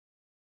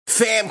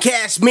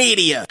Famcast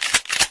Media.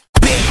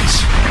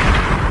 Bitch.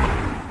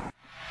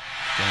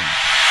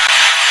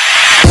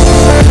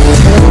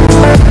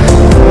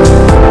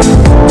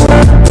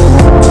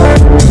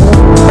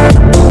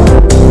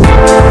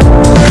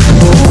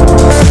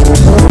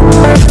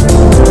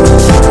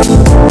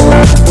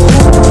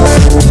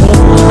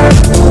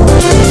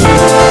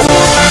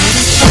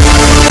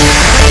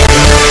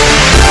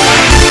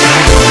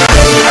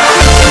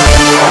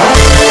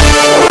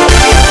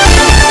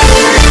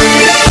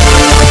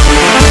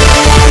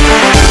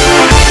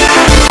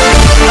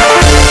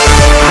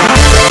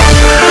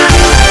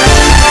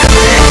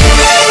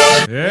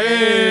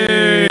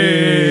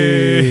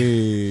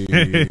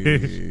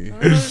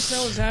 I don't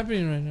understand what's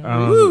happening right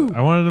now.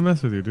 I wanted to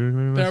mess with you,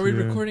 dude. Are we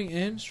recording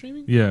and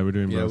streaming? Yeah, we're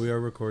doing both. Yeah, we are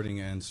recording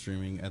and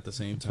streaming at the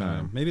same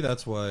time. Maybe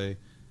that's why,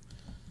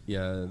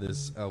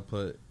 this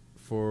output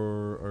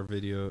for our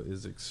video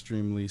is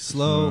extremely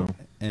slow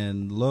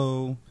and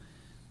low.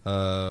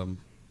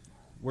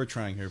 We're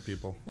trying here,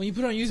 people. When you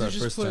put it on YouTube,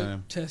 just put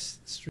time.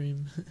 test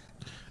stream.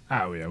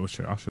 Oh, yeah, I'll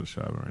show the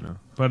shot right now.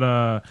 But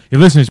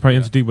your listeners probably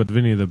into deep with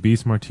Vinny the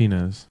Beast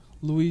Martinez.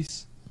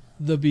 Luis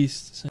the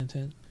Beast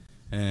Santan.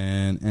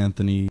 And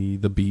Anthony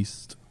the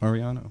Beast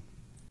Ariano.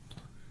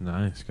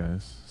 Nice,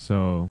 guys.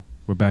 So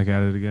we're back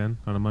at it again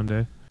on a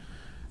Monday.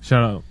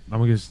 Shout out! I'm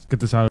gonna just get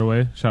this out of the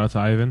way. Shout out to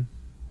Ivan.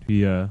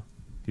 He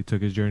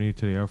took his journey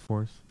to the Air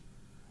Force.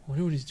 I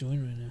wonder what he's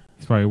doing right now.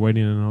 He's probably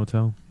waiting in a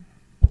hotel.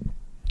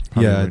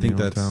 Yeah, I think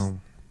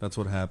that's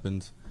what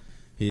happened.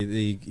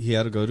 He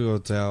had to go to a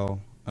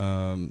hotel.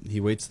 He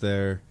waits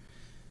there.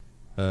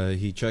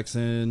 He checks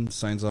in,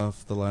 signs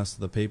off the last of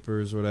the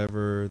papers,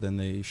 whatever. Then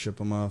they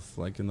ship him off,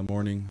 like in the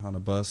morning, on a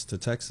bus to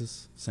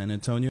Texas, San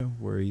Antonio,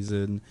 where he's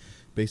in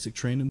basic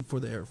training for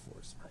the Air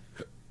Force.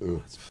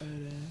 That's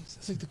badass.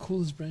 That's like the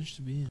coolest branch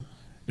to be in.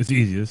 It's the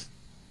easiest.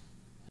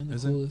 And the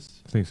Is it?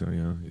 coolest. I think so.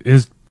 Yeah.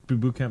 His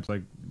boot camp's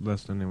like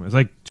less than anyone. It's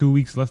like 2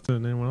 weeks less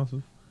than anyone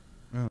else's,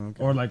 Oh,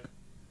 okay. or like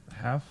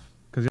half,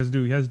 because he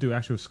has to do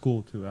actual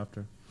school too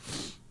after.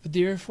 But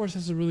the Air Force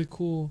has a really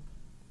cool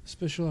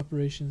special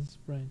operations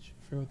branch.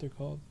 I forget what they're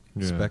called.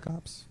 Yeah. Spec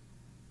Ops?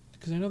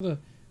 Because I know the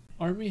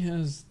Army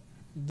has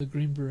the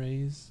Green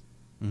Berets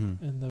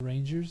Mm-hmm. and the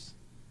Rangers.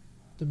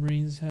 The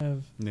Marines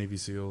have... Navy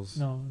SEAls.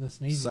 No,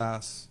 that's Navy.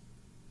 SAS.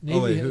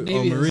 Navy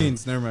has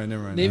Marines. Never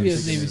mind. Navy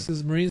has Navy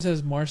SEAls. Marines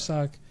has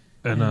MARSOC.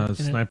 And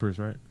snipers,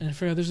 right? And I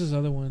forgot there's this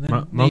other one.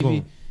 Then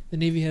Mongol. The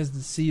Navy has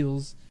the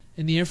SEALs.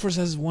 And the Air Force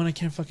has one I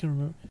can't fucking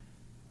remember.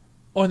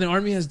 Oh, and the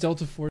Army has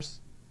Delta Force.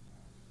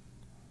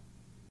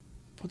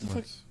 What the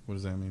fuck? What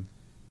does that mean?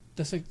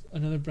 That's like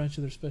another branch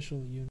of their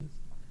special units.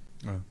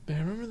 Oh. But I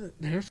remember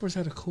that the Air Force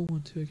had a cool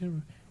one too. I can't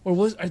remember.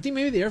 Or I think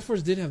maybe the Air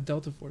Force did have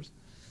Delta Force.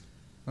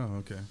 Oh,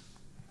 okay.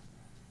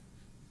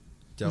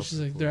 Which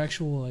is like their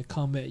actual like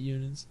combat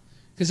units.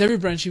 Because every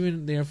branch,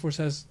 even the Air Force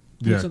has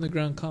boots on the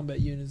ground combat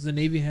units. The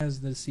Navy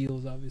has the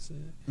SEALs, obviously.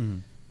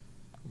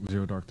 Mm-hmm.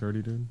 Zero Dark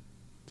 30, dude.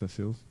 Is that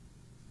SEALs?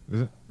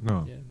 Is it?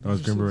 No. Yeah, that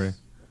was Green Beret.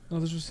 No,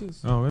 those were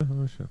SEALs. Oh, yeah?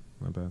 Oh, shit.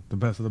 Not bad. The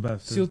best of the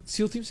best.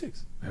 SEAL Team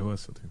 6. It was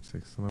SEAL Team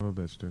 6. Son of a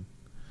bitch, dude.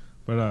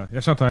 But, yeah,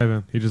 shout out to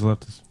Ivan. He just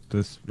left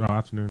this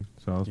afternoon,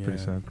 so I was pretty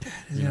sad.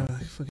 He's got a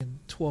fucking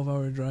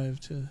 12-hour drive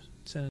to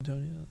San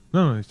Antonio.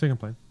 No, he's taking a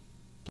plane.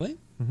 Plane?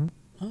 Mm-hmm.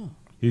 Oh.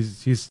 They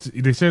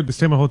said they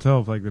stay in a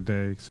hotel for like the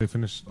day, so they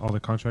finished all the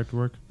contract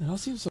work. That all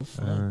seems so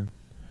fun.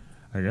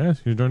 I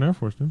guess he's joining Air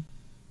Force, dude.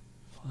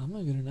 I'm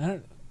not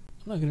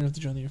good enough to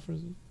join the Air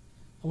Force.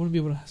 I wouldn't be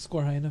able to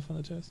score high enough on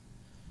the test.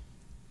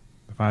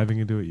 If Ivan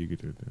can do it, you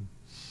could do it, dude.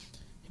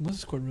 He must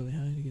have scored really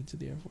high to get to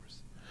the Air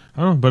Force.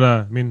 I don't know, but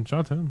I mean, shout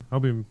out to him. I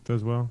hope he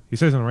does well. He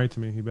says something right to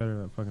me. He better,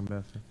 that fucking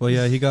bastard. Well,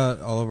 yeah, he got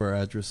all of our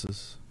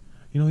addresses.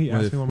 You know, he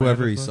asked me what my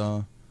whoever address he was.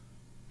 saw.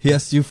 He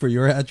asked you for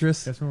your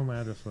address? He asked me what my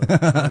address was. I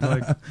was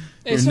like,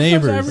 Hey, Your sometimes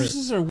neighbors.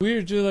 addresses are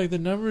weird, dude. Like the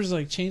numbers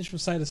like change from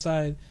side to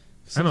side.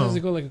 Sometimes know. they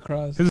go like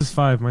across. his is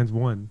 5, mine's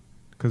 1.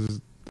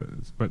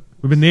 But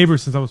we've been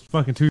neighbors since I was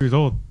fucking 2 years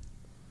old.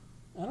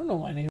 I don't know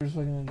my neighbor's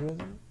fucking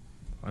address.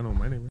 I know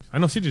my neighbors. I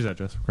know CJ's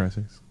address, for Christ's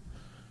sakes.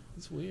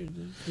 It's weird,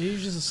 dude. Maybe you're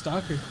just a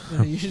stalker.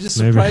 You're just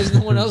Maybe. surprised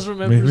no one else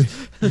remembers.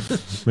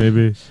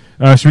 Maybe.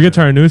 Should we get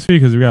to our news feed?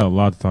 Because we got a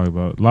lot to talk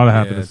about. A lot of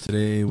happiness. Yeah,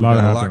 today we Lot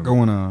got a lot happening.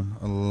 going on.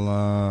 A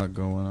lot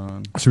going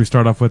on. Should we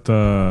start off with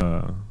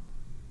the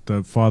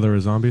father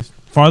of zombies?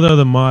 Father of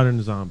the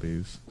modern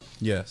zombies.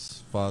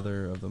 Yes,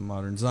 father of the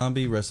modern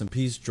zombie. Rest in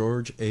peace,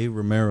 George A.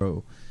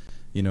 Romero.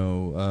 You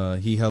know,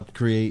 he helped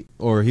create,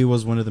 or he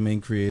was one of the main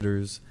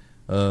creators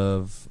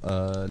of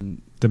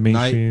The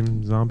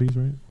mainstream zombies,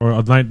 right? Or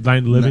Night of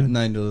the Living?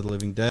 Night of the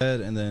Living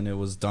Dead, and then it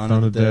was Dawn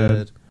of the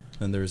Dead.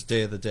 Then there's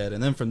Day of the Dead,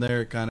 and then from there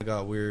it kind of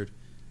got weird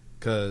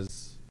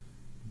because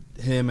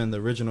him and the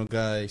original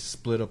guy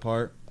split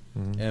apart,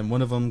 and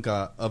one of them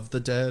got of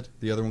the dead,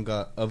 the other one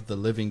got of the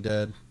living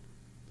dead,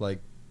 like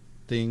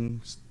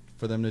things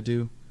for them to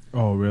do.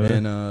 Oh, really?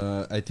 And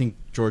I think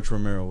George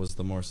Romero was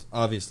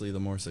obviously the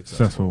more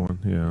successful one,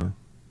 yeah.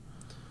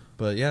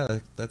 But yeah,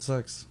 that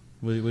sucks.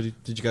 Did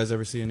you guys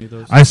ever see any of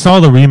those? I saw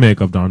the remake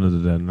of Dawn of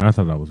the Dead, and I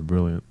thought that was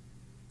brilliant.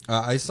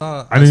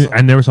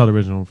 I never saw the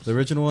original. The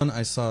original one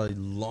I saw a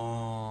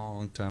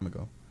long time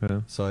ago.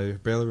 Yeah. So I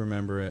barely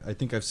remember it. I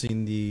think I've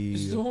seen the.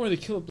 Is this the one where they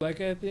kill a black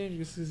guy at the end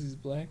just because he's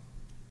black?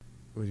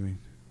 What do you mean?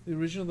 The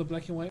original, the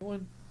black and white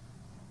one?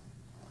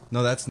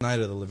 No, that's Night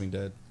of the Living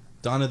Dead.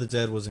 Dawn of the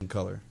Dead was in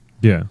color.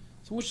 Yeah.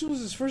 So which one was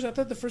his first? I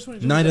thought the first one.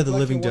 Night of the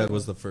Living Dead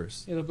was the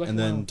first. Yeah, the black and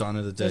and then white. Dawn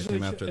of the Dead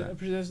came after that. I'm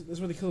pretty that's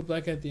where they killed a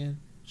black guy at the end.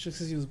 Just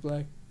because he was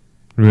black.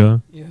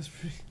 Really? Yeah, it's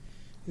pretty.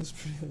 It's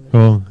pretty hilarious.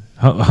 Well,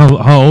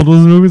 how old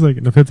was the movie? Like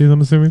in the 50s, I'm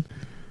assuming.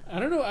 I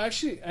don't know.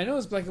 Actually, I know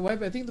it's black and white,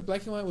 but I think the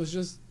black and white was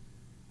just.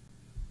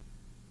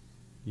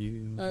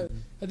 I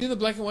think the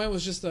black and white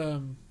was just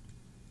an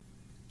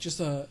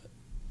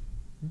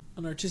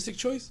artistic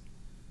choice.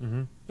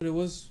 Mm-hmm. But it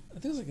was, I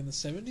think it was like in the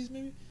 70s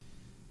maybe.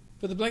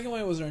 But the black and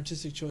white was an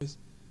artistic choice.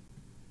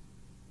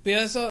 But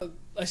yeah,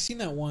 I seen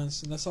that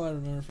once, and that's all I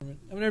remember from it.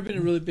 I've never been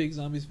a really big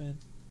Zombies fan.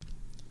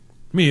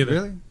 Me either.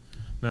 Really?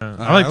 No,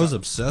 I was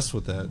obsessed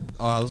with that.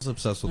 Oh, I was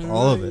obsessed with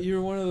all of it. You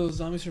were one of those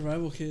zombie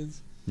survival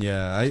kids.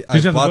 Yeah,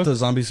 I bought the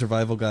zombie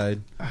survival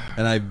guide,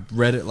 and I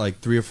read it like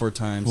 3 or 4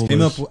 times.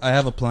 I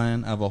have a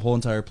plan. I have a whole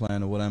entire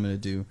plan of what I'm going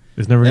to do.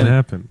 It's never going to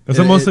happen. That's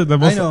the most.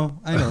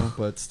 I know,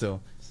 but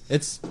still.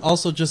 It's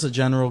also just a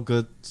general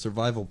good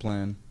survival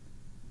plan.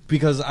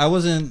 Because I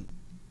wasn't,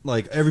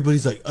 like,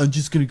 everybody's like, I'm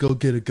just going to go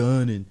get a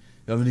gun, and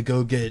I'm going to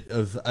go get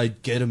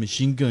a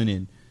machine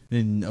gun,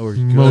 or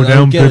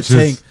I'll get a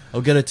tank.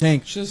 I'll get a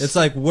tank. It's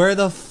like, where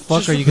the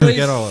fuck are you going to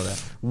get all of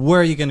that? Where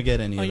are you going to get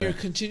any of that? On your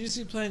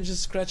contingency plan,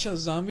 just scratch out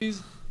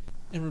zombies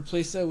and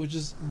replace that with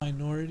just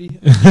minority.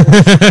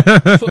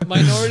 Put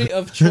minority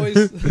of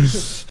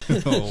choice.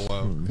 Oh,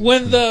 wow.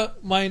 When the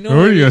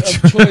minority of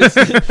choice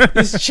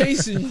is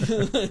chasing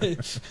you.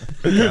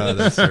 God,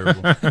 that's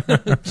terrible.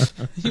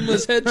 You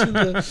must head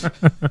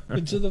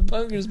into the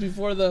bunkers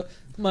before the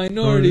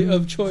minority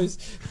of choice.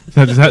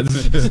 Just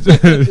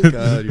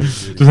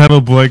have a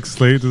blank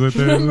slate.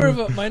 Remember, if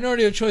a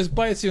minority of choice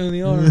bites you in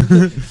the arm,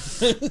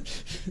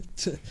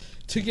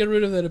 to get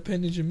rid of that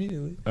appendage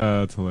immediately.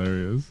 That's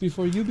hilarious.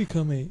 Before you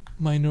become a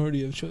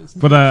minority of choice.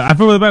 But I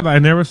feel really bad. I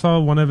never saw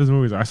one of his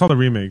movies. I saw the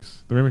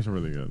remakes. The remakes are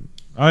really good.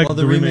 I like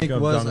the remake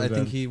was. I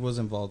think he was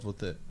involved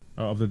with it.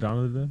 Oh, of the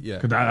Dawn of the Dead? Yeah.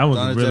 That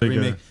was really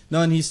good.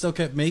 No, and he still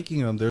kept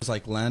making them. There's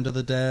like Land of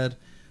the Dead.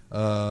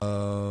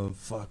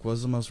 What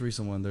was the most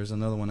recent one? There's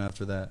another one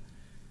after that.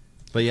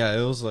 But yeah,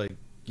 it was like,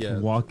 yeah.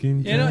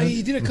 Walking Dead? Yeah, no,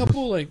 he did a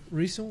couple like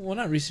recent, well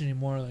not recent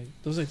anymore, like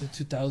those like the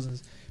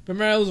 2000s.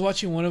 Remember I was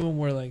watching one of them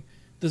where like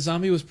the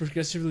zombie was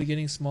progressively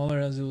getting smaller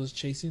as it was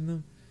chasing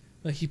them.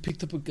 Like he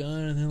picked up a gun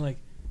and then like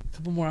a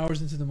couple more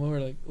hours into the movie, or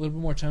like a little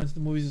bit more time into the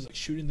movie, he was like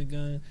shooting the gun.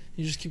 And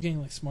you just keep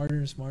getting like smarter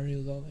and smarter. It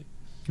was all like,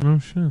 oh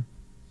shit.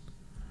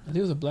 I think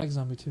it was a black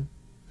zombie too.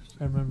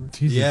 I remember.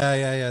 Jesus.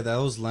 Yeah. That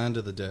was Land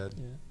of the Dead.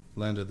 Yeah.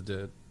 Land of the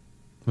Dead.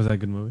 Was that a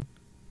good movie?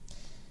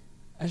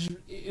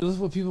 It was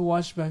what people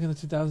watched back in the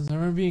 2000s. I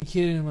remember being a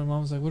kid and my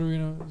mom was like, "What are we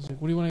gonna?" She's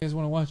like, "What do you guys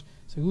want to watch?"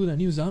 It's like, "Ooh, that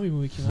new zombie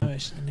movie came out." I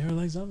never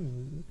liked zombie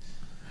movies.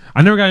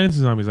 I never got into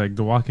zombies, like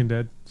The Walking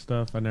Dead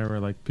stuff. I never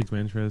like piqued my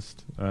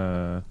interest.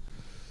 My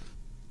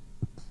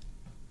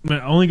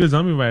only good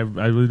zombie movie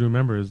I really do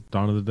remember is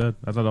Dawn of the Dead.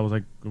 I thought that was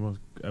like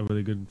a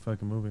really good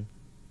fucking movie.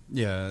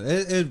 Yeah,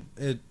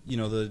 it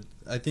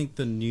I think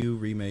the new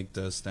remake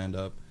does stand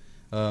up.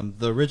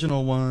 The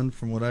original one,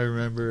 from what I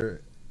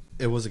remember,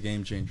 it was a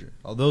game changer.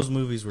 All those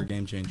movies were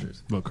game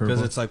changers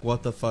because it's like,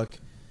 what the fuck,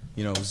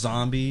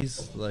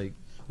 zombies, like.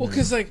 Well,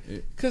 because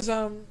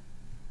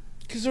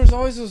there's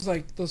always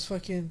those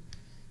fucking,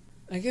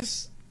 I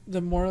guess the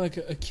more like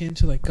akin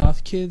to like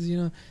goth kids,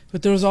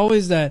 but there was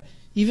always that.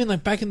 Even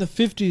like back in the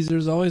 50s, there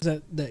was always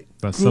that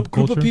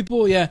group of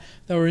people, that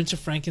were into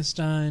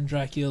Frankenstein,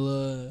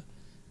 Dracula,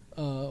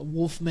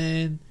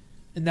 Wolfman,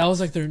 and that was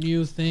like their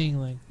new thing,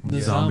 like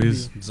the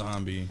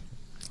zombie.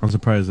 I'm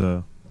surprised.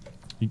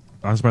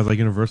 Like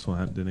Universal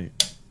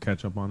didn't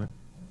catch up on it,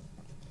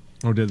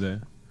 or did they?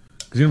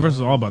 Because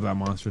Universal's all about that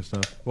monster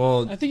stuff.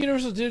 Well, I think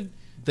Universal did.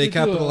 They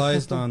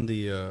capitalized on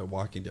the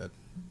Walking Dead.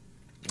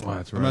 Oh,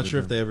 that's right. I'm not sure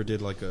if they ever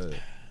did like a,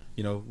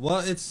 well,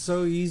 it's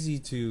so easy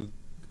to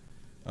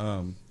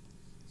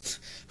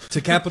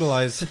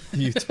capitalize.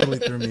 You totally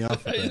threw me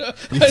off with that.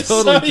 You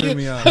totally threw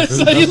me off. I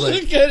saw you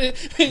look at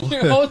it and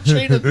your whole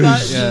train of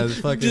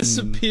thought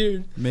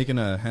disappeared. Making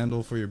a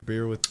handle for your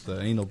beer with the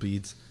anal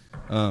beads.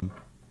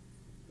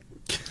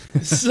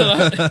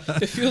 So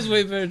it feels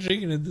way better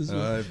drinking it this way.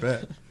 I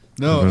bet.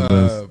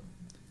 No,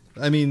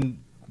 I mean,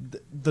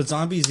 the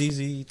zombie's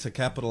easy to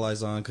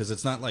capitalize on because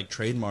it's not like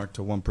trademarked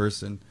to one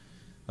person.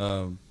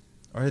 Or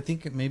I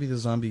think maybe the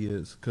zombie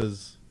is,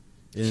 because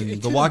in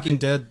The Walking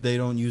Dead they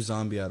don't use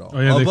zombie at all. Oh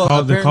yeah, they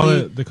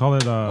call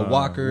it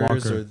walkers,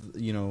 walker.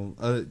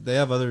 or they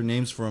have other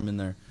names for them in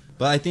there.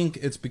 But I think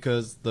it's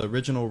because the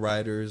original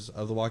writers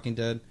of The Walking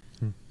Dead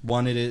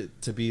wanted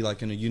it to be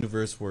like in a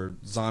universe where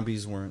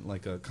zombies weren't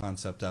like a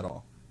concept at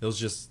all. It was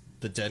just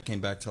the dead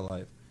came back to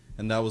life,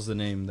 and that was the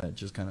name that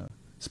just kind of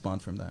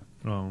spawned from that.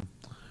 Oh,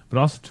 but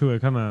also too,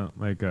 it kind of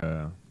like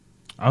I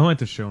don't like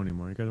the show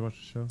anymore. You guys watch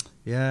the show?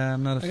 Yeah,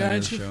 I'm not a fan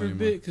of the show anymore. I got into it for a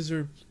bit because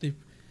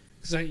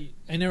because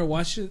I never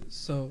watched it,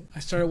 so I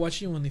started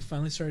watching it when they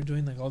finally started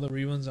doing like all the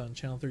reruns on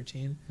Channel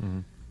 13. Mm-hmm.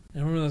 I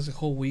remember there was a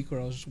whole week where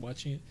I was just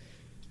watching it.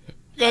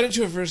 Got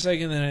into it for a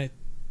second, then I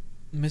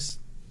missed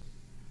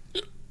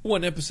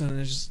one episode, and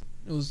it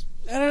was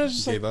I don't know,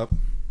 just gave like, up.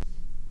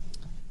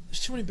 There's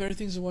too many better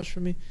things to watch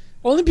for me.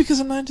 Only because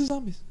I'm not into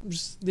zombies.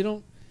 They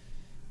don't.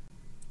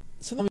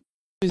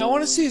 I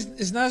want to see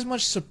it's not as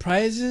much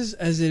surprises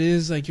as it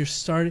is like you're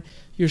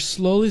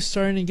slowly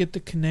starting to get the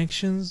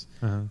connections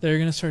that are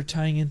gonna start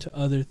tying into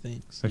other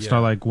things. Like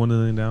start like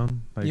dwindling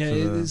down. Like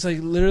it's like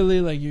literally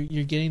like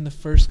you're getting the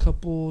first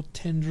couple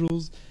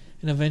tendrils,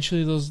 and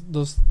eventually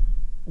those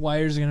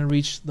wires are gonna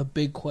reach the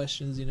big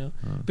questions, you know.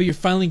 But you're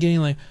finally getting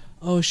like,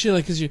 oh shit,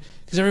 like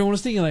because everyone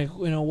was thinking like,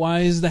 you know,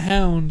 why is the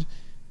Hound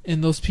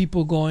and those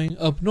people going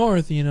up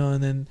north, you know,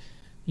 and then,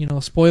 you know,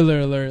 spoiler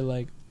alert,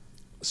 like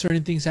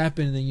certain things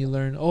happen and then you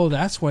learn, oh,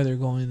 that's why they're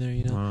going there,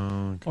 you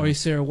know. Okay. Or you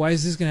say, why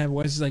is this gonna happen?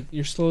 Why is this, like,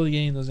 you're slowly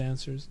getting those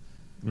answers.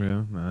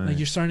 Yeah, nice. Like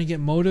you're starting to get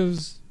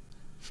motives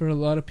for a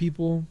lot of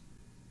people.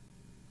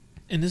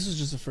 And this was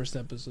just the first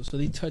episode, so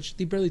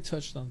they barely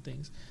touched on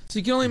things. So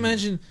you can only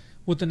imagine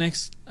what the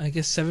next, I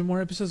guess, 7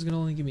 more episodes are gonna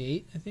only give me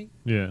 8, I think.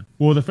 Yeah.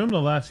 Well, they're filming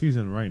the last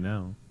season right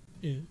now.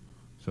 Yeah.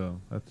 So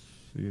are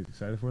you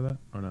excited for that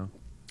or no?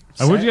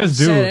 What did you guys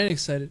do? Sad and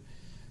excited.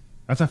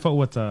 That's how I felt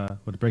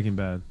with Breaking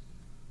Bad.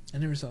 I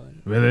never saw that.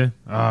 Really?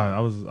 I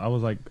was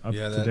like up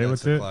to date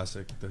with it.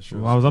 Classic.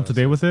 Well, I was up to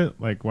date with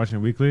it, like watching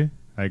it weekly.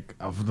 Like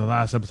for the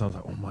last episode, I was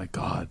like, oh my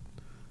god,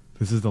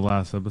 this is the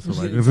last episode.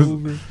 Like this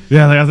is,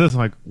 yeah, like I was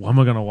like, what am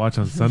I gonna watch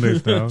on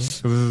Sundays now?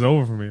 Because this is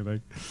over for me.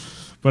 Like,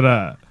 but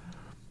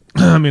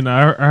I mean,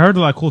 I heard a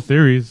lot of cool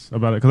theories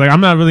about it because like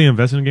I'm not really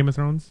invested in Game of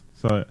Thrones,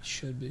 so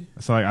should be.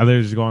 So like I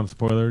literally just go on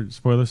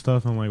spoiler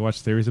stuff and like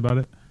watch theories about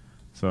it.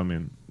 So I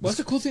mean, what's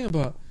the cool thing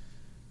about?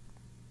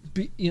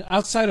 You know,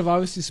 outside of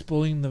obviously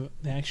spoiling the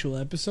actual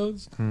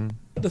episodes,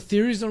 the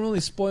theories don't really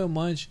spoil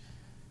much.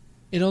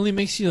 It only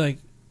makes you like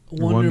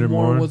wonder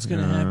more what's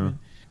going to happen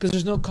because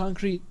there's no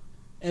concrete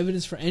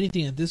evidence for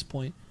anything at this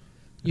point.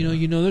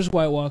 You know, there's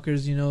White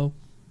Walkers. You know,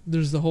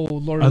 there's the whole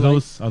Lord of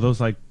Light. Are those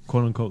like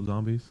quote unquote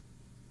zombies,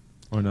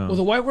 or no? Well,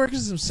 the White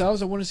Walkers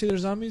themselves, I wouldn't say they're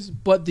zombies,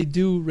 but they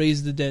do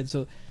raise the dead.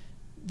 So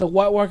the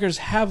White Walkers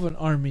have an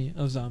army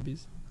of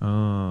zombies.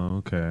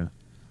 Oh, okay.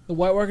 The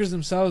White Walkers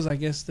themselves, I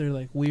guess, they're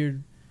like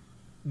weird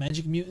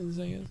magic mutants,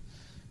 I guess.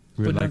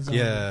 Weird, but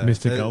like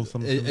mystic elves.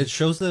 It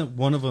shows that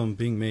one of them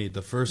being made,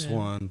 the first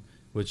one,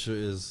 which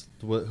is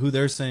who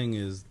they're saying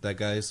is that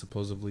guy is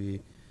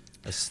supposedly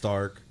a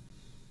Stark,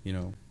 you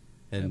know,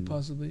 and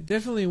possibly,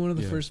 definitely one of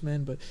the first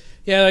men. But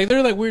yeah, like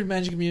they're like weird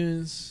magic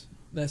mutants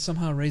that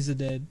somehow raise the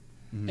dead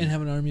and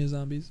have an army of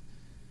zombies.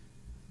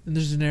 And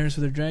there's Daenerys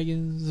with her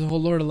dragons. There's a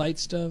whole Lord of Light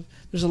stuff.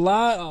 There's a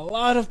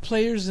lot of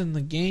players in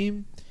the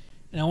game,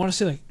 and I want to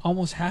say like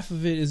almost half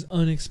of it is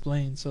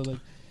unexplained. So like.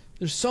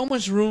 There's so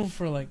much room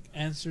for like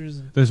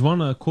answers. There's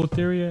one cool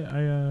theory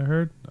I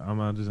heard.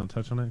 I'm just gonna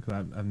touch on it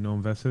because I'm no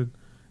invested.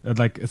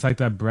 It's like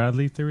that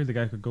Bradley theory. The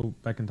guy could go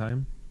back in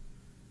time.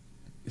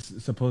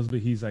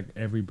 Supposedly he's like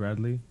every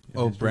Bradley.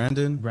 Oh,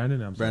 Brandon.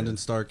 Brandon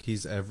Stark.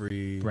 He's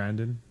every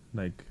Brandon.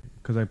 Like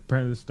because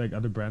there's like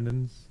other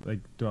Brandons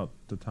like throughout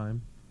the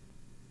time.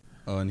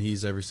 Oh, and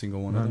he's every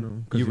single one of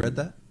them. You read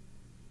that?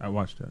 I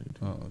watched it.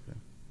 Oh, okay.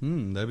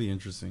 That'd be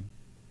interesting.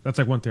 That's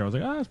like one theory. I was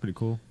like, that's pretty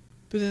cool.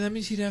 But then that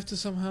means he'd have to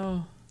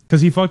somehow...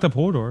 Because he fucked up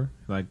Hodor.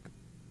 Like,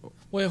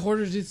 well,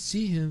 Hodor did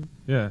see him.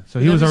 Yeah,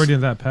 so he was already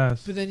in that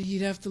past. But then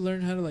he'd have to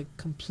learn how to like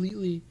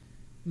completely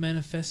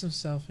manifest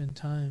himself in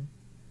time.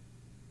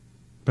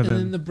 But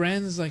then the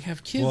Brands like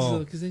have kids though,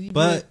 because then.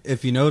 But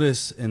if you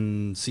notice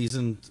in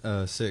season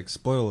 6,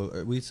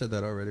 spoiler, we said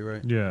that already,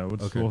 right? Yeah,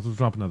 we'll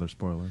drop another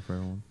spoiler for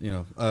everyone.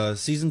 You know,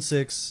 season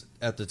 6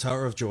 at the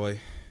Tower of Joy,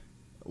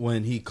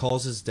 when he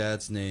calls his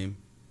dad's name.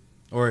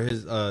 Or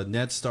his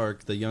Ned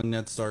Stark, the young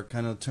Ned Stark,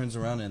 kind of turns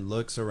around and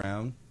looks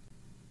around,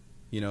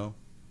 you know,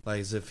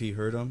 like as if he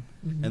heard him.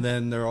 And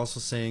then they're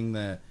also saying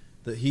that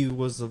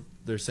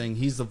they're saying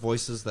he's the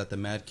voices that the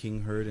Mad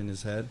King heard in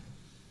his head,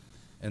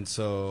 and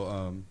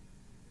so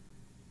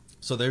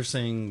so they're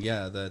saying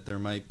that there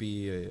might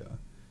be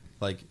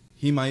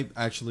he might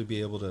actually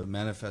be able to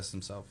manifest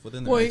himself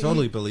within there. I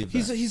totally believe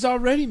that. He's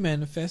already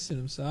manifested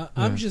himself.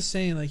 I'm just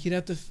saying like he'd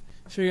have to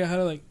figure out how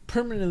to like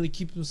permanently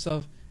keep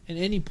himself at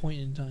any point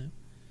in time.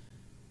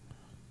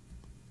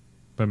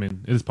 But I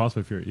mean, it is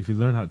possible if you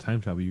learn how to time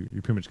travel, you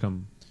pretty much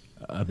come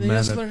a man. He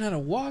has to learn how to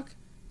walk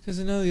because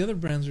none of the other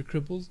Brands are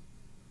cripples.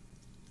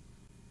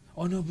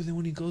 Oh no! But then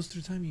when he goes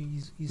through time,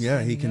 he's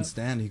he can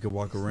stand. He could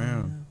walk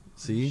around.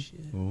 See?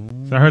 Oh,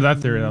 so I heard that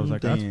theory. And I was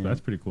like, that's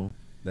pretty cool.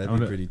 That'd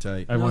be pretty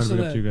tight. I wanted to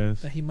bring up to you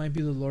guys that he might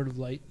be the Lord of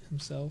Light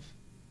himself.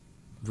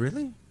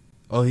 Really?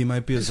 Oh, he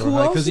might be a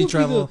Zorhai because he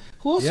traveled.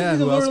 Who else would be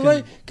the Lord of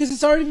Light? Because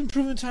it's already been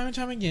proven time and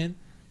time again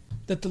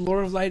that the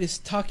Lord of Light is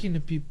talking to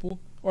people,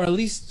 or at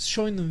least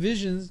showing them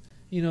visions.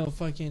 You know,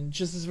 fucking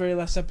just this very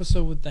last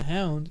episode with the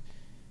Hound,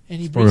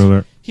 and he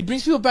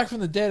brings people back from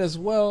the dead as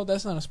well.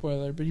 That's not a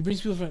spoiler, but he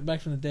brings people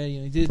back from the dead. You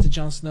know, he did it to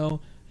Jon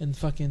Snow and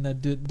fucking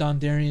that dude,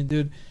 Dondarrion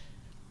dude.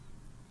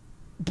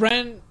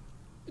 Bran,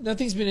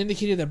 nothing's been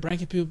indicated that Bran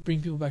can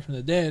bring people back from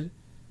the dead,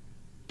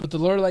 but the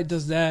Lord of Light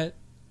does that.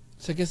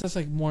 So I guess that's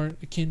like more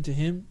akin to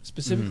him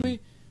specifically.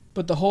 Mm-hmm.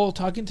 But the whole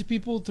talking to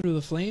people through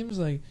the flames,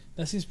 like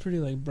that seems pretty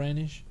like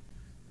Branish.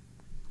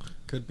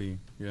 Could be,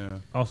 yeah.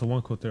 Also,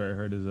 one quote there I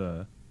heard is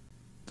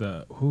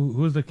who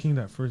was the king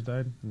that first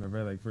died in the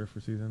very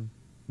first season?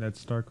 Ned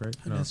Stark, right?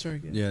 No. Ned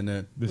Stark. Yeah,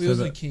 Ned. He was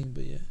the king,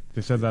 but yeah.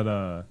 They said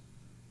that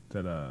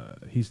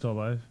he's still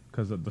alive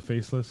because of the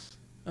faceless.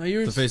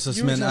 The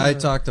faceless men. I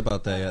talked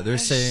about that. Yeah, they're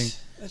saying.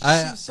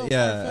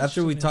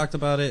 After we talked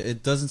about it,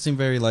 it doesn't seem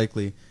very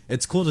likely.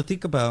 It's cool to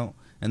think about,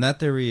 and that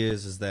theory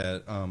is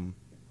that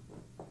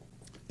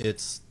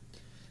it's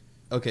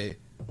okay.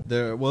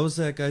 What was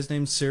that guy's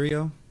name?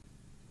 Sirio,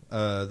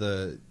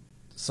 the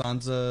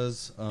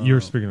Sansa's. You're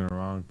speaking to the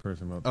wrong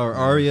person. Or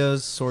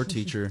Arya's sword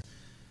teacher.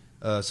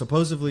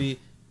 Supposedly,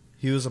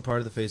 he was a part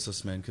of the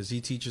Faceless Men because he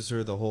teaches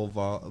her the whole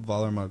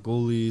Valar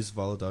Morghulis,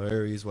 Valar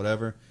Dohaeris,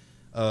 whatever.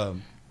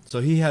 So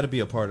he had to be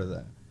a part of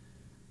that.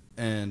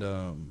 And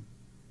I'm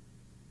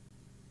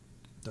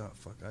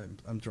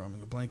drawing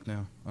a blank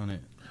now on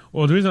it.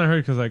 Well, the reason I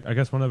heard because I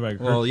guess one of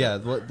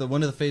the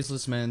one of the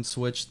Faceless Men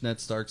switched Ned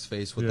Stark's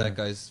face with that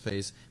guy's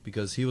face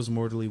because he was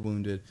mortally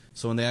wounded.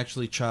 So when they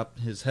actually chopped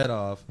his head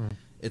off,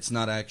 it's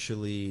not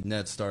actually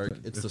Ned Stark;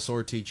 it's the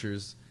sword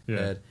teacher's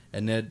head,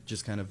 and Ned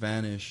just kind of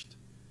vanished.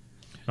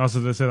 Also,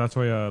 they say that's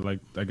why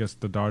I guess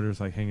the daughter's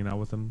like hanging out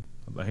with him,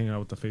 hanging out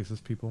with the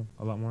Faceless people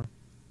a lot more.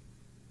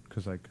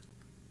 Because I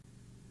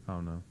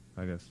don't know.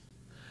 I guess.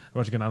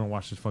 Once again, I don't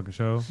watch this fucking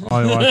show. All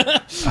I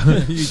watch,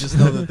 you just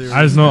know the theories.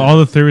 I just know all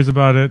the theories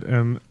about it,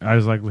 and I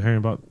just like hearing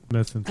about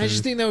myths and theories. I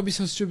just think that would be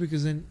so stupid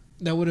because then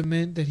that would have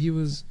meant that he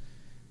was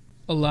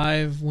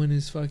alive when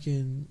his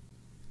fucking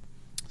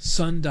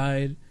son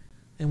died,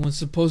 and when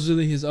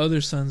supposedly his other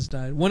sons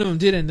died. One of them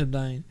did end up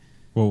dying.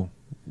 Well,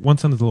 one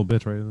son is a little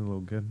bitch, right? The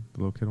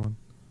little kid one.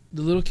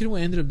 The little kid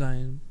one ended up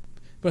dying,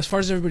 but as far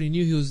as everybody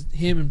knew,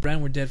 him and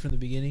Bran were dead from the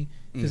beginning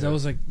because that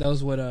was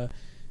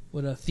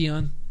what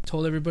Theon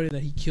told everybody,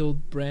 that he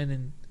killed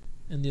Bran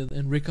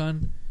and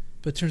Rickon,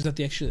 but it turns out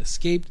they actually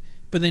escaped.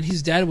 But then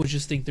his dad would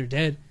just think they're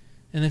dead,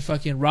 and then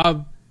fucking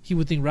Robb, he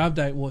would think Robb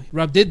died. Well,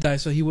 Robb did die,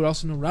 so he would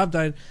also know Robb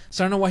died.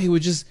 So I don't know why he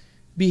would just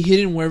be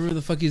hidden wherever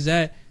the fuck he's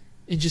at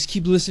and just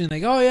keep listening.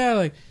 Like, oh yeah,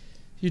 like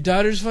your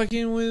daughter's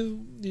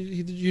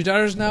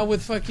now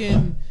with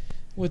fucking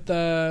with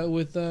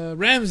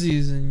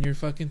Ramses, and your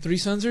fucking 3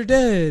 sons are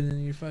dead,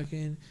 and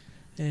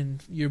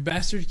your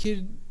bastard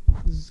kid,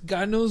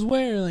 God knows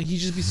where. Like, he'd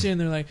just be sitting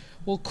there like,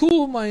 well,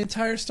 cool, my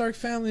entire Stark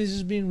family is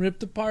just being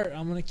ripped apart.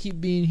 I'm gonna keep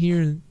being here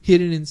and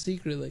hidden in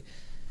secret. Like,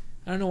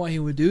 I don't know why he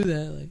would do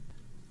that. Like,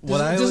 it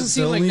doesn't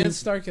seem like Ned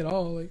Stark at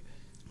all. Like,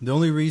 the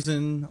only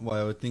reason why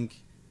I would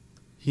think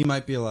he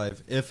might be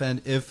alive, if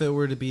it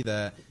were to be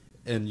that,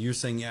 and you're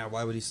saying, yeah,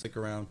 why would he stick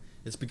around?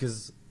 It's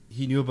because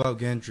he knew about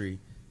Gendry.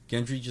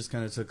 Gendry just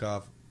kind of took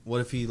off.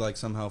 What if he like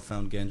somehow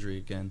found Gendry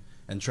again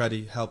and tried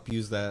to help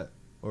use that?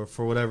 Or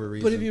for whatever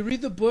reason. But if you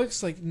read the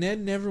books, like,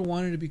 Ned never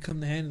wanted to become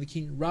the Hand of the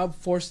King. Robb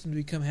forced him to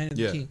become Hand of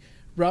the King.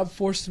 Robb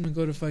forced him to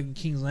go to fucking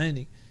King's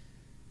Landing.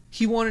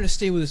 He wanted to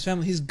stay with his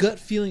family. His gut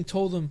feeling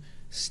told him,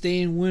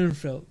 stay in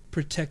Winterfell,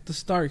 protect the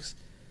Starks.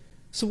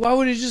 So why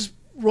would he just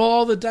roll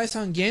all the dice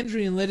on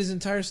Gendry and let his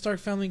entire Stark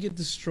family get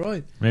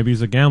destroyed? Maybe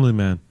he's a gambling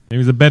man. Maybe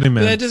he's a betting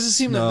man. But that doesn't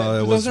seem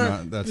like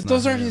that.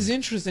 Those aren't his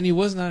interests, and he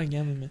was not a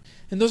gambling man.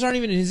 And those aren't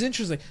even in his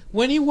interests. Like,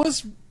 when he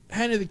was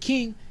Hand of the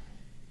King,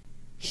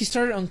 he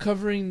started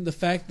uncovering the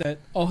fact that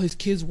all his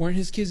kids weren't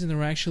his kids, and they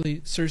were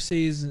actually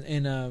Cersei's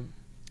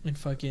and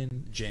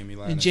fucking Jaime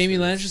Lannister. And Jaime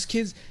Lannister's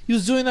kids. He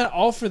was doing that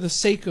all for the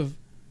sake of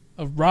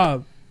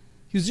Robb.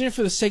 He was doing it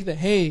for the sake that,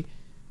 hey,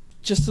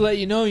 just to let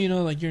you know,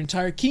 like, your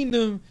entire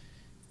kingdom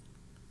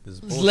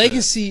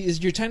legacy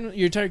is your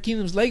entire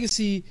kingdom's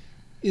legacy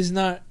is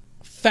not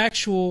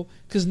factual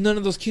because none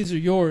of those kids are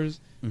yours.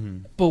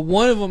 Mm-hmm. But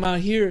one of them out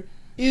here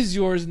is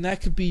yours, and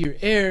that could be your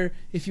heir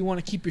if you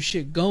want to keep your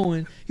shit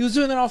going. He was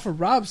doing that all for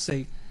Robb's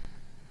sake.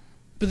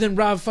 But then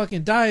Robb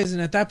fucking dies,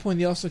 and at that point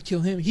they also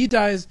kill him. He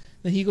dies,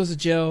 then he goes to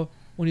jail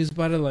when he was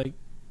about to like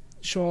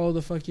show all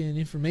the fucking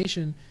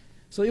information.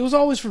 So it was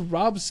always for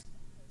Robb's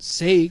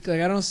sake.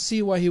 Like, I don't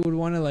see why he would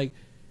want to like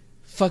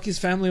fuck his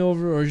family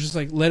over or just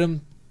like let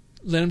him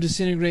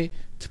disintegrate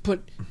to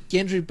put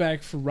Gendry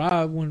back for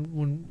Robb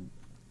when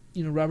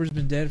Robert's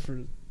been dead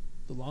for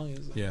the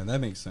longest. Yeah, that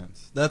makes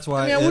sense. That's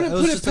why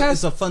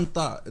it's a fun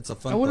thought.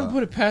 I wouldn't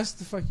put it past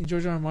the fucking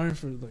George R. R. Martin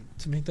for like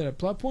to make that a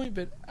plot point,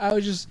 but I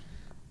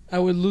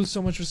would lose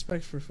so much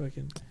respect for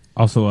fucking.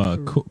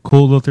 Also,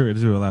 cool little theory.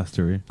 This is the last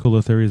theory. Cool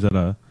little theory is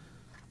that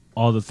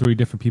all the 3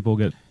 different people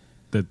get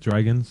the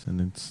dragons, and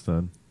it's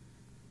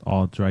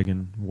all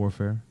dragon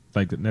warfare.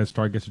 Like Ned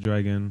Stark gets a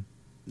dragon.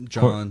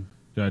 Jon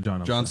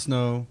Jon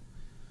Snow.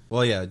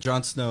 Well, yeah,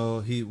 Jon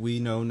Snow. We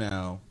know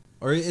now.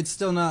 Or it's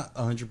still not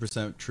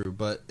 100% true,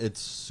 but it's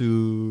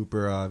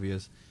super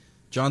obvious.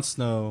 Jon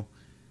Snow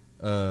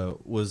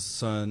was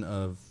son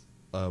of,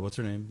 what's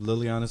her name?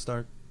 Lyanna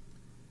Stark?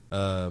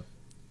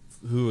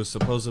 who was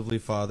supposedly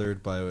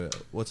fathered by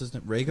what's his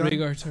name? Rhaegar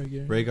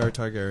Targaryen. Rhaegar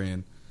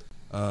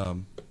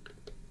Targaryen.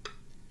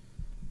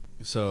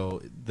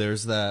 So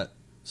there's that.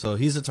 So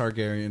he's a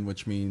Targaryen,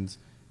 which means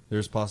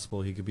there's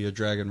possible he could be a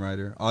dragon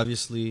rider.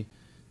 Obviously,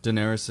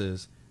 Daenerys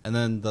is, and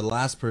then the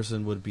last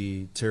person would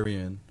be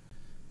Tyrion,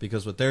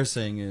 because what they're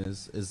saying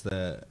is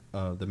that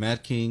the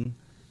Mad King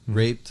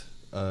raped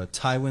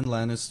Tywin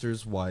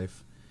Lannister's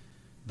wife,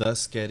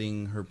 thus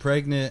getting her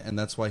pregnant, and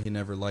that's why he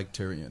never liked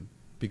Tyrion.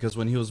 Because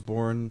when he was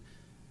born,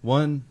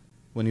 when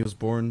he was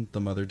born, the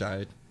mother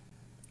died,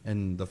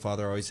 and the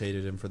father always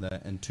hated him for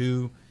that. And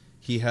two,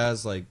 he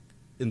has like,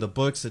 in the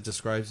books it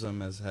describes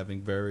him as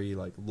having very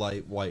like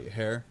light white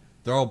hair.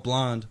 They're all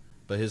blonde,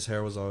 but his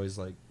hair was always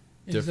like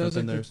different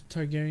than theirs. The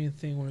Targaryen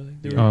thing where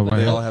like they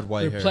all had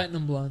white hair. They're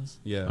platinum blondes.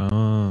 Yeah.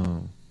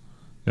 Oh.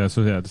 Yeah.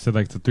 So yeah, they said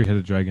like the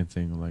 3-headed dragon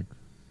thing, like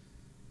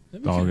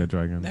all get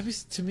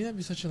dragons. To me that'd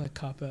be such a like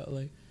cop out.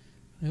 Like,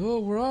 oh,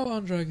 we're all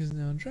on dragons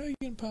now.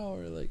 Dragon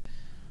power. Like,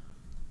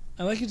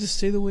 I like it to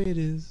stay the way it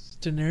is.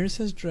 Daenerys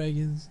has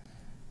dragons.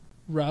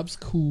 Rob's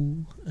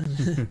cool.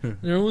 And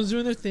everyone's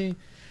doing their thing.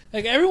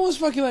 Like, everyone's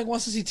fucking like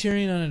wants to see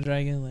Tyrion on a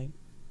dragon. Like,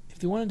 if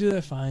they want to do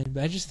that, fine.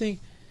 But I just think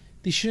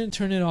they shouldn't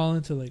turn it all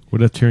into like.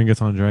 What if Tyrion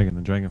gets on a dragon?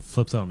 The dragon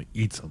flips out and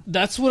eats him.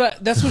 That's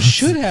what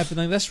should happen.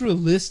 Like, that's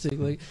realistic.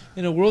 Like,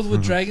 in a world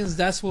with dragons,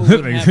 that's what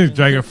would happen.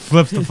 Dragon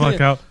flips the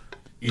fuck out.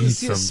 You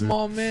see a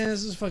small man.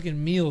 This is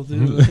fucking meal,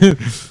 dude. Like,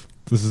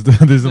 this is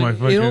like,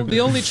 my fucking.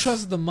 They only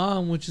trust the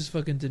mom, which is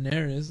fucking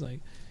Daenerys.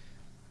 Like,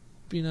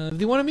 you know, if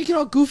they want to make it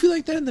all goofy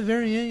like that in the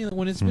very end, you know,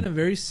 when it's been a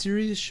very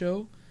serious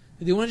show,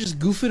 if they want to just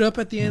goof it up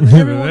at the end, like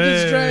everyone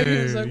gets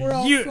dragons, like we're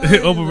all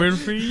overrated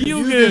for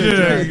you get a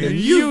dragon,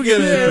 you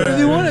get a dragon. If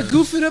they want to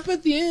goof it up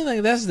at the end,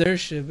 like that's their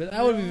shit. But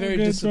I would be very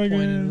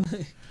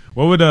disappointed.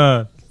 What would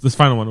this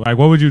final one? Like,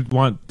 what would you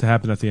want to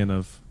happen at the end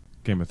of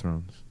Game of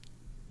Thrones?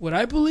 What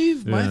I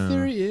believe, my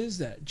theory is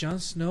that Jon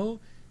Snow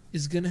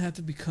is gonna have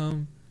to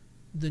become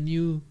the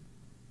new.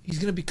 He's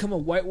gonna become a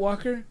White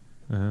Walker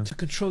to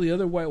control the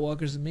other White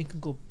Walkers and make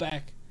them go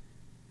back.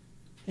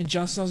 And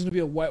Jon Snow's gonna be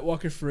a White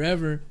Walker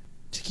forever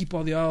to keep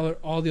all the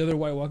other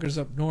White Walkers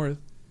up north.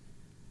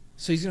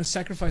 So he's gonna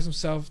sacrifice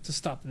himself to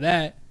stop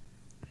that.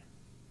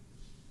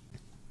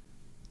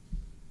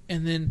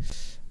 And then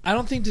I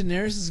don't think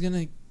Daenerys is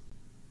gonna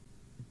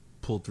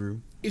pull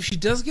through. If she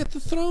does get the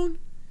throne,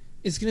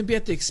 it's gonna be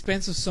at the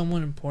expense of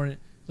someone important,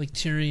 like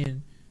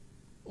Tyrion,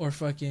 or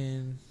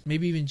fucking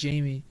maybe even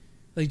Jaime.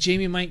 Like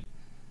Jaime might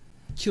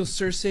kill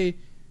Cersei,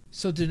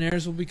 so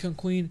Daenerys will become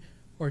queen,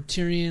 or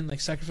Tyrion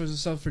like sacrifice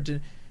himself for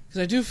Daenerys.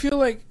 Because I do feel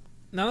like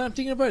now that I'm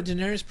thinking about it,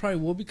 Daenerys probably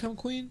will become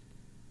queen,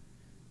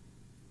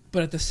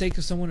 but at the sake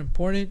of someone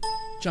important.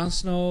 Jon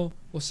Snow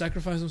will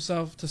sacrifice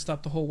himself to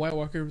stop the whole White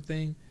Walker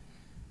thing,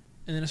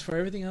 and then as for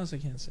everything else, I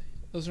can't say.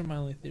 Those are my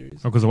only theories.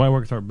 Oh, because the White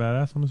Walkers are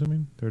badass, I'm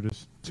assuming? They're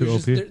just too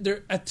OP?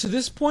 They're to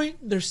this point,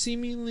 they're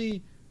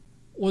seemingly...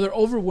 Well, they're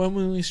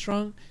overwhelmingly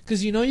strong.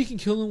 Because you know you can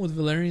kill them with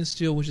Valyrian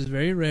steel, which is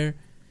very rare.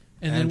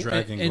 And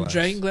dragon glass. And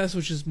dragon glass,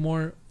 which is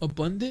more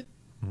abundant.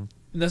 Mm-hmm.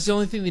 And that's the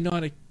only thing they know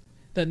how to...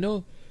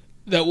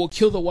 That will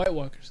kill the White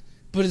Walkers.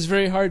 But it's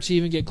very hard to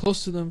even get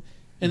close to them.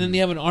 And then they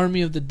have an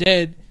army of the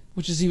dead,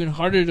 which is even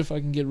harder to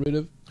fucking get rid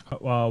of.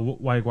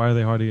 Why are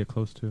they hard to get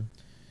close to?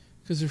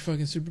 Because they're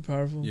fucking super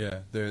powerful. Yeah,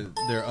 they're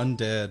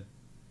undead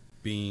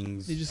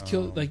beings. They just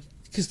kill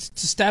because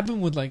to stab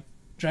them with like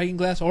dragon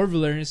glass or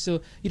Valyrian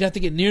still, you'd have to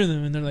get near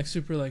them, and they're like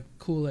super like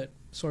cool at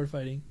sword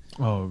fighting.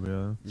 Oh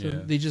yeah. So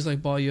they just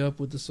like ball you up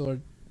with the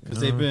sword. Because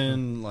they've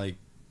been like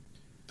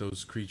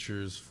those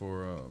creatures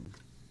for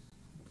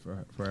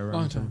forever.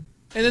 Long time.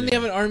 And then they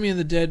have an army of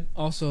the dead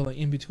also like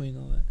in between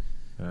all that.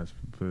 Yeah, that's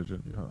pretty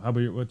legit. How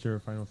about what's your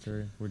final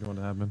theory? What do you want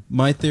to happen?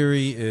 My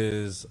theory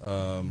is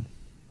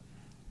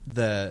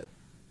that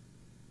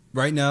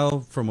right now,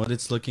 from what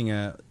it's looking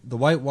at, the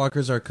White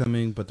Walkers are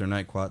coming, but they're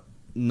not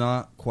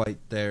quite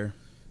there.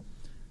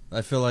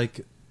 I feel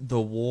like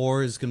the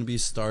war is going to be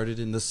started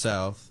in the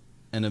south,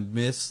 and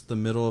amidst the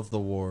middle of the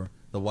war,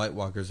 the White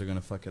Walkers are going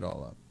to fuck it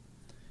all up.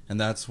 And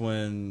that's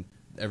when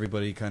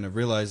everybody kind of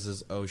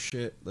realizes, oh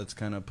shit, let's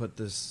kind of put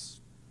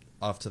this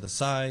off to the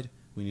side.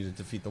 We need to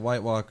defeat the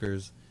White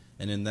Walkers.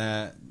 And in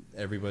that,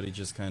 everybody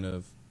just kind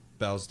of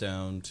bows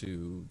down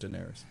to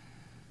Daenerys.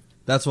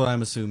 That's what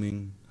I'm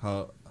assuming.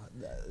 But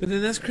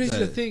then that's crazy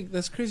to think.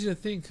 That's crazy to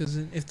think because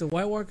if the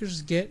White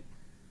Walkers get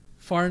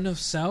far enough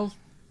south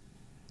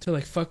to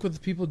like fuck with the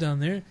people down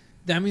there,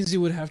 that means they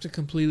would have to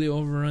completely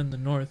overrun the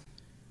north.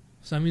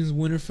 So that means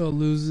Winterfell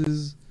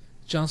loses,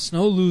 Jon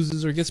Snow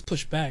loses, or gets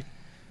pushed back.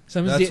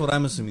 So that means what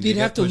I'm assuming. They'd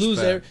have to lose.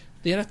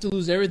 They'd have to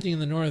lose everything in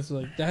the north.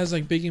 Like that has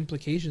like big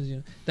implications. You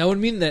know, that would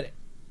mean that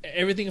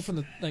everything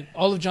from the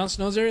all of Jon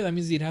Snow's area. That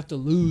means they'd have to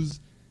lose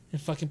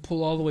and fucking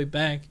pull all the way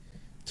back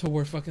to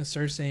where fucking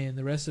Cersei and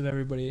the rest of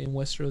everybody in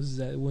Westeros is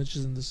at, which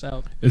is in the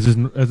south.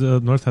 The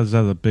north has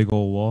a big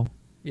old wall?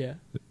 Yeah.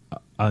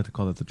 I like to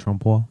call it the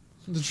Trump wall.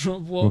 The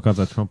Trump wall. We'll call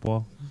that Trump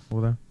wall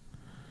over there.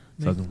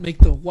 Make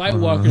the White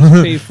Walkers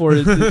pay for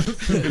it.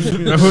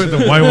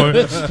 The White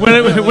Walkers.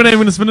 We're not even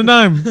going to spend a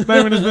dime.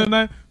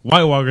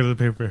 White Walkers will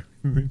pay for it.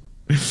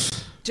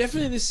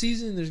 Definitely this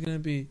season,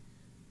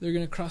 they're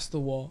gonna cross the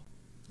wall,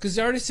 because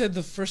they already said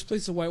the first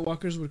place the White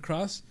Walkers would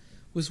cross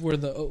was where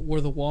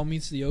the wall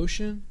meets the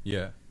ocean.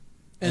 Yeah,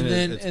 and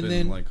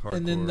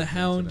then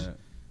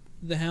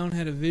the Hound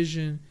had a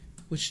vision,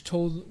 which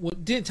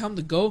didn't tell him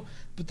to go,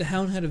 but the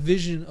Hound had a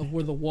vision of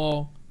where the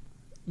wall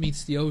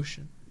meets the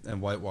ocean. And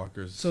White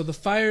Walkers. So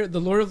the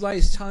Lord of Light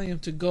is telling him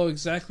to go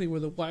exactly where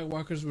the White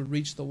Walkers would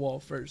reach the wall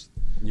first.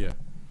 Yeah.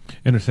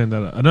 Understand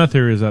that. Another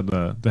theory is that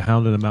the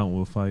Hound and the Mountain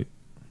will fight.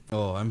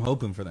 Oh, I'm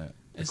hoping for that.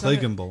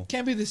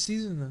 Can't be this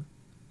season though.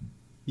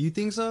 You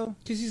think so?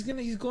 Because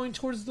he's going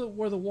towards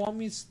where the wall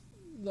meets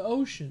the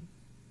ocean.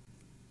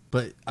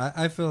 But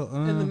I feel...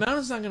 and the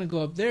Mountain's not going to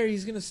go up there.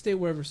 He's going to stay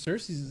wherever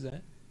Cersei's is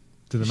at.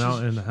 Do the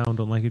Mountain and the Hound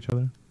don't like each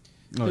other?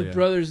 They're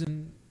brothers,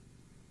 and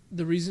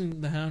the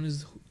reason the Hound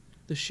is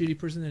the shitty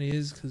person that he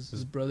is because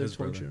his brother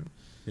tortured him.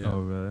 Yeah. Oh,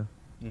 really?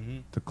 Mm-hmm.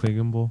 The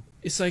Klingon.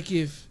 It's like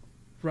if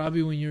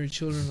Robbie, when you were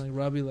children, like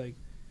Robbie,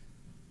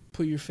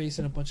 put your face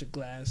in a bunch of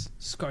glass,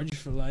 scarred you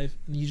for life,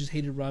 and you just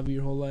hated Robbie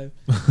your whole life.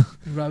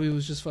 And Robbie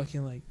was just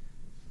fucking a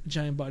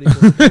giant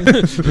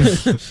bodybuilder.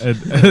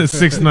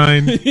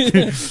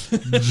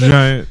 6'9",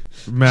 giant,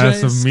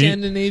 massive meat,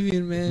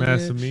 Scandinavian man,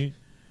 massive meat.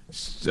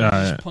 Just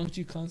punked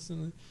you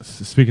constantly.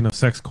 Speaking of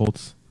sex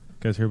cults, you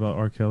guys hear about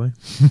R. Kelly?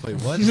 Wait,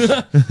 what?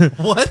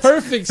 What?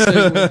 Perfect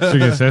segue.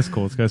 Speaking of sex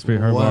cults, guys,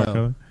 heard about R.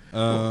 Kelly?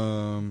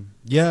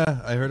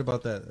 Yeah, I heard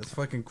about that. It's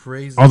fucking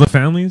crazy. All the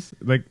families,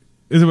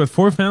 is it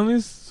 4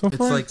 families so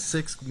far? It's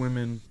 6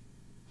 women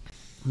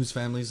whose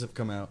families have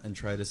come out and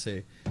tried to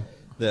say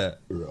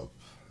that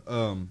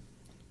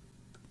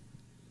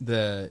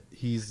that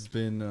he's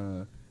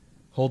been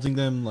holding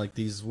them,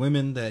 these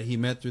women that he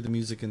met through the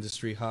music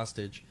industry,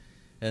 hostage,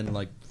 and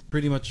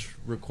pretty much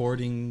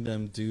recording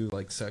them do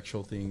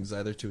sexual things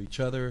either to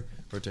each other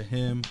or to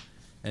him,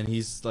 and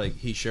he's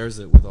he shares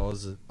it with all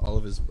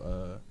of his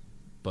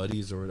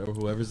buddies or whatever,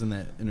 whoever's in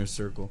that inner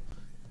circle.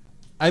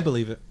 I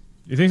believe it.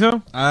 You think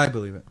so? I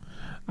believe it.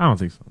 I don't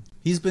think so.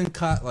 He's been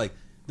caught.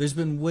 There's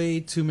been way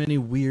too many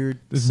weird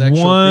this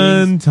sexual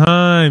one things.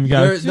 Time.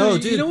 No,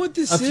 dude. You know what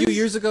this is? A few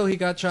years ago, he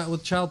got shot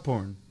with child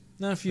porn.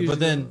 Not a few years ago. But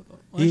then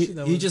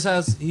he just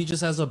has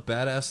a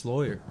badass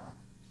lawyer.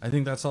 I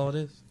think that's all it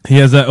is. He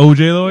has that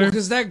OJ lawyer?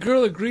 Because that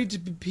girl agreed to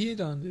be peed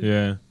on, dude.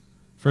 Yeah.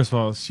 First of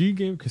all, she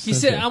gave consent. He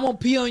said, I'm going to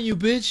pee on you,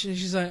 bitch. And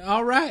she's like,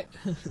 all right.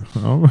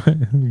 All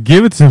right.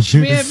 Give it to me.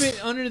 She may have been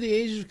under the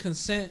age of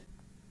consent,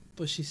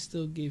 but she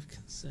still gave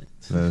consent.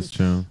 That's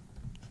true.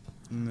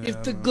 No.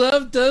 If the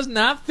glove does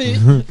not fit,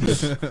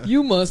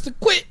 you must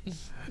acquit.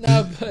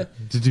 No, but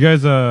did you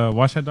guys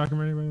watch that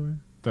documentary, by the way?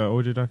 The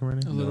OJ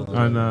documentary? A little bit.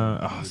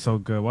 On, so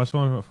good. Watch the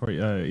one for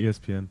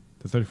ESPN.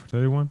 The 30 for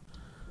 31.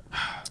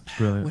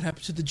 Brilliant. What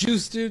happened to the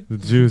juice, dude? The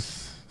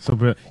juice. So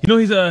brilliant. You know,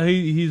 he's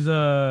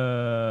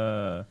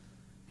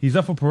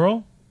up for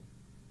parole.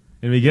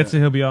 And if he gets it,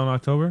 he'll be out in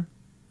October.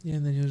 Yeah,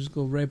 and then he'll just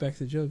go right back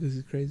to jail because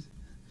he's crazy.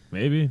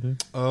 Maybe.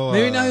 Oh,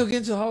 maybe now he'll get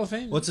into the Hall of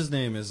Fame. What's his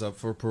name is up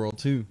for parole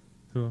too?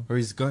 Who? Or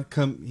he's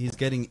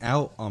getting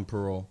out on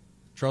parole.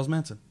 Charles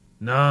Manson.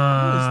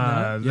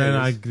 Nah, then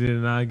I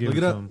did not give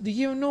him some. They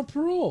gave him no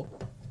parole.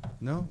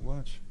 No,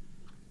 watch.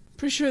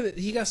 Pretty sure that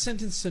he got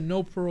sentenced to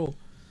no parole.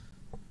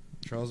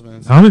 Charles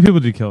Manson. How many people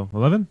did he kill?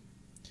 11?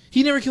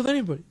 He never killed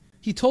anybody.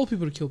 He told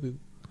people to kill people.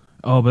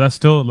 Oh, but that's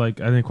still I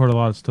think court of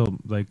law is still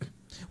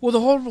Well, the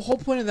whole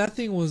point of that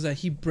thing was that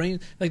he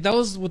that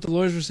was what the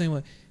lawyers were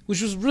saying,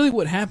 which was really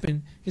what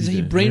happened is that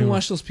he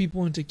brainwashed those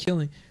people into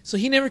killing. So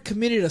he never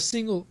committed a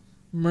single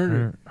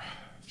murder.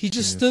 He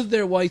just stood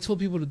there while he told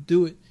people to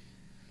do it.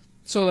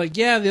 So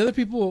the other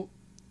people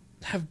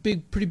have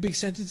pretty big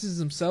sentences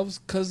themselves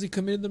because they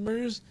committed the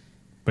murders.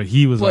 But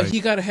he was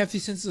he got a hefty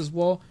sentence as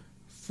well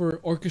for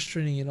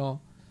orchestrating it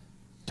all.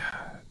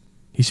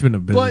 He should have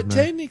been a businessman. But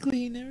technically,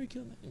 he never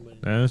killed anybody.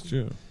 That's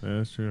true.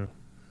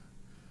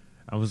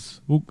 We'll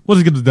just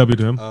give the W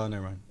to him. Oh,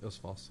 never mind. It was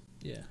false.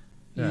 Yeah.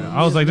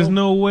 I was like, there's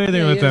no way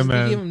they're going to let that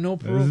man. They gave him no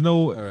parole. There's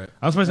no. All right.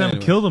 I was surprised they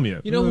haven't killed him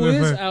yet. You know who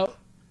is out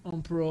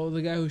on parole?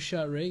 The guy who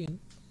shot Reagan.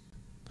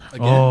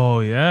 Again? Oh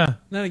yeah.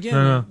 Not again.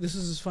 No. This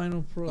is his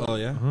final parole. Oh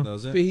yeah, that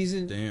was it. But he's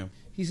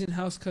in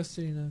house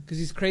custody now because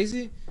he's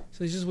crazy.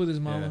 So he's just with his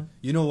mama. Yeah.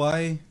 You know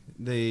why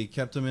they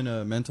kept him in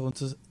a mental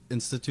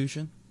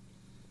institution?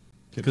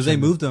 Because they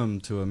moved him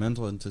to a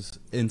mental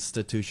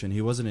institution.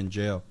 He wasn't in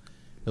jail.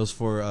 It was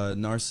for he had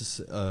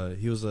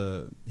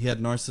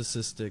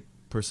narcissistic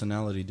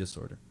personality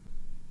disorder.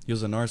 He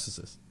was a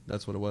narcissist.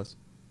 That's what it was.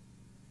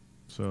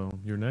 So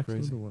you're next.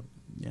 Crazy. Or what?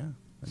 Yeah,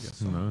 I guess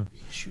so. No.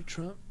 Shoot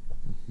Trump.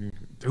 Dude.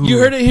 You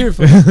heard it here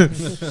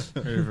first.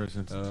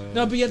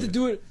 No, but you have to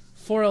do it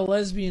for a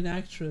lesbian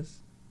actress.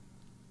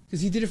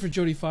 Because he did it for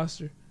Jodie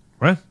Foster.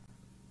 What?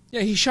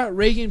 Yeah, he shot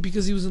Reagan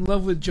because he was in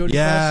love with Jodie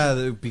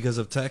Foster. Yeah, because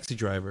of Taxi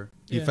Driver.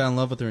 He Yeah. fell in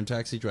love with her in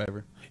Taxi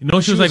Driver. You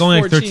know, she was was only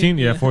 14. 13.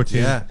 Yeah, 14.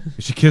 Yeah.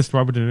 She kissed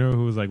Robert De Niro,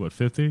 who was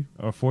 50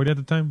 or 40 at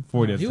the time.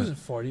 40 at the He time. wasn't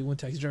 40 when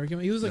Taxi Driver came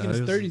out. He was in Yeah, his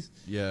he was- 30s.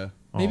 Yeah.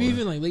 Maybe Oh,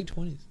 even late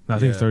 20s. No, I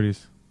think Yeah.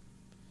 30s.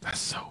 That's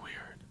so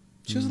weird.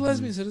 She was a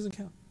lesbian, so it doesn't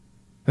count.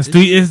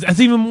 That's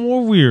even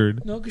more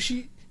weird. No, because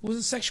she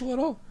wasn't sexual at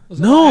all.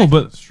 No,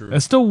 but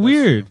that's still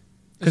weird.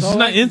 Because she's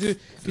not into.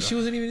 Because she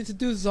wasn't even into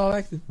dudes. It's all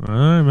acting. All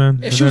right, man.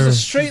 If she was a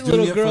straight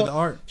little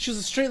girl, she was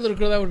a straight little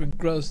girl, that would have been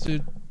gross,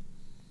 dude.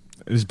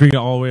 Just bring it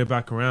all the way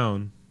back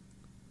around.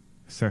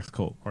 Sex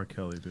cult, R.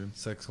 Kelly, dude.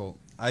 Sex cult.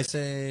 I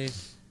say,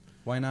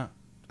 why not?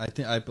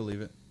 I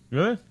believe it.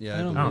 Really? Yeah,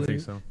 I don't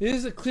think so. It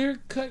is a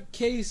clear-cut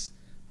case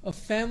of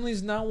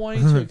families not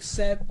wanting to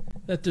accept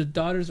that their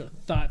daughters are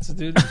thoughts,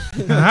 dude.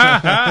 They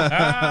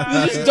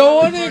just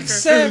don't want to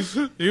accept.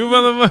 You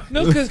motherfucker.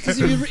 No, because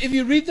if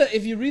you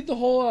read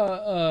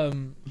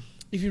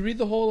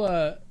the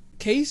whole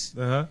case,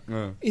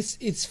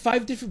 it's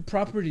 5 different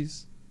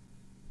properties,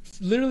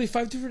 literally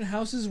 5 different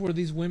houses where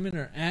these women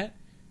are at,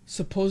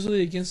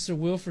 supposedly against their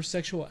will for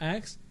sexual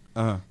acts.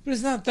 But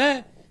it's not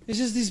that. It's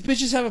just these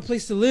bitches have a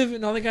place to live,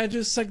 and all they gotta do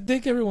is suck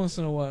dick every once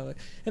in a while.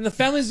 And the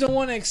families don't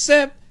want to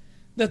accept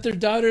that their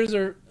daughters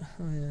are.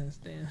 Oh yes,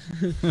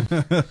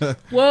 damn.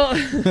 Well,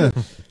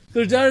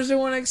 their daughters don't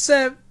want to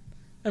accept.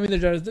 I mean, their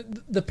daughters.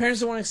 The parents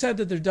don't want to accept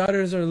that their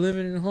daughters are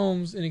living in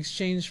homes in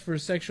exchange for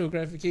sexual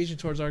gratification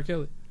towards R.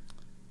 Kelly.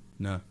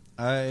 No,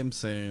 I am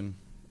saying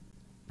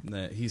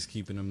that he's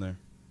keeping them there.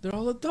 They're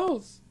all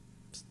adults.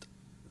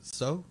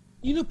 So?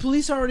 You know,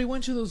 police already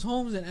went to those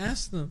homes and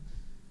asked them.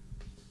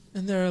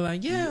 And they're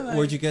like, yeah. Like,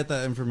 where'd you get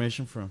that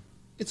information from?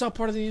 It's all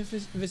part of the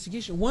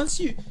investigation. Once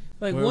you,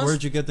 like,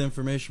 where'd you get the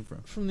information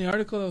from? From the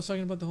article that was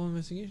talking about the whole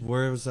investigation.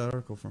 Where was that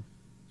article from?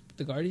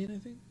 The Guardian, I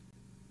think.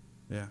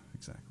 Yeah,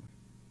 exactly.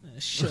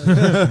 Shut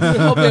up. I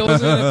hope I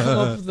wasn't going to come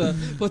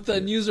up with the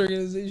news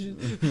organization.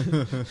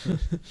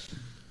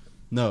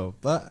 No,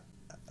 but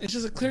it's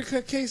just a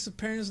clear-cut case of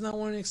parents not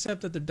wanting to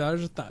accept that their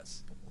daughters are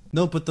thoughts.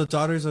 No, but the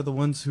daughters are the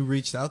ones who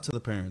reached out to the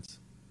parents.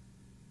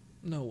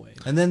 No way.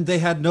 And then they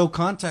had no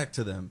contact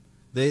to them.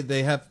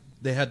 They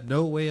had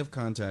no way of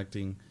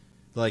contacting.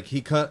 Like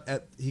he cut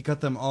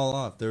them all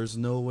off. There's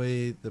no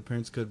way the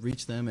parents could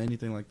reach them,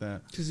 anything like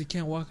that. Because he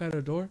can't walk out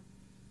a door.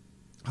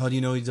 How do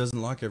you know he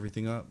doesn't lock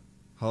everything up?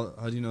 How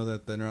do you know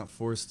that they're not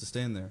forced to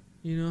stand there?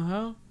 You know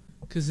how?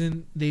 Because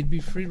then they'd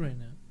be free right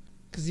now.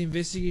 Because the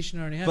investigation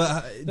already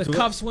happened. But the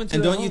cops went to.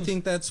 And don't homes. You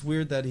think that's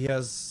weird that he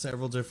has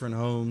several different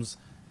homes?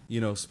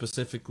 You know,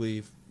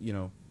 specifically, you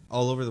know,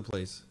 all over the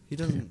place. He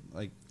doesn't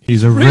like.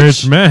 He's a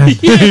rich man.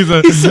 Yeah,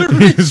 he's a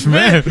rich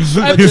man.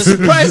 I'm just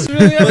surprised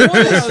really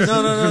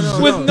no.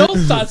 With no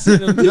thoughts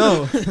in him.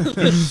 No,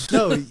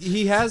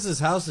 he has his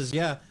houses,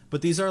 yeah,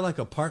 but these are like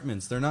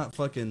apartments. They're not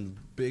fucking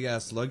big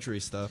ass luxury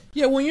stuff.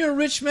 Yeah, when you're a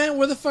rich man,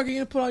 where the fuck are you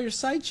gonna put all your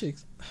side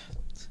chicks?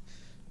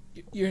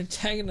 You're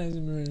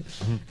antagonizing me right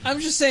now. I'm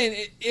just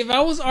saying, if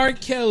I was R.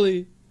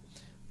 Kelly,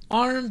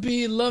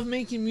 R&B,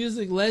 love-making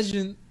music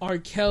legend R.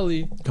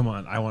 Kelly. Come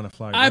on, I want to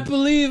fly. I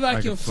believe I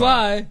can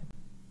fly.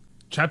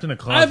 Trapped in a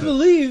closet. I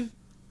believe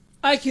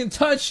I can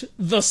touch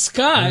the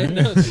sky.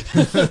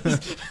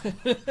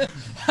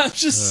 I'm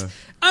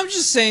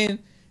just saying,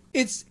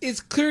 it's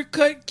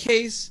clear-cut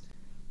case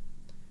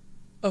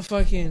of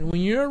fucking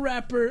when you're a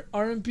rapper,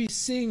 R&B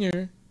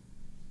singer,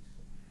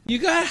 you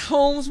got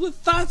homes with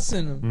thoughts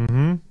in them.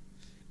 Mm-hmm.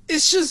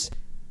 It's just,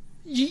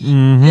 like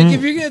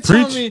if you're gonna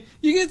tell me,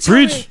 you're gonna tell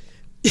me.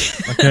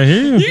 Okay,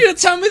 hear you. You're gonna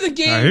tell me the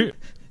game.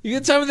 You're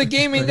gonna tell me the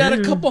game ain't got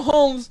a couple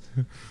homes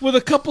with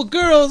a couple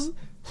girls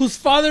whose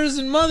fathers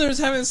and mothers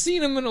haven't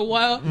seen them in a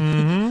while.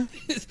 Like,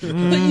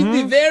 you'd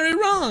be very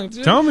wrong,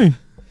 dude. Tell me.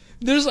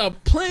 There's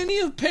plenty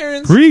of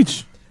parents.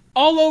 Preach.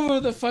 All over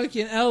the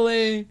fucking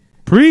LA.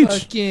 Preach.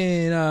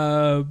 Fucking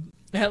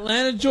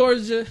Atlanta,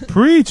 Georgia.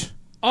 Preach.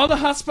 All the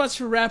hotspots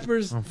for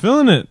rappers. I'm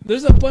feeling it.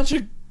 There's a bunch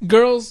of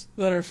girls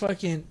that are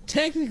fucking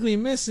technically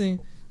missing,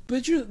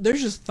 but they're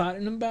just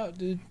thoughting about,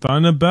 dude.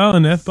 Thoughting about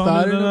and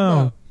F-bombing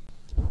about.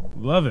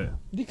 Love it.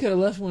 They could have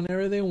left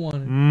whenever they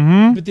wanted.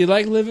 Mm-hmm. But they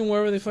like living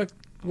where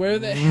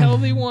the hell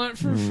they want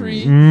for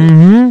free.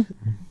 Mm-hmm.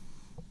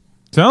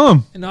 Tell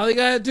them. And all they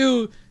gotta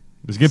do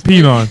is get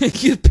peed on.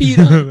 Get peed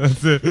on.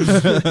 That's it.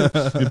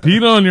 Get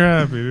peed on, you're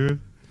happy, dude.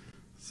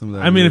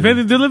 I mean, if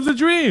anything, they live the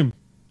dream.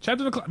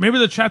 Maybe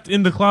they're trapped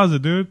in the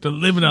closet, dude. They're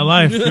living that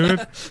life,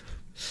 dude.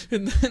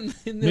 and then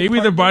maybe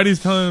their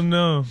body's telling them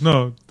no.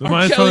 No, their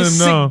mind's telling them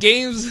no.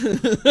 Games.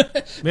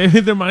 Maybe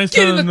their mind's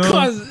telling them no.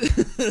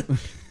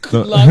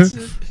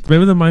 Closet.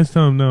 Maybe their mind's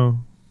telling them no,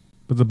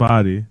 but the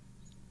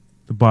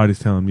body's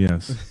telling them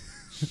yes.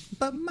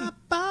 But my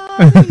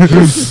body.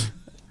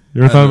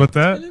 You ever thought about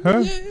that? Huh?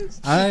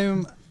 Yes.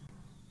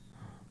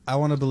 I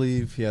want to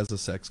believe he has a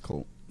sex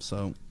cult.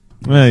 So,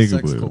 yeah, you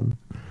sex can cult. believe.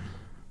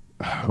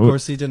 Of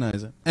course, he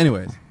denies it.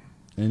 Anyways.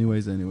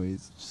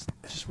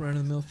 Just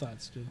run-of-the-mill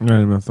thoughts, dude.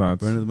 Run-of-the-mill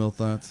thoughts. Run-of-the-mill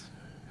thoughts.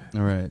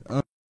 All right.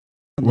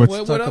 What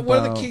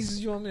are the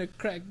cases you want me to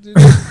crack, dude?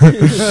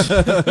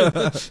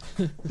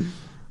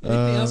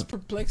 Anything else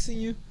perplexing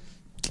you?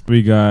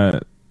 We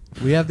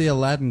have the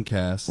Aladdin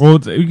cast. Well,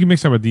 we can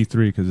mix up with D3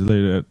 because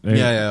later.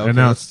 Yeah. Okay,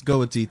 let's go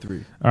with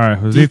D3. All right.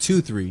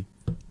 D23.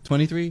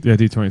 23? Yeah,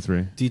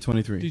 D23.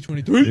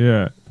 D23.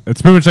 Yeah.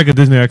 It's pretty much like a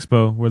Disney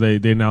Expo where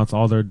they announce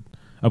all their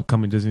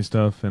upcoming Disney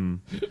stuff and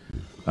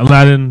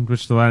Aladdin,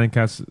 which the Aladdin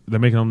cast, they're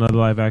making another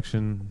live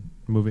action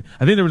movie.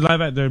 I think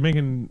they're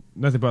making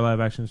nothing but live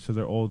actions to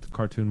their old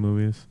cartoon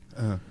movies.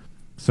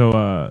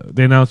 So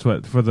they announced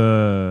what for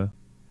the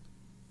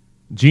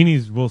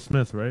Genie's Will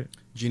Smith, right?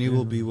 Genie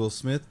will be Will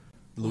Smith.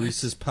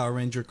 Luis's Power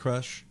Ranger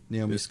crush,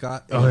 Naomi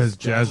Scott. Oh, it's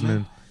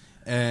Jasmine.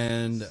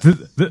 And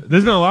there's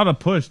been a lot of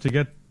push to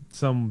get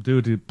some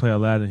dude to play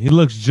Aladdin. He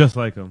looks just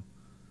like him.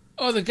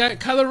 Oh, the guy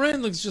Kylo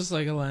Ren looks just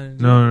like Aladdin.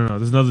 Dude. No.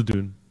 There's another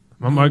dude.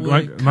 My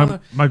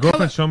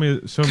girlfriend showed me.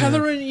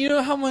 Kylo Ren, you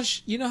know how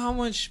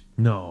much?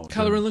 No.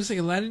 Kylo Ren looks like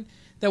Aladdin.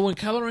 That when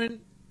Kylo Ren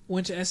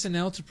went to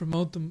SNL to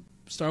promote the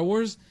Star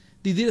Wars,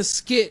 they did a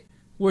skit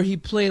where he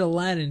played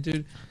Aladdin,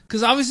 dude.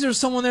 Because obviously there was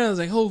someone there that was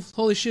like,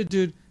 holy shit,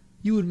 dude,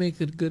 you would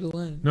make a good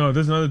Aladdin. No,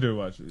 there's another dude.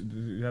 Watch.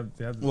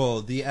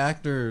 Well, the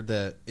actor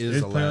that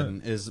is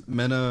Aladdin is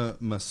Mena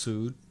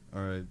Massoud,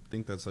 or I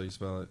think that's how you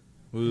spell it.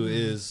 Who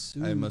is?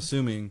 I'm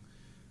assuming.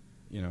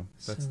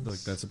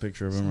 That's a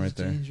picture of him right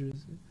there.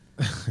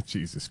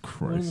 Jesus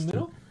Christ. One in the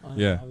middle? Oh,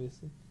 yeah.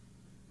 Obviously.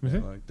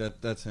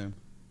 That's him.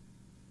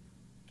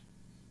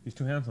 He's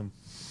too handsome.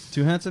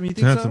 Too handsome? You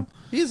think so?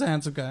 He's a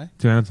handsome guy.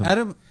 Too handsome.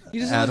 Adam. He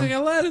just looks like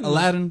Aladdin.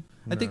 Aladdin.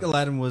 I think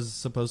Aladdin was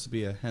supposed to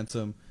be a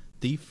handsome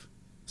thief,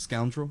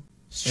 scoundrel,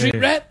 street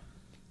rat.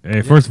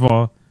 Hey, first of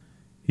all,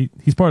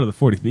 he's part of the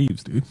 40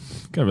 Thieves, dude.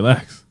 Gotta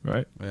relax,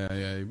 right?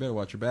 Yeah. You better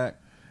watch your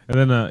back.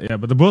 And then,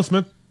 but the Will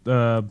Smith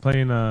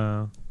playing.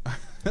 I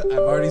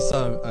already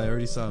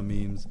saw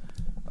memes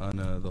on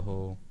the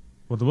whole.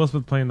 Well, the Will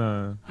Smith playing.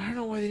 I don't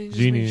know why they didn't just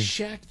Genie. make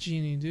Shaq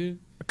Genie, dude.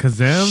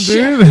 Kazam,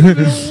 Shaq dude.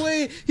 No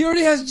way. He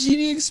already has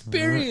Genie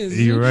experience.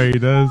 You're right, he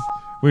does.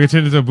 We can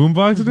change it to a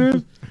boombox,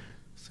 dude.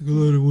 What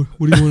do you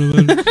want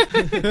to learn?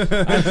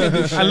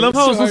 I love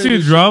how it's supposed to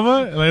be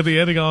drama. Like at the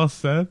end, it got all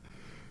sad.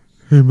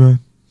 Hey man,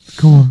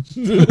 come on.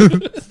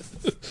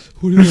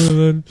 What do you want to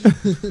learn?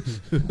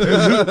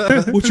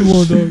 What you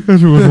want,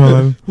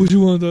 dog? What you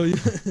want, dog?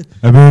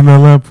 I've been in that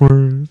lab for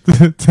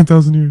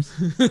 10,000 years.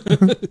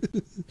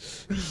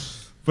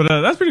 But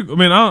that's pretty. I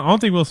mean, I don't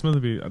think Will Smith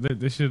would be.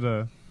 They should.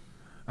 I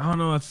don't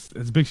know.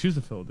 It's big shoes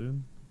to fill,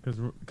 dude.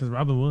 Because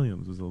Robin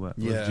Williams was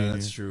Yeah,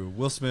 that's true.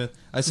 Will Smith.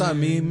 I saw a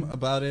meme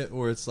about it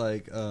where it's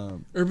like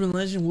urban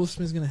legend. Will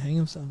Smith's gonna hang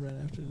himself right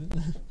after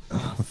that.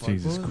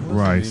 Jesus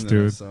Christ,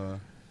 dude.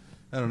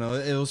 I don't know.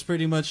 It was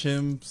pretty much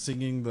him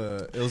singing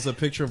It was a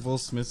picture of Will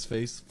Smith's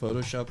face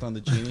photoshopped on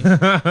the Genie,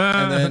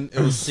 and then it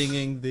was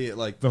singing the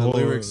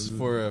lyrics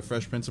for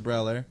Fresh Prince of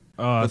Bel-Air.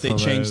 Oh, but they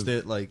changed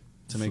it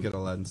to make it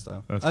Aladdin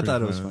style. I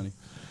thought it was funny.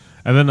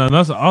 And then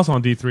also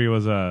on D3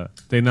 was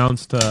they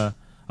announced a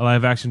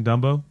live action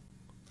Dumbo.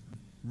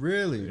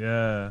 Really?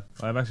 Yeah,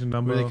 live action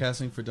Dumbo. Who are they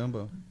casting for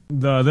Dumbo?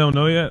 They don't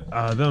know yet.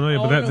 But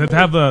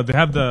they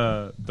have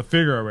the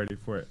figure already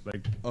for it.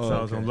 Like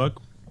so it's gonna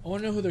look. I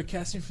want to know who they're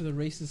casting for the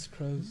racist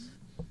crows.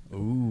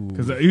 Ooh,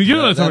 because you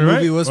know that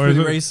movie right? was or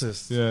pretty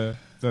racist. Yeah,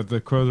 that the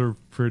crows are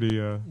pretty.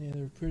 Yeah,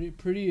 they're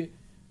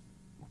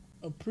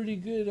a pretty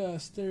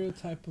good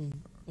stereotype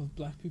of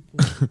black people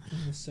in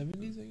the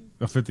 70s, I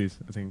guess. 50s,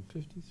 I think.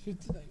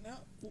 50s, like now.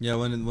 Yeah,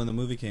 when the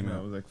movie came out,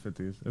 it was like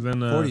 50s, and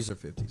then 40s or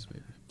 50s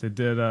maybe. They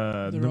did.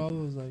 They're all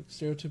those like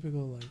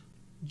stereotypical like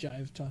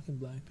jive talking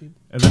black people.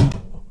 And then,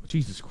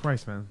 Jesus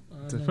Christ, man!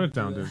 Put it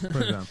down, dude.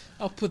 Put it down.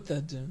 I'll put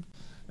that down.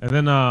 And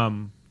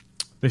then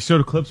they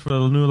showed clips for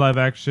the new live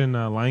action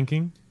Lion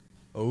King.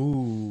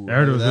 Oh, I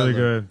heard it was really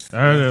good. I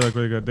heard it looked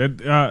really good. They,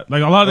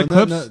 like a lot of the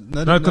clips,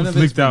 none of the clips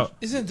leaked out.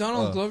 Isn't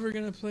Donald Glover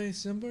gonna play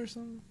Simba or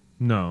something?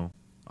 No,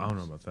 I don't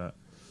know about that.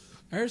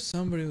 I heard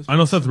somebody was. I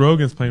know Seth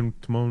Rogen's playing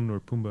Timon or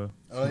Pumbaa.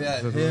 Oh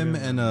yeah, him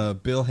and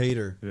Bill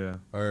Hader. Yeah,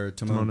 or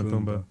Timon and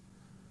Pumbaa.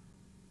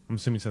 I'm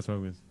assuming Seth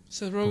Rogen.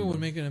 Seth Rogen would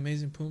make an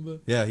amazing Pumbaa.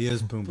 Yeah, he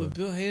is Pumbaa. But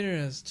Bill Hader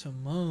as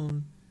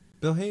Timon.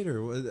 Bill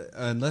Hader,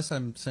 unless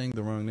I'm saying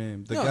the wrong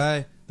name. The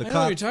guy, the I know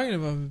cop. what you're talking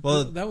about.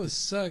 Well, that would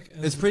suck.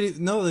 It's pretty.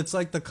 No, it's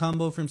like the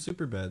combo from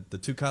Superbad. The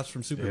two cops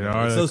from Superbad.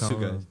 Yeah, it's those two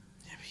guys.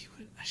 Yeah,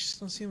 but I just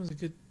don't see him as a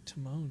good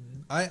Timon.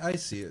 Man. I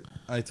see it.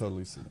 I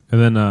totally see it.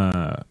 And then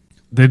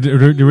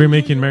they're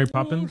remaking Mary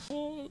Poppins.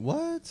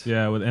 What?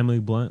 Yeah, with Emily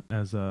Blunt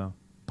as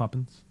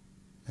Poppins.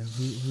 And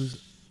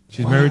who's?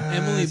 She's married.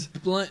 Emily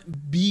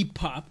Blunt, B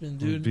Poppin',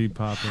 dude. B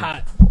Poppin'.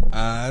 Hot.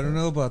 I don't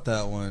know about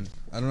that one.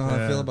 I don't know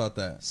how I feel about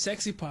that.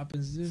 Sexy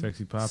Poppins, dude.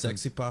 Sexy Poppins.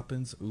 Sexy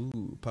Poppins.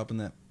 Ooh, popping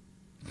that.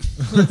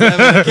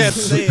 I can't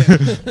say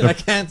it. I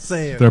can't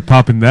say it. They're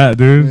popping that,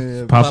 dude.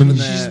 Yeah, popping that.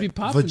 She should be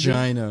popping,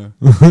 vagina.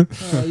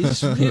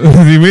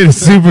 You made it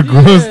super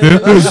gross,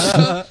 dude.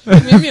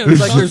 Maybe I'm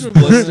like there's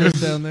blisters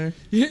down there.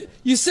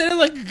 You said it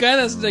like a guy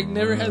that's like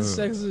never had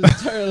sex in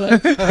his entire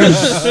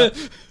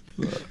life.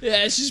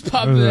 Yeah, she's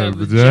popping that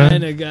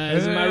vagina,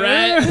 guys. Am I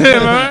right?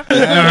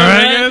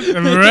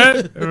 Am I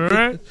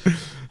right?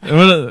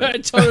 I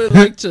totally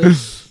like to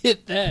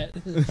hit that.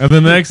 And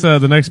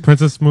the next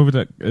princess movie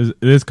that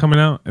is coming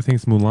out, I think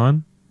it's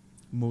Mulan.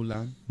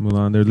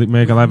 Mulan. They're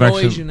making a live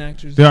action. No Asian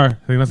actors. They are.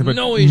 I think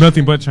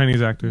nothing but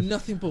Chinese actors.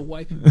 Nothing but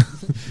white people.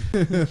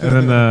 And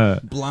then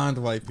blonde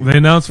white people. They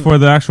announced for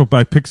the actual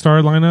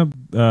Pixar lineup.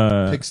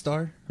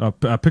 Pixar.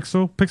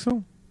 Pixel.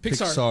 Pixar.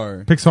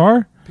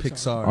 Pixar.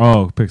 Pixar.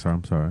 Oh, Pixar.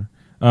 I'm sorry.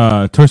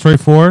 Toy Story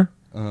 4,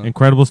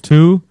 Incredibles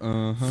 2,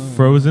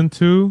 Frozen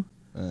 2,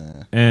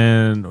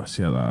 and what's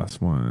the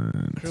last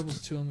one?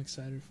 Incredibles 2. I'm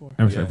excited for.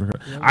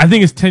 I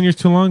think it's 10 years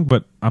too long,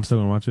 but I'm still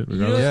gonna watch it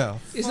regardless. Yeah.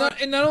 It's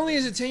not. And not only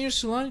is it 10 years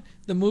too long,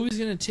 the movie's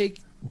gonna take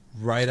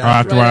right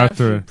after.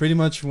 Right. Pretty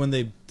much when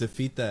they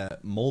defeat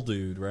that mole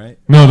dude, right?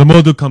 No, the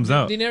mole dude comes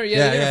out. They never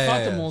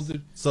fought the mole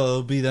dude. So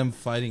it'll be them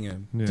fighting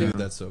him. Yeah. Dude,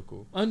 that's so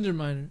cool.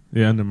 Underminer.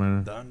 Yeah,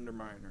 Underminer. The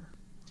Underminer.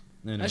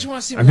 Anyway. I just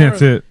want to see I more. think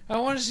that's it. I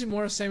want to see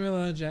more of Samuel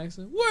L.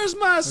 Jackson. Where's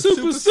my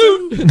super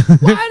suit?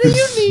 Why do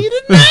you need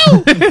it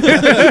now?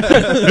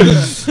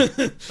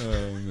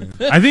 Oh, man.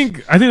 I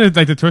think that,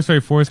 like the Toy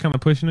Story 4 is kind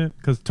of pushing it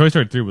because Toy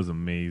Story 3 was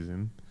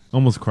amazing.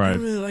 Almost cried.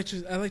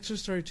 I like Toy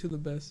Story 2 the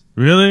best.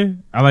 Really?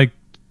 I like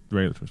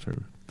regular Toy Story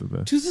the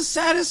best. 2's the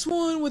saddest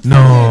one with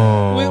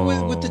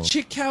with the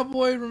chick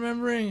cowboy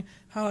remembering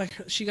how like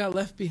she got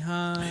left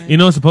behind. You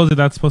know, supposedly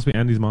that's supposed to be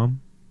Andy's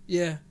mom.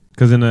 Yeah.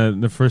 Because in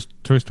the first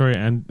Toy Story,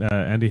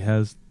 Andy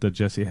has the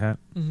Jessie hat.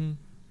 Mm-hmm.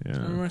 Yeah. I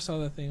remember I saw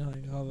that thing,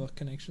 like all the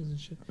connections and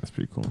shit. That's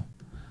pretty cool.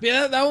 But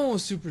yeah, that one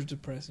was super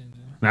depressing.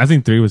 I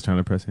think 3 was kind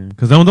of depressing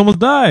because that one almost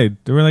died.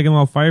 They were like in a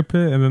little fire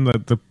pit, and then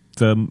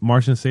the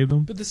Martians saved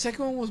them. But the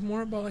second one was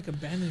more about like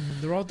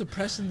abandonment. They're all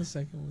depressed in the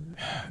second one.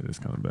 It is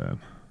kind of bad.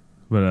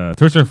 But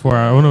Toy Story 4,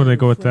 I wonder when they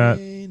go with that.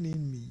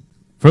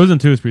 Frozen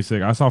 2 is pretty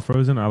sick. I saw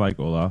Frozen. I like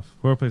Olaf.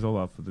 Whoever plays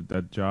Olaf,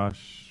 that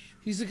Josh.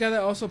 He's the guy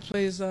that also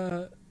plays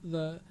the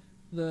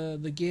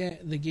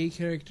gay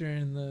character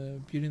in the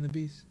Beauty and the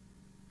Beast.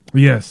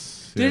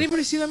 Yes. Did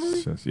anybody see that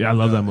movie? Yes. Yeah, I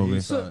love that movie.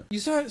 So you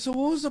saw it. So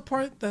what was the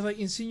part that like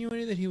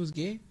insinuated that he was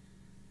gay?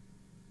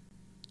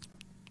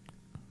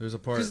 There's a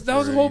part because that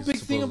was a whole big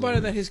thing about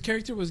it, that his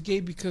character was gay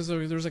because there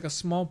was like a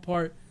small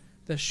part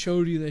that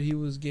showed you that he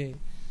was gay.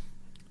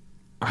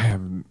 I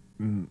haven't.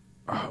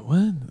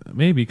 What?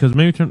 Maybe because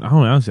maybe I don't know,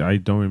 honestly I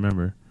don't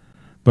remember,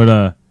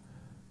 but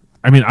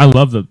I mean I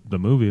love the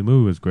movie. The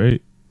movie was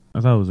great.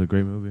 I thought it was a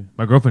great movie.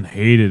 My girlfriend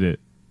hated it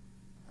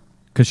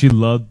because she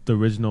loved the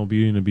original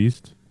Beauty and the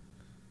Beast.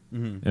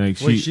 Mm-hmm. And like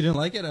she didn't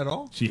like it at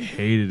all. She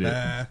hated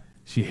it.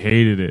 She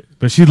hated it,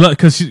 but she loved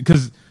because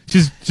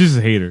she's just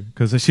a hater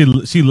because she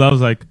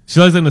loves like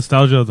the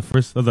nostalgia of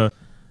the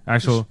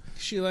actual.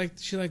 She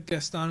liked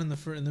Gaston in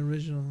the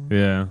original.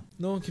 Yeah.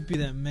 No one could be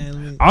that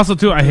manly. Also,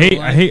 too, I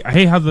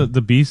hate how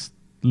the Beast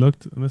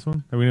looked in this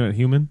one. Like when he went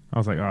human, I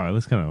was like, oh, it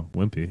looks kind of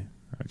wimpy.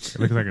 It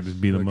looks like I could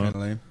just beat him up.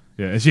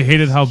 Yeah, and she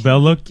hated how Belle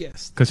looked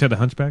because she had a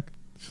hunchback.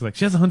 She's like,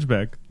 she has a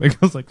hunchback. Like I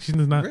was like, she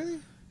does not. Really?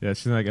 Yeah,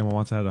 she's like Emma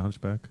Watson had a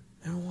hunchback.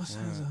 Emma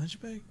Watson has a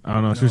hunchback? I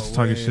don't know. She was just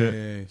talking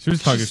shit. She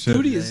was talking shit. She's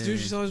studious, dude.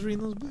 She's always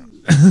reading those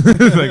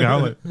books. Like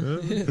how?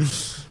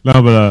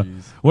 No, but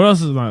what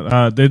else is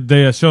on?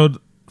 They showed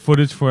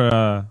footage for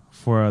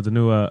the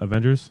new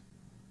Avengers.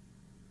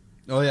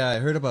 Oh yeah, I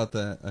heard about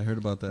that.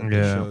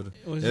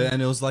 Yeah,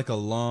 and it was like a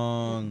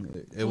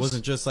long. It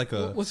wasn't just like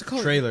a what's it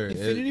called? Trailer.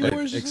 Infinity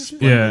Wars.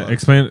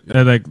 Explain.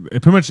 Like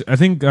it pretty much. I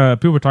think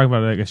people were talking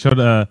about it. Like it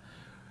showed.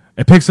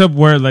 It picks up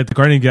where like the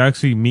Guardian of the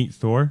Galaxy meet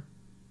Thor.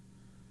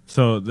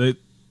 So they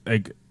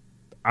like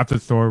after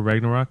Thor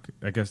Ragnarok,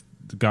 I guess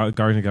the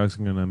Guardian of the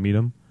Galaxy is gonna meet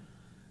him,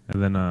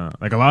 and then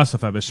like a lot of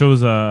stuff happens. It shows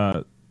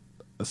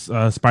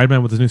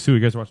Spider-Man with his new suit. You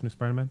guys watch new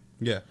Spider-Man?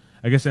 Yeah.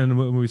 I guess in the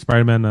movie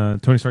Spider-Man,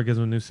 Tony Stark gives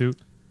him a new suit.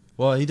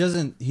 Well, he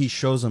doesn't. He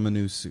shows him a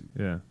new suit.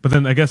 Yeah, but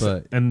then I guess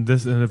in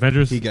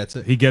Avengers, he gets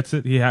it. He gets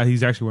it.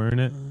 He's actually wearing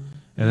it.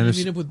 And then you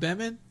meet up with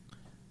Batman.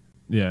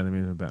 Yeah, they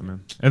meet up with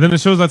Batman. And then it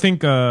shows, I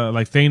think,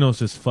 like Thanos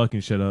just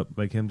fucking shit up,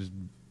 like him just.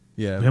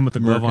 Yeah, him with the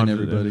glove on,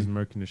 everybody just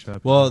murking the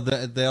shit. Well,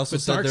 they also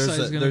said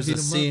there's a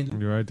scene.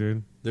 You're right,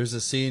 dude. There's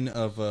a scene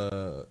of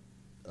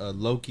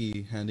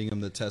Loki handing him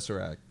the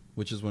Tesseract,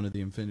 which is one of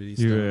the Infinity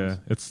Stones. Yeah,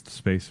 it's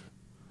space.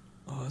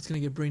 Oh, it's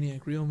gonna get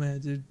Brainiac real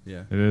mad, dude.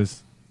 Yeah, it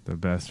is. The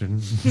bastard.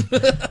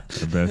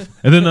 The best.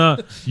 And then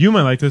you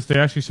might like this. They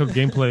actually showed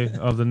gameplay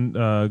of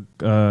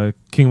the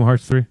Kingdom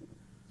Hearts 3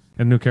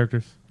 and new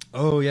characters.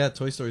 Oh yeah,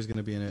 Toy Story's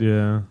gonna be in it.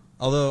 Yeah.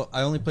 Although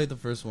I only played the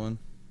first one.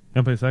 You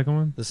want to play the second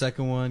one? The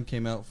second one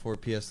came out for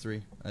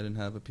PS3. I didn't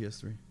have a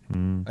PS3.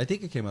 I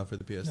think it came out for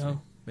the PS3.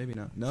 No. Maybe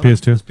not. No.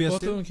 PS2. PS2.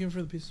 Both of them came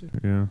for the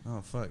PS2. Yeah.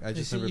 Oh fuck! I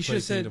just never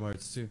played Kingdom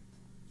Hearts 2.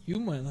 You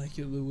might like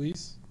it,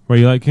 Luis.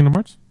 Wait, you like Kingdom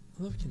Hearts?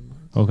 I love Kingdom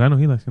Hearts. Okay, I know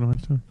he likes Kingdom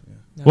Hearts too.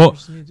 Yeah. Well,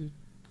 me, dude.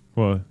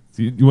 Well,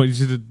 you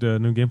see the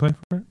new gameplay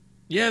for it?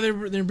 Yeah,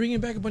 they're bringing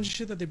back a bunch of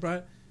shit that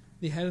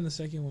they had in the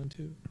second one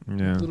too.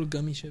 Yeah. Little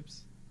gummy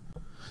ships.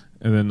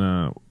 And then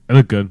it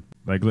looked good.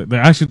 Like they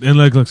actually, it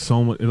looks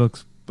so much. It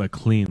looks like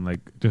clean, like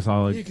just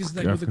all like. Yeah, because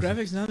like with the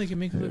graphics now, they can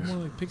make it look more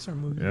like Pixar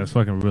movies. Yeah, it's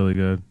fucking really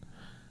good.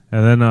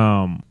 And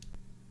then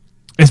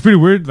it's pretty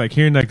weird, like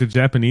hearing like the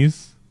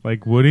Japanese,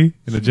 like Woody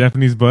and the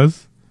Japanese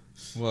Buzz.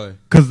 Why?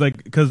 Because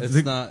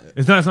it's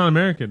not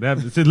American.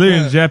 It's literally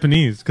in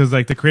Japanese. Because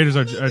like the creators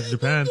are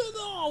Japan.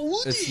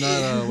 It's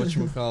not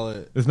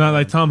whatchamacallit. It's not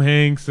like Tom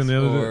Hanks and the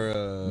other.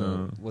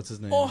 Or what's his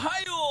name?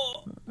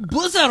 Ohio.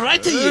 Buzzer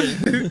right to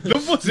you.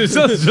 It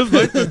sounds just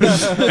like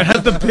it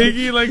has the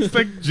piggy like it's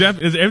like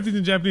is everything's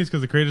in Japanese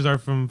because the creators are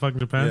from fucking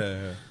Japan.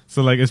 Yeah.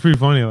 So like it's pretty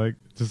funny like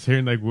just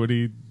hearing like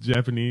Woody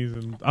Japanese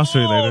and I'll show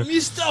you later.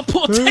 Mr.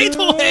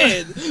 Potato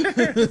Head.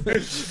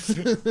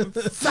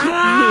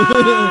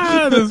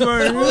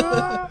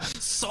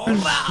 Sora.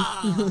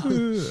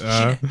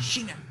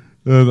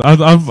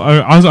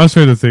 I'll show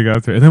you the thing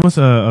after. And then what's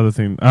the other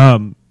thing?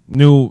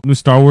 New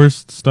Star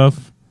Wars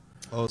stuff.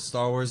 Oh,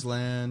 Star Wars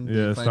Land.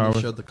 Yeah, they Star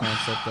Wars. showed the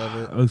concept of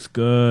it. It looks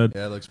good.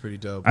 Yeah, it looks pretty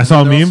dope. I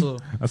saw a meme.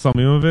 I saw a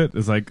meme of it.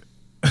 It's like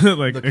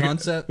like the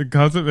concept and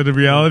the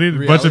reality.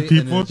 A bunch of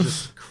people, and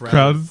just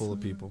crowds full of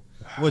people,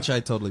 which I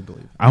totally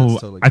believe. I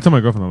told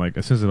my girlfriend, I'm like,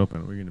 as soon as it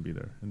opens, we're gonna be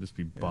there and just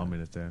be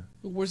bombing it there.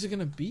 But where's it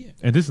gonna be at?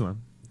 At Disneyland.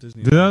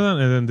 Disneyland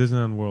and then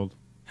Disneyland World.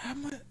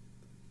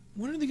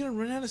 When are they gonna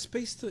run out of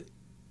space to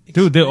expand?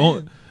 Dude, they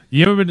own.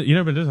 You never been to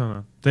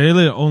Disneyland? They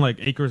literally own like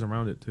acres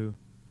around it too.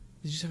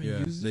 They just haven't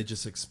used it? They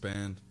just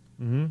expand.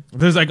 Mm-hmm.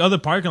 There's like other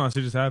parking lots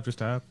they just have.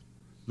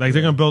 Like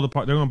they're gonna build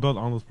They're gonna build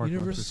all those parking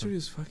lots. Universal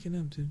Studios fucking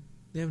up, dude.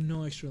 They have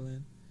no extra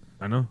land.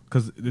 I know,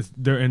 cause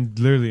they're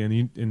literally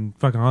in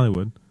fucking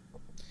Hollywood.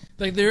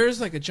 Like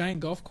there's like a giant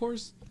golf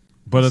course,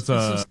 but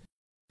and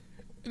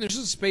there's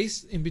a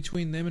space in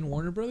between them and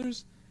Warner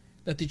Brothers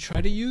that they try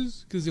to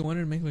use because they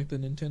wanted to make like the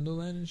Nintendo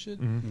land and shit.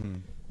 Mm-hmm.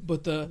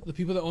 But the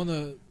people that own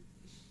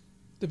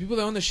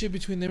the shit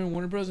between them and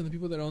Warner Bros. And the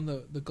people that own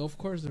the golf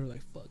course, they're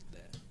like, fuck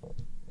that.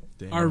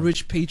 Damn. Our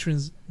rich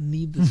patrons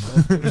need this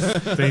golf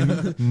course. They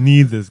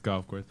need this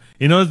golf course.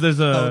 You know, there's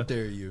how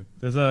dare you?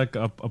 There's a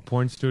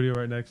porn studio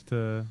right next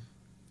to.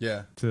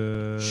 Yeah.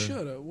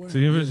 Shut up.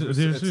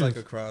 It's like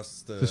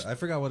across the. I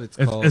forgot what it's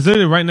called. It's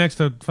literally right next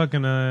to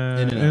fucking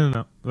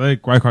In-N-Out.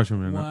 Like right across from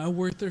In-N-Out. Well, I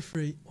worked there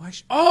for.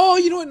 Oh,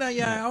 you know what? Now,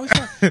 yeah, I always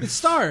thought it's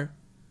Star.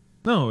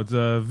 No, it's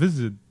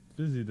visited.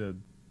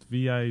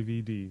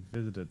 VIVD.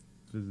 Visited.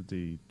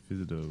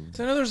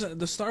 So I know there's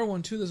the Star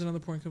one too. There's another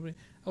porn company.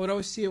 I would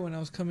always see it when I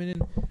was coming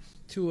in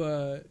to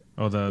the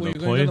when you're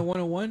going down the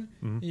 101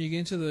 and you get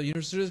into the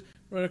Universal.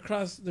 Right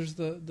across, there's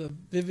the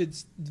Vivid.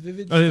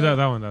 Oh yeah,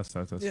 that one. That's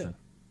yeah.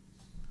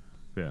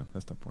 Yeah,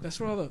 that's the point. That's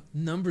where all the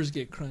numbers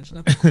get crunched,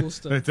 not the cool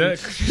stuff. Like that.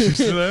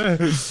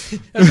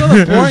 That's all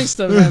the boring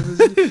stuff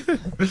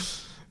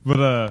happens.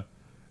 But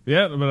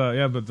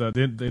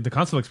the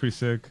console looks pretty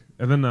sick.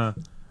 And then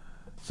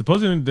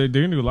supposedly they're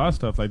gonna do a lot of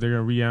stuff. Like they're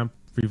gonna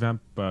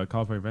revamp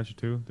California Adventure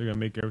 2. They're gonna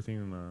make everything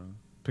in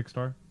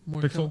Pixar.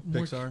 More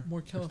Pixar.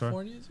 More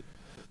California.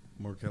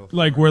 More California.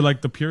 Like where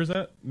like the Piers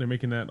at? They're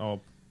making that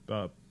all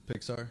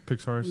Pixar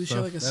We stuff.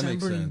 show like a San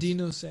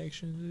Bernardino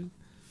section, dude.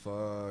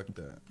 Fuck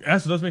that. Yeah,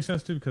 so those make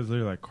sense too because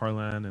they're like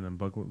Carland and then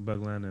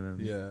Bugland and then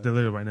they're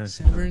literally right next.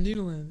 San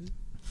Bernardino land.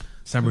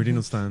 San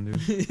Bernardino stand,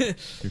 dude.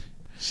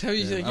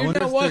 You're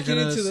not walking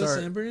into the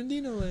San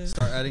Bernardino land.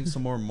 Start adding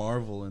some more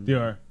Marvel in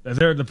there.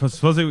 They're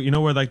supposedly, you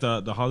know where like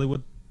the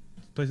Hollywood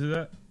place is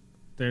at?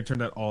 They turned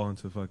that all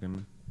into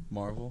fucking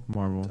Marvel.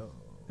 Oh.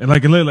 And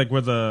like literally like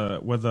where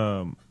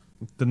the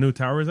new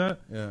tower is at.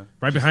 Yeah.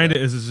 Right behind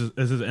it is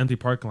this empty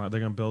parking lot.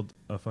 They're gonna build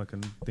a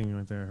fucking thing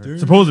right there.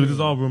 Supposedly, this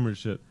is all rumors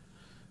shit.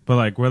 But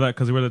like where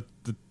the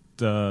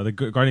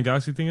Guardian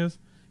Galaxy thing is,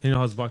 you know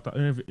how it's blocked off.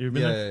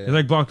 It's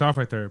like blocked off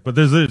right there. But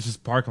there's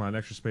just parking lot,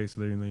 extra space.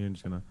 So you're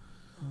just gonna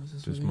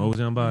just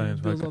mosey on by and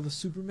build all the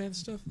Superman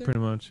stuff there. Pretty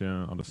much,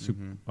 yeah. All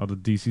the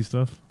DC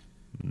stuff.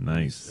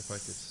 Nice. If I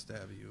could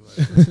stab you,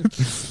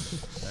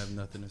 I have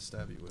nothing to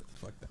stab you with.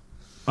 Fuck that.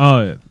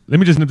 Oh yeah. Let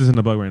me just nip this in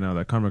the bug right now.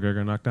 That Conor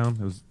McGregor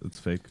knockdown, it's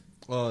fake.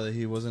 Oh,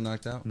 he wasn't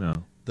knocked out? No.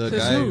 The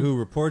guy who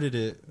reported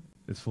it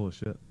is full of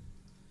shit.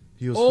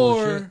 He was full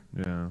of shit.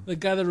 Yeah. The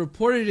guy that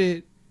reported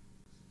it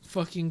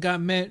fucking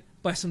got met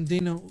by some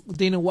Dana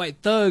White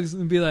thugs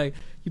and be like,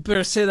 you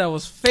better say that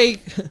was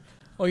fake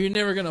or you're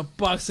never gonna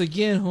box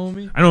again,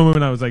 homie. I know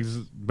when I was like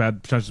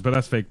bad chances, but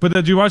that's fake. But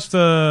did you watch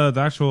the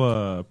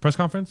actual press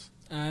conference?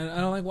 I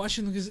don't like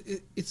watching them because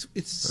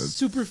it's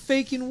super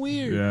fake and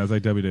weird. Yeah, it's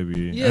like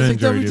WWE. Yeah,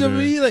 it's like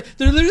WWE. Like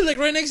they're literally like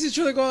right next to each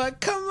other, going like,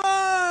 "Come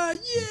on,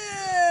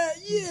 yeah."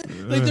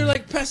 Like they're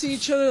like passing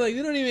each other. Like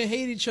they don't even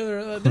hate each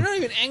other. They're not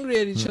even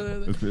angry at each other.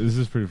 Like, this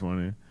is pretty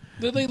funny.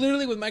 They're like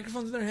literally with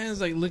microphones in their hands,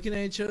 like looking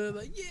at each other,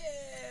 like,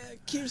 "Yeah,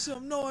 keep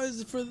some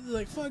noise for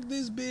like fuck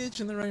this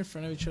bitch," and they're right in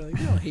front of each other. Like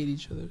they don't hate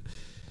each other.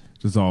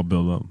 Just all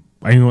build up.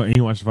 I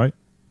ain't watch the fight.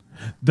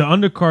 The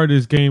undercard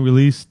is getting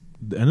released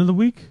the end of the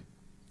week.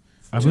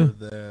 For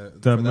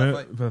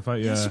the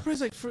fight, yeah. I'm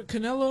surprised, like for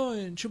Canelo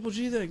and Triple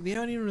G, they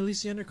haven't even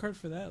released the undercard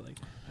for that. Like,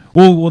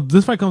 well,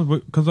 this fight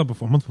comes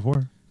up a month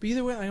before. But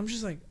either way, I'm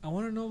just like, I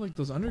want to know like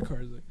those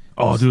undercards. Like,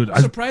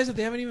 I'm surprised that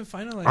they haven't even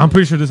finalized. I'm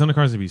pretty sure this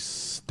undercard is gonna be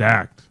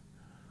stacked.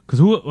 Cause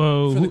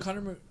the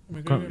Conor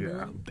McGregor,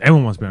 yeah,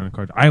 everyone wants to be on the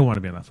card. I want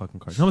to be on that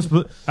fucking card.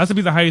 That's to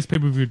be the highest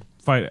pay-per-view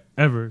fight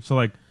ever. So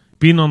like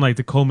being on like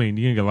the co-main,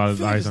 you're gonna get a lot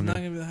of eyes on it. It's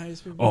not gonna be the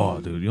highest pay-per-view.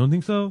 Oh, dude, you don't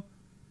think so?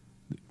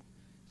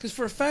 Because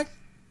for a fact.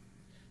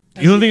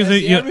 You don't think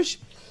it's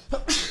average?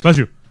 Bless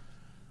you.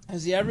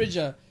 As the average,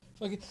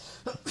 fucking.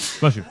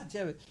 Bless you.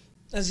 Damn it.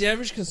 As the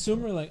average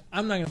consumer, like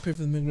I'm not gonna pay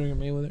for the McGregor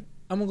Mayweather.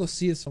 I'm gonna go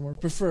see it somewhere.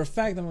 But for a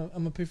fact, I'm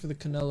gonna pay for the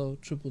Canelo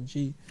Triple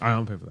G. I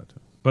don't pay for that too.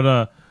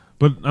 But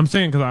I'm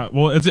saying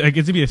because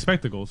it's to be a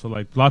spectacle. So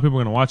like a lot of people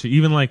are gonna watch it.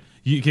 Even like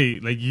you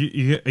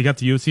got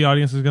the UFC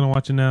audience is gonna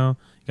watch it now.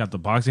 You got the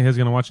boxing heads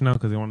gonna watch it now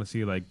because they want to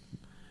see like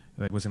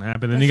what's gonna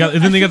happen. And you got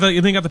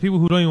the people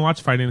who don't even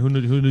watch fighting who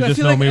just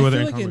know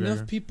Mayweather. I feel like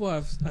enough people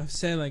have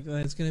said like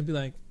it's gonna be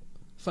like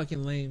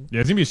fucking lame. Yeah,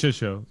 it's gonna be a shit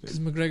show because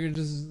McGregor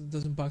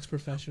doesn't box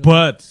professionally.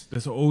 But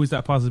there's always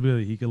that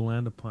possibility he could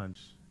land a punch.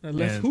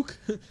 Left hook.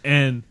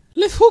 And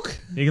left hook.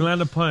 He can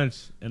land a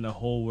punch and the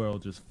whole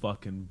world just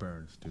fucking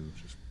burns, dude.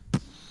 Just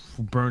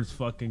burns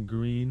fucking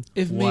green,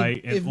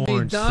 white, and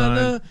orange.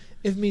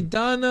 If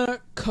Maidana,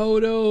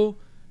 Cotto,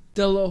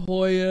 De La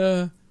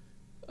Hoya,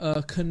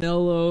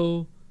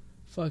 Canelo,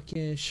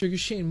 fucking Sugar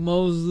Shane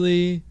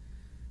Mosley,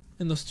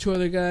 and those two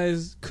other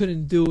guys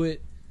couldn't do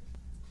it,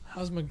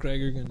 how's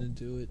McGregor gonna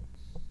do it?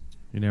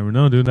 You never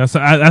know, dude. That's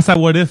that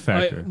what if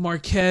factor. Like,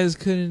 Marquez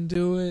couldn't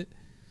do it.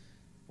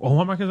 Oh,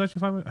 what Marquez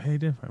actually fight? Hey, he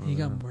did fight. He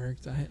got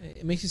murked.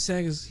 It makes you sad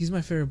because he's my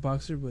favorite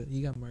boxer, but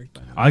he got murked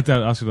by him. I like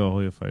that Oscar De La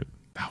Hoya fight.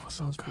 That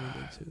was pretty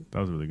good too. That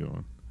was a really good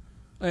one.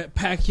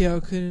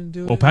 Pacquiao couldn't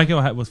do it. Well,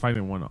 Pacquiao was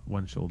fighting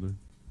one shoulder.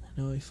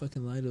 I know, he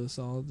fucking lied to us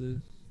all,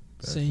 dude.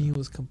 Saying he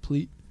was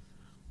complete.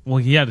 Well,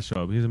 he had to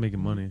show up. He wasn't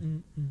making money.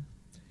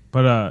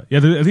 But yeah,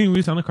 I think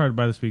we on the card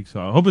by this week, so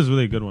I hope it's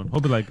really a good one.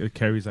 Hope it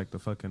carries like the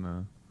fucking.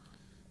 I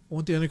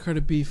want the undercard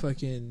to be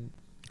fucking.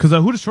 Because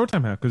who does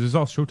Showtime have? Because it's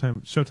all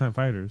Showtime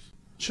fighters.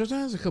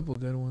 Showtime has a couple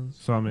of good ones.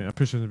 So I mean, I'm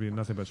pretty sure there's gonna be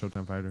nothing but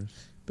Showtime fighters.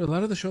 But a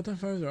lot of the Showtime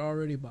fighters are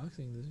already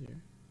boxing this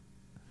year.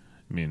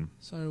 I mean,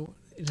 so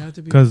it had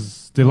to be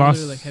because they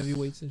lost like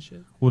heavyweights and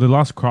shit. Well, they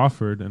lost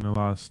Crawford and they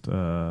lost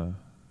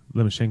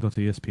Lomachenko to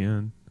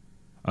ESPN.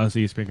 So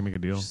ESPN can make a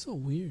deal. It's so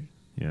weird.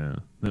 Yeah,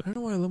 I don't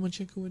know why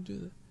Lomachenko would do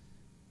that.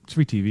 It's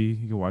free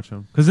TV. You can watch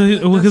him because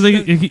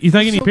he's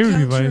not getting so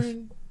pay-per-view buys.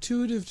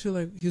 Counterintuitive to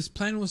like his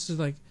plan was to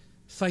like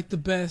fight the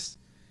best,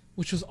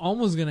 which was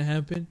almost gonna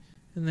happen.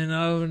 And then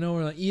out of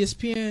nowhere, like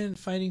ESPN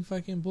fighting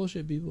fucking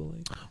bullshit people.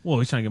 Like, well,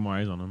 he's trying to get more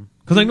eyes on him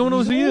because like no one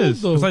knows who he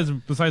is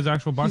besides the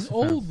actual boxing.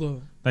 He's old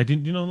though. Like, do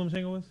you know who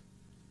Lomachenko was?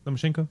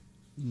 Lomachenko?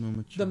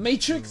 The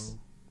Matrix.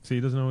 See,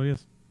 he doesn't know who he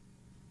is.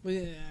 Well,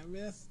 yeah, I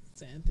mean, that's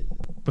Anthony.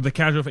 But the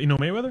casual, you know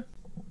Mayweather?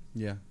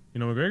 Yeah.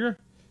 You know McGregor?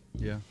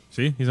 Yeah.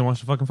 See, he's gonna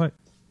watch the fucking fight.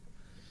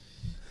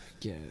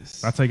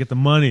 Yes. That's how you get the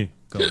money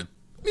going.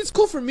 It's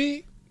cool for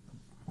me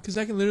because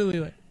I can literally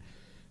like,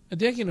 I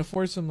think I can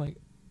afford some like.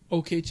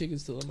 Okay,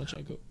 chickens to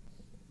Lomachenko.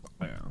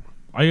 Yeah.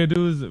 All you gotta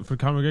do is for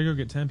Conor McGregor,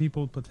 get 10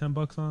 people, put $10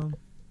 on.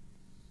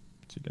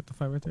 So you get the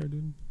fight right there,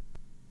 dude.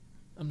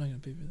 I'm not gonna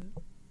pay for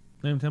that.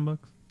 Name $10.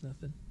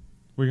 Nothing.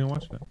 Where you gonna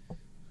watch that?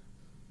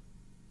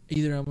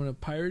 Either I'm gonna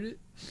pirate it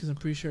because I'm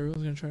pretty sure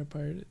everyone's gonna try to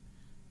pirate it,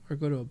 or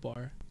go to a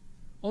bar.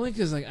 Only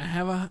because like I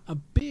have a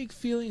big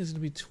feeling it's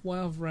gonna be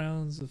 12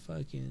 rounds of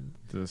fucking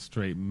the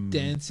straight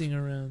dancing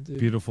around, dude.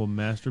 Beautiful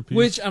masterpiece.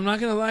 Which I'm not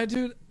gonna lie,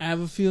 dude. I have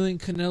a feeling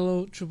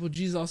Canelo Triple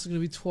G is also gonna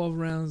be 12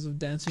 rounds of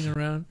dancing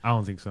around. I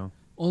don't think so.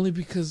 Only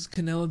because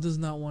Canelo does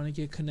not want to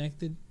get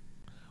connected.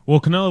 Well,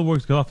 Canelo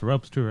works good off the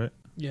ropes too, right?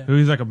 Yeah.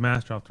 He's like a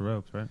master off the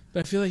ropes, right?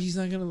 But I feel like he's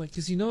not gonna like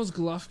because he knows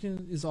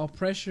Golovkin is all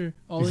pressure,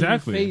 all in your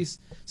face.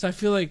 So I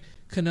feel like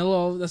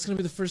Canelo. That's gonna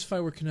be the first fight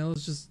where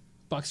Canelo's just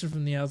boxing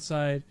from the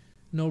outside.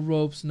 No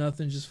ropes,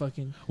 nothing, just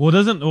fucking. Well,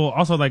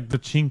 also like the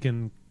chink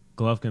in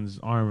Golovkin's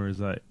armor is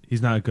that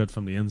he's not good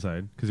from the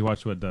inside because he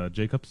watched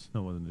Jacobs?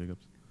 No, it wasn't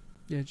Jacobs.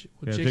 Yeah,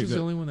 Jacobs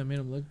the only one that made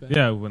him look bad.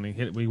 Yeah, when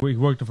he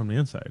worked him from the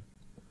inside.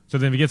 So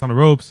then if he gets on the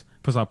ropes,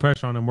 puts all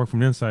pressure on him, work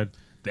from the inside,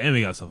 then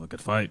we got himself a good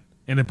fight.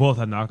 And they both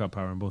had knockout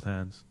power in both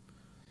hands.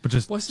 But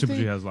just Triple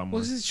G has a lot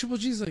more. Triple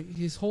G's like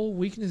his whole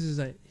weakness is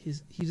that he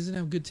doesn't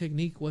have good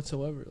technique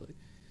whatsoever, like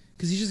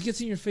because he just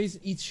gets in your face,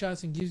 and eats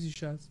shots, and gives you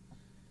shots.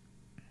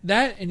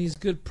 That and he's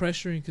good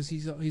pressuring because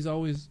he's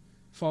always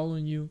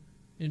following you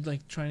and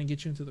like trying to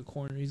get you into the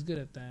corner. He's good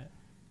at that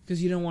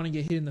because you don't want to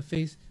get hit in the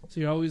face, so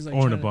you're always like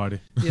or in the body.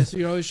 Yeah, so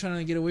you're always trying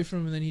to get away from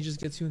him, and then he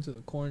just gets you into the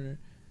corner.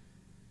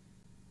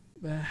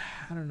 But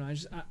I don't know.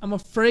 I'm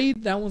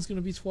afraid that one's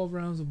gonna be 12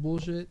 rounds of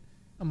bullshit.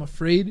 I'm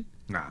afraid.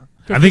 Nah,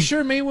 but I think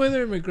sure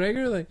Mayweather and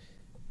McGregor like.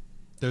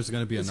 There's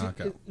gonna be a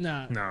knockout.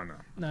 No.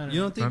 You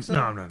don't think so?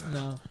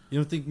 No. You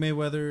don't think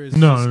Mayweather is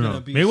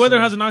gonna be Mayweather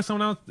hasn't knocked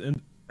someone out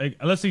and. Like,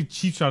 let's say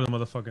cheap shot of the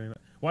motherfucker.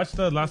 Watch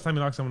the last time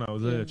he knocked someone out.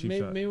 It was a cheap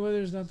shot.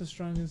 Mayweather's not the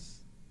strongest.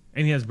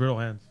 And he has brittle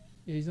hands.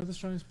 Yeah, he's not the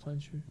strongest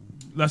puncher.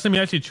 Last time he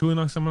actually truly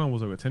knocked someone out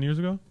was like 10 years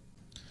ago.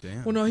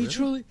 Damn. Well, no, he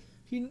truly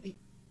he's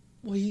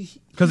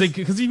had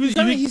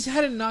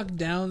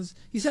knockdowns.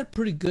 He's had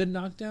pretty good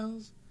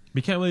knockdowns.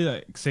 We can't really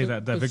like, say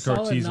that Victor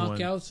Ortiz one.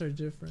 Knockouts are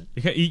different.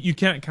 You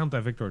can't count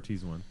that Victor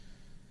Ortiz one.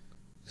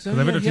 So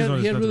he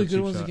had really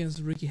good ones against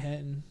Ricky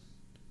Hatton,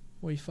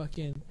 where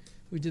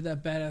we did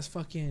that badass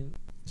fucking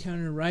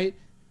counter right,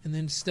 and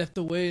then stepped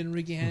away, and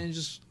Ricky Hatton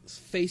just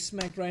face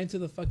smacked right into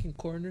the fucking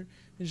corner,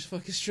 and just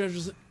fucking stretched.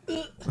 Was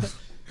like, that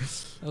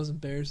was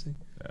embarrassing.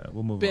 Yeah,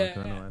 we'll move on. I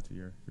know after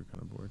you're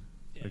kind of bored.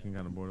 Yeah. Looking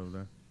kind of bored over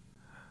there.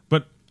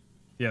 But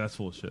yeah, that's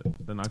full of shit.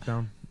 The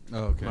knockdown.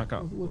 Oh, okay.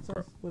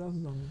 What else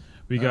is on there?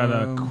 We got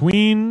a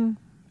Queen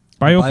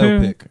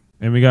biopic,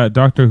 and we got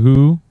Doctor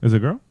Who. Is it a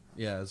girl?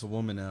 Yeah, it's a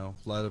woman now.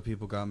 A lot of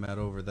people got mad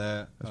over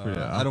that.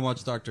 Yeah. I don't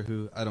watch Doctor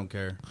Who. I don't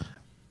care.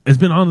 It's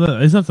been on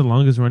the. It's not the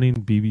longest running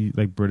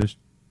British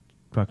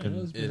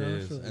fucking. It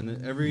is,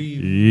 and every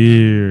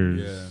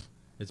years. Yeah,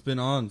 it's been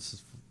on.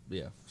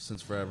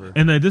 Since forever.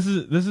 And this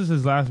is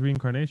his last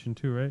reincarnation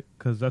too, right?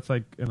 Because that's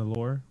like in the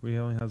lore. He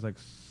only has like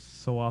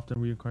so often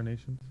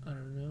reincarnations. I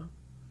don't know.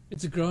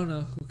 It's a girl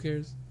now. Who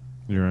cares?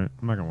 You're right.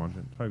 I'm not gonna watch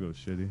it. Probably go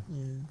shitty.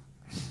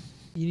 Yeah.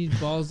 You need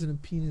balls and a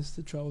penis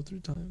to travel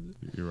through time.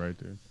 You're right,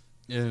 dude.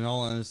 Yeah, in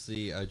all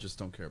honesty, I just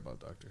don't care about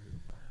Doctor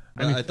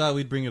Who. I thought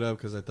we'd bring it up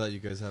because I thought you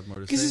guys have more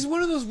to say. Because it's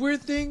one of those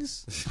weird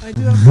things. I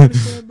do have more to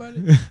say about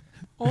it.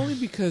 Only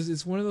because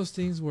it's one of those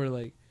things where,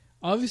 like,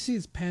 obviously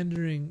it's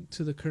pandering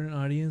to the current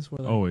audience.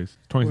 Where, like, always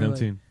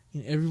 2017. Where, like,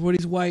 you know,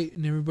 everybody's white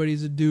and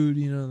everybody's a dude.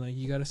 You know, like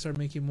you got to start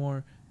making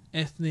more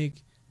ethnic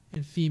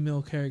and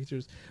female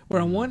characters.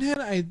 Where on one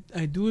hand,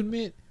 I do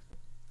admit,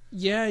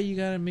 yeah, you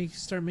gotta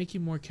start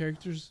making more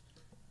characters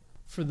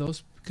for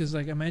those, because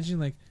like imagine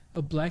like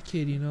a black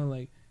kid, you know,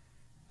 like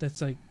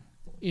that's like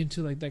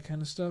into like that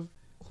kind of stuff.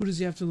 Who does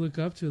he have to look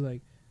up to?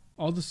 Like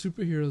all the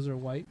superheroes are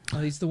white,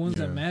 at least the ones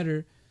that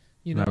matter.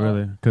 You know, not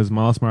really, because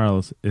Miles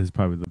Morales is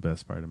probably the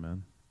best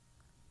Spider-Man.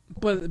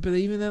 But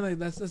even then, like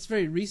that's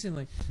very recent.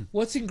 Like,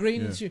 what's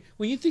ingrained into you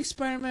when you think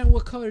Spider-Man?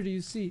 What color do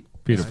you see?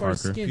 Peter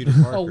Parker. Peter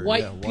Parker. A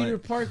white Peter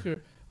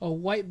Parker, a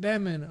white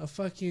Batman, a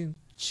fucking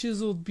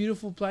chiseled,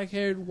 beautiful,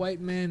 black-haired white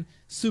man,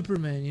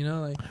 Superman. You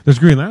know, like there's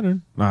Green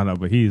Lantern. No,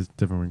 but he's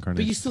different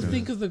reincarnation. But you still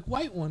think of the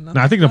white one. No,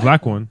 I think the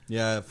black one.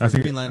 Yeah, I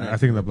think Green Lantern. I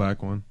think the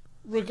black one.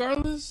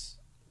 Regardless,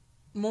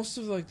 most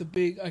of like the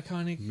big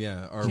iconic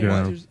are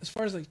characters, as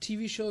far as like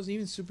TV shows,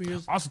 even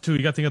superheroes. Also, too,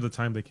 you got to think of the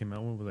time they came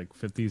out with like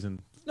 50s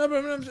and. No,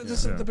 but I'm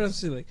just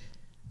like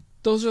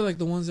those are like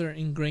the ones that are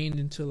ingrained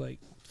into like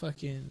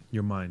fucking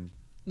your mind.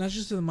 Not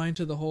just to the mind,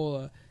 to the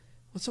whole.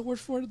 What's the word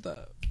for it?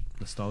 The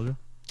nostalgia.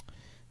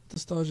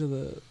 Nostalgia.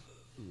 The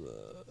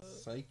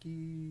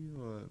psyche.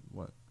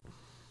 What?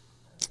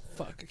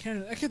 Fuck! I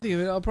can't think of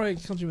it. I'll probably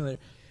come to me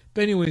later.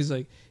 But anyways,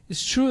 like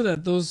it's true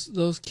that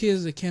those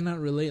kids that cannot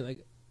relate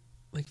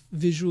like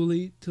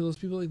visually to those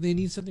people, like they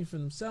need something for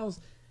themselves.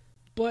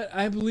 But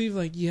I believe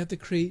like you have to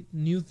create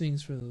new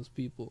things for those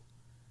people.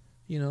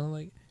 You know,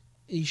 like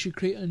you should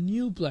create a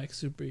new black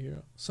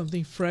superhero,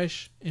 something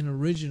fresh and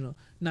original,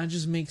 not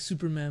just make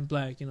Superman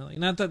black. You know, like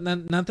not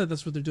that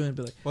that's what they're doing,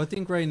 but like. Well, I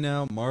think right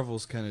now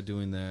Marvel's kind of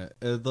doing that,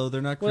 though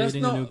they're not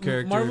creating a new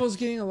character. Marvel's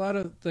getting a lot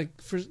of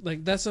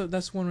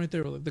that's one right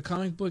there. Like the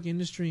comic book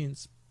industry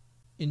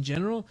in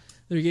general,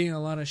 they're getting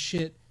a lot of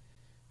shit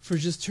for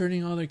just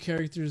turning all their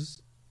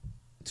characters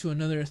to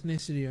another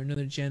ethnicity or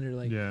another gender.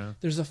 Like,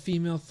 there's a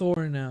female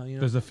Thor now. You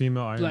know, there's a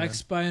female Iron Black Man.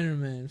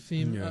 Spider-Man,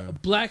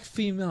 black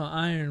female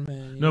Iron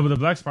Man. No, but the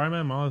Black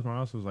Spider-Man, Miles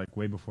Morales was like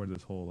way before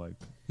this whole like.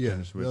 But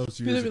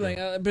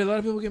a lot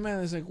of people get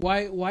mad. It's like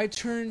why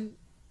turn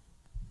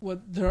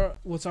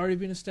what's already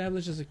been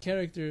established as a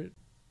character.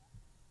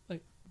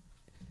 Like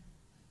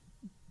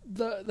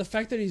the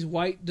fact that he's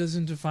white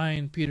doesn't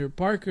define Peter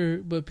Parker,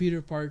 but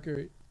Peter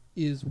Parker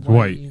is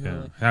white. You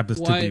know, like,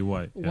 happens to be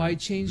white. Why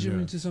change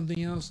him into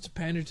something else to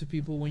pander to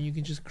people when you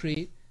can just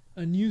create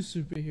a new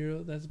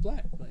superhero that's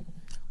black, like,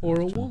 or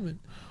a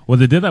woman? Well,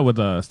 they did that with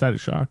Static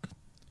Shock.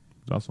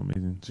 It's also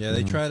amazing. Yeah,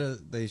 they try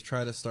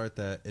to start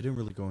that. It didn't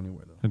really go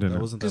anywhere though. It didn't.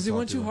 That wasn't because they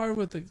went too popular. hard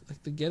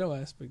with the ghetto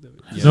aspect of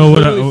it. Yeah.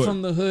 No,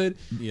 from the hood.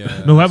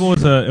 Yeah. No, what happened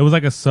was it was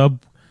like a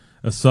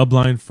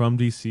subline from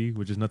DC,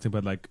 which is nothing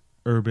but like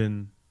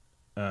urban,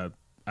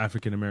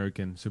 African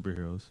American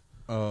superheroes.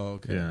 Oh,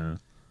 okay. Yeah.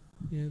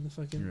 Yeah,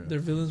 their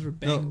villains were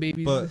bang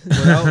babies. But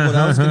what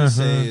I was gonna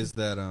say is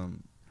that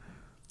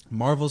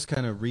Marvel's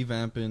kind of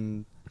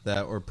revamping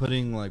that, or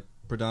putting like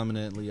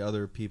predominantly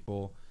other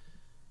people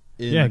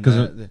in. Yeah,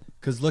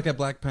 because look at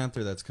Black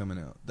Panther that's coming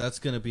out. That's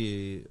gonna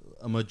be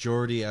a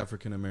majority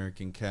African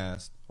American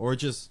cast, or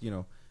just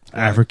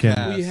African.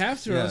 Well, you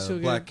have to,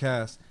 black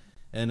cast,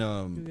 and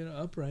you get an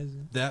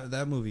uprising.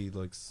 That movie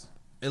looks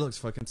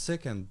fucking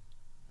sick, and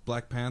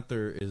Black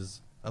Panther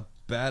is a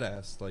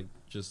badass, like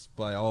just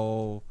by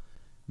all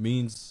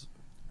means,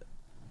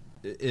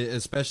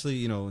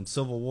 especially in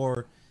Civil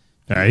War.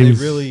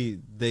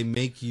 They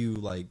make you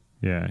like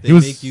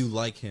make you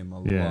like him a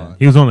lot.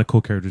 He was one of the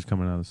cool characters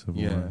coming out of Civil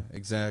War. Yeah,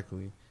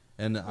 exactly.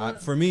 And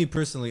for me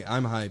personally,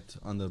 I'm hyped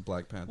on the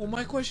Black Panther. Well,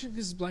 my question,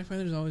 because Black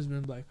Panther's always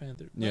been Black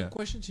Panther. My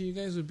question to you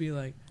guys would be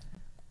like,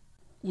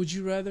 would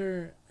you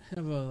rather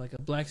have a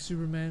black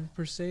Superman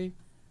per se,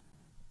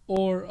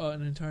 or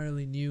an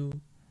entirely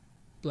new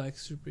black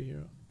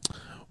superhero?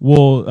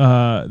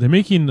 Well, they're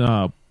making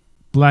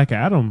Black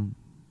Adam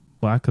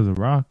black because of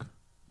Rock.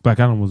 Black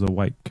Adam was a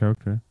white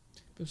character.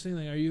 I'm saying,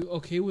 like, are you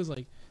okay with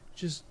like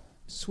just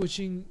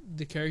switching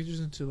the characters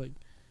into like?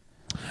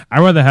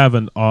 I'd rather have a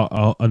new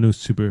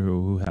superhero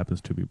who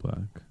happens to be black.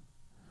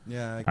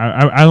 Yeah,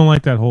 I don't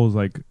like that whole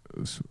like.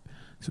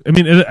 I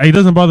mean, it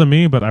doesn't bother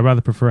me, but I'd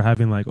rather prefer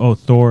having like,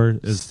 Thor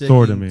is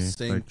Thor to me.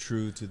 Staying like,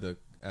 true to the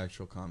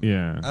actual comic.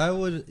 Yeah, I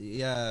would.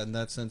 Yeah, in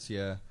that sense,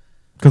 yeah.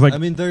 Because like, I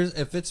mean,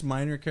 if it's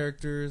minor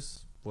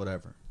characters,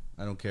 whatever,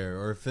 I don't care.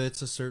 Or if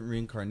it's a certain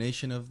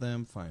reincarnation of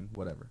them, fine,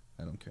 whatever,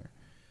 I don't care.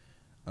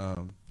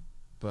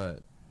 But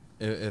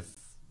if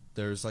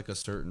there's like a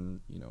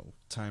certain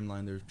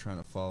timeline they're trying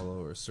to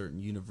follow, or a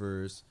certain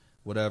universe,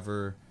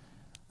 whatever,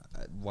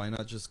 why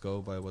not just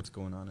go by what's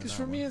going on? Because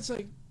for me, it's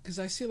like, because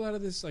I see a lot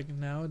of this like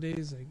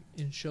nowadays, like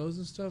in shows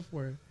and stuff,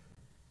 where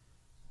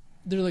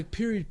they're like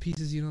period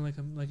pieces, like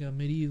a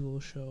medieval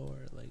show,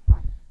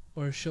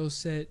 or a show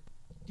set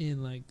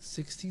in like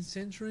 16th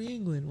century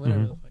England, whatever.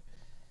 Mm-hmm. Like,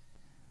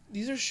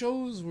 these are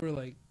shows where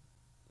like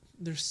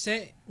they're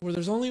set where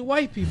there's only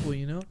white people,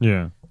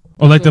 Yeah.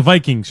 Oh, like the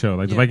Viking show,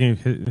 like the Viking.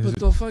 But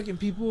they'll fucking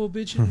people will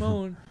bitch and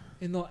moan,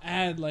 and they'll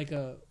add like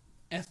a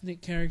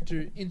ethnic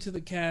character into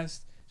the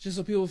cast just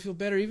so people will feel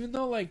better, even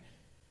though like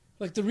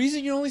the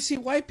reason you only see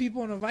white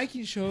people on a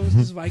Viking show is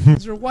because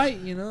Vikings are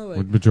white,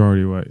 like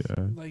majority white.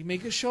 Yeah. Like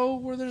make a show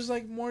where there's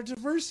like more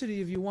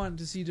diversity if you want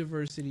to see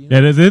diversity.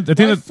 Yeah, I think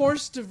why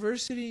force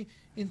diversity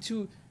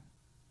into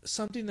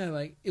something that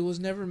like it was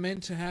never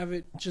meant to have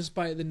it just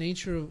by the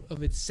nature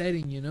of its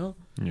setting,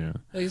 Yeah.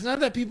 Like it's not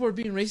that people are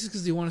being racist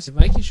because they want to see a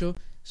Viking show.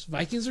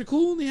 Vikings are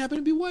cool and they happen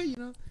to be white,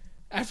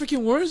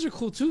 African warriors are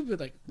cool too, but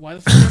like why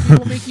the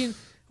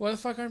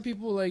fuck aren't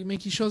people like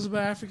making shows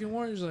about African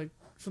warriors like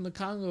from the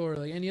Congo or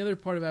like any other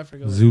part of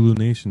Africa? Like, Zulu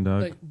Nation,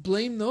 dog. Like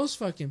blame those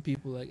fucking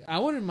people. Like I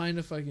wouldn't mind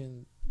a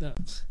fucking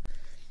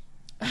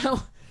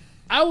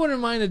I wouldn't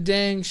mind a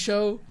dang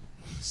show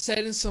set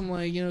in some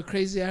like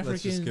crazy African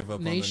Let's just give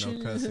up nation. On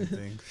the no cussing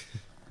thing.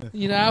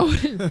 I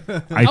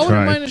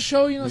wouldn't mind a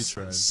show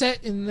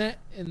set in that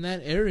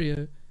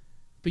area,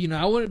 but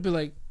I wouldn't be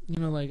like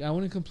like I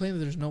wouldn't complain that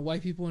there's no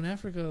white people in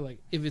Africa. Like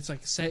if it's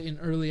like set in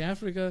early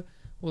Africa,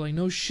 well like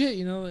no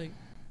shit, like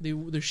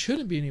there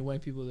shouldn't be any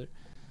white people there.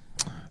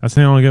 That's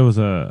the thing I want to get was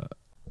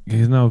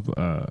he's now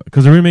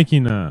because they're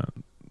remaking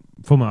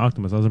Full Metal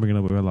Octopus. I was bringing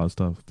up a lot of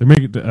stuff. They're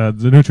making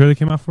the new trailer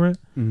came out for it,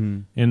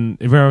 and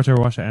if you ever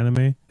watch the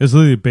anime, it's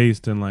literally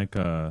based in like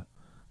a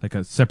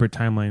separate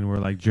timeline where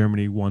like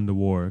Germany won the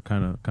war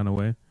kind of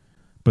way,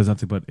 but it's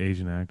nothing but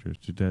Asian actors.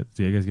 Do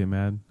you guys get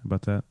mad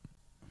about that?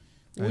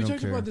 Well, we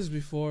talked about this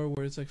before,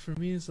 where it's like for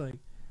me, it's like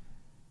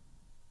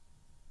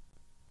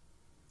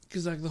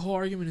because like the whole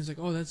argument is like,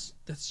 oh, that's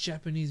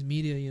Japanese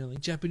media,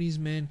 like Japanese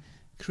men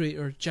create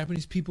or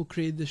Japanese people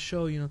created this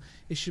show,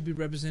 it should be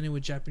represented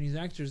with Japanese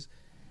actors,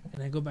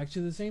 and I go back to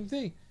the same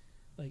thing,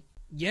 like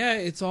yeah,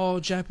 it's all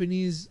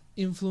Japanese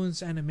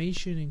influence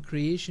animation and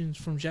creations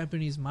from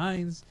Japanese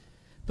minds,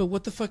 but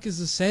what the fuck is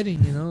the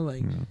setting,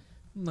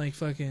 like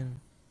fucking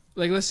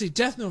like let's say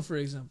Death Note for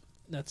example,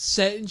 that's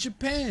set in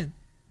Japan.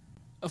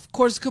 Of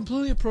course,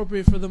 completely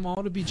appropriate for them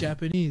all to be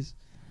Japanese.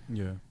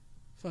 Yeah.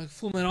 Fuck,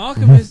 Full Metal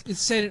Alchemist, it's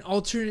set in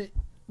alternate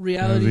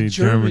reality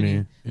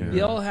Germany. Yeah.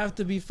 They all have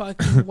to be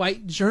fucking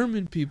white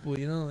German people,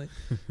 like.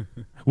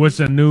 What's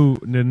the new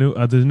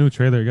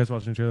trailer? You guys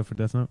watched the new trailer for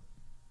Death Note?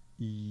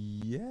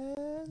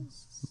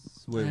 Yes.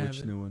 Wait,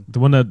 which new one? The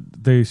one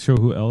that they show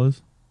who L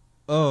is?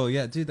 Oh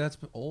yeah, dude, that's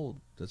been old.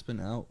 That's been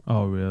out.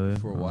 Oh really?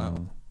 For a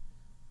while.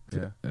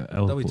 Yeah. I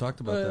thought we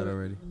talked about that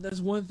already. That's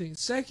one thing.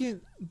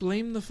 Second,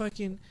 blame the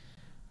fucking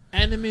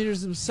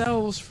animators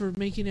themselves for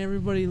making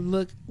everybody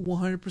look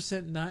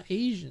 100% not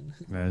Asian.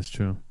 That's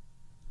true.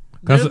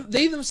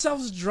 They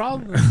themselves draw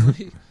them. Like,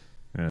 yeah,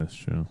 that's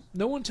true.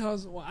 No one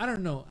tells. Well, I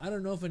don't know. I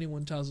don't know if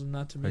anyone tells them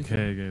not to make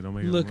don't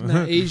make look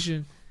not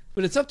Asian.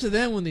 But it's up to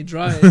them when they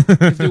draw it.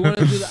 If they want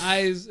to do the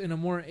eyes in a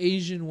more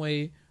Asian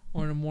way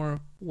or in a more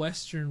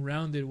Western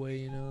rounded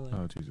way, Like,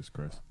 oh Jesus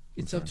Christ!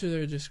 It's up to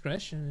their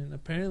discretion, and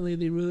apparently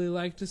they really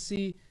like to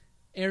see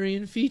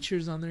Aryan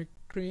features on their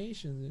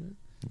creations.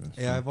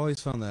 Yeah, I've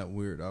always found that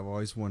weird. I've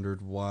always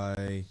wondered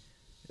why,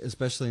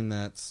 especially in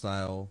that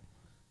style,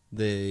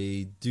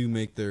 they do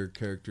make their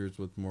characters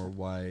with more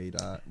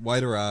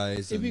wider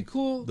eyes. It'd be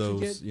cool to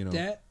get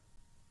Dat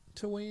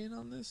to weigh in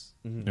on this.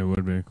 Mm-hmm. It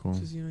would be cool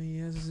because he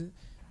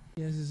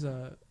has his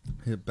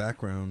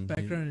background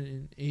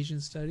in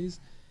Asian studies.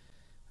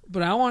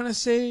 But I want to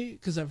say,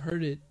 because I've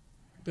heard it,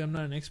 but I'm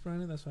not an expert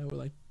on it. That's why I would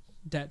like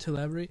Dat to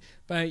elaborate.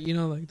 But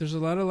like there's a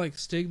lot of like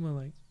stigma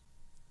like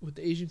with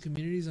the Asian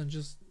communities on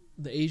just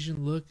the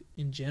Asian look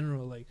in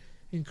general. Like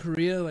in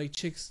Korea, like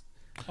chicks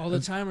all the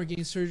time are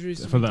getting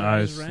surgeries for the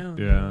eyes. Round,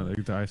 yeah,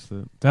 like the eyes.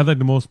 They have like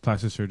the most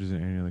plastic surgeries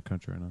in any other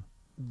country right now.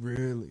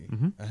 Really?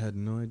 Mm-hmm. I had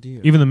no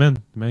idea. Even the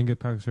men get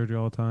plastic surgery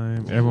all the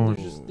time. Everyone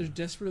they're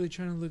desperately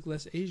trying to look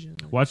less Asian.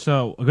 Like. Watch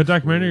a good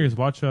documentary is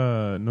watch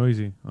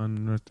Noisy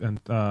on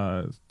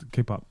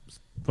K-pop. It's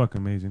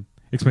fucking amazing.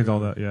 Explains all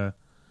that, yeah.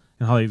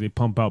 And how they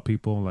pump out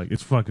people, like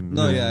it's fucking.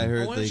 No, yeah, I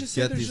heard they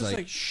get these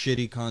like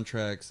shitty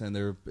contracts, and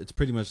it's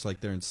pretty much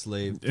like they're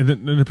enslaved. And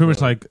they're pretty much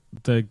like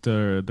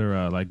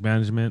their like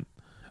management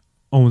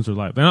owns their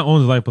life. They're not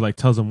owns their life, but like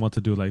tells them what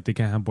to do. Like they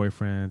can't have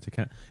boyfriends. They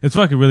can't. It's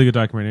fucking really good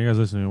documentary. You guys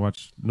listening,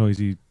 watch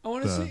Noisy. I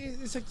want to say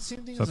it's like the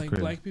same thing as like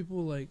black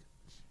people like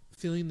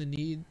feeling the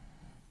need,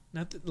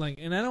 not that, like,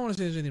 and I don't want to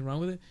say there's anything wrong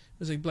with it.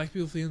 It's like black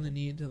people feeling the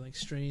need to like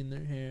straighten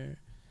their hair.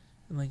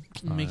 and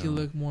like make it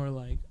look more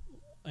like,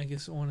 I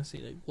guess I want to say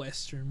like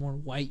Western, more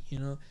white. You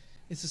know,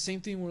 it's the same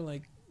thing where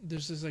like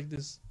there's this like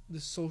this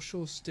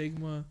social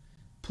stigma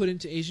put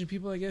into Asian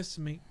people, I guess,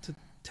 to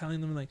telling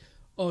them like,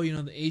 oh, you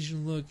know, the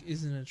Asian look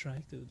isn't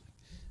attractive.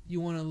 You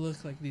want to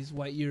look like these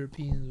white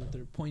Europeans with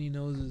their pointy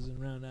noses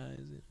and round eyes.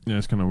 Yeah,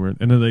 it's kind of weird.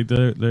 And then like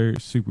they're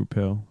super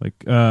pale. Like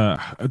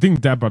I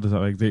think Dad brought this up.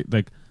 Like they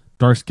like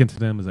dark skin to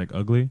them is like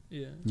ugly.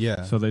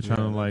 Yeah. So they try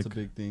to like. That's a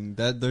big thing.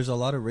 That there's a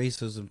lot of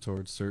racism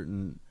towards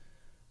certain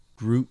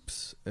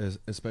groups,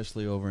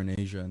 especially over in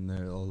Asia, and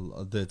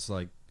that's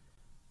like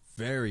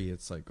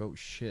it's like, oh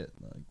shit,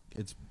 like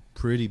it's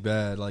pretty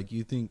bad. Like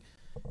you think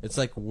it's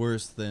like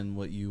worse than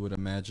what you would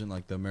imagine,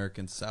 like the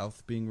American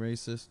South being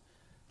racist.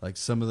 Like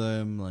some of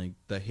them, like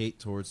the hate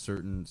towards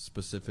certain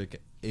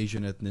specific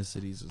Asian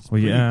ethnicities is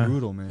pretty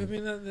brutal, man. I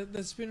mean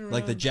that's been around.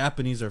 Like the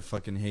Japanese are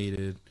fucking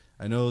hated.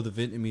 I know the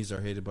Vietnamese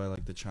are hated by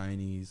like the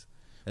Chinese,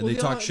 and they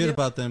talk shit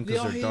about them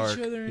because they're dark. They all hate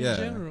each other in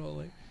general,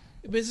 like.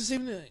 But it's the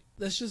same thing.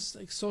 That's just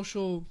like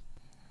social.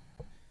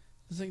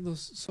 It's like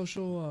those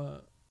social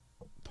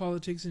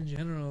politics in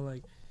general.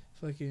 Like,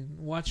 fucking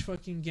watch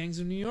fucking Gangs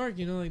of New York.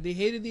 You know, like they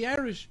hated the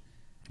Irish.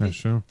 That's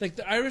true. Like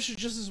the Irish are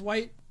just as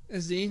white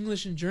as the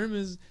English and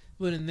Germans,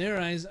 but in their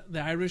eyes,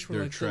 the Irish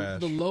were like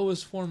the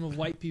lowest form of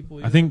white people.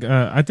 I think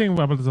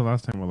what about this the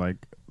last time where like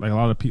a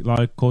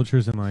lot of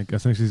cultures and like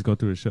ethnicities go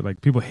through this shit.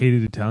 Like people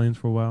hated Italians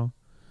for a while.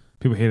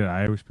 People hated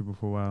Irish people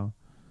for a while.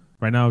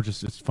 Right now,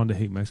 just it's fun to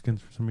hate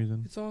Mexicans for some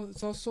reason. It's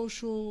all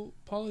social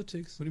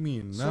politics. What do you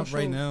mean? Not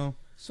right now.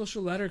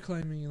 Social ladder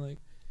climbing. Like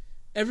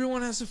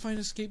everyone has to find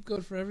a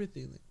scapegoat for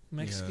everything.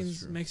 Like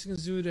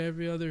Mexicans do it to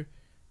every other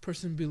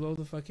person below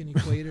the fucking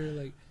equator.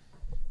 Like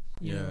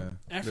you know,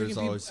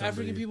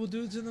 African people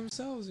do it to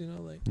themselves. You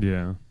know, like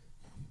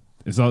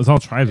it's all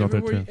tribes out there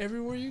too.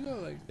 Everywhere you go,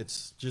 like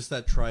it's just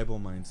that tribal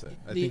mindset.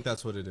 I think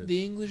that's what it is.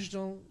 The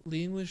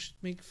English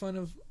make fun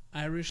of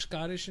Irish,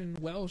 Scottish, and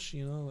Welsh,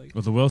 you know, like.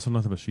 Well, the Welsh are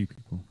nothing but sheep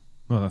people.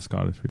 No, that's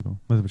Scottish people.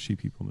 Nothing but sheep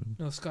people, dude.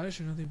 No, Scottish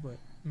are nothing but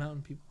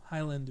mountain people,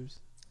 Highlanders.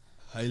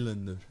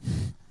 And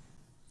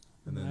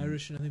then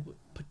Irish are nothing but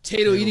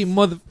potato-eating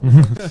mother.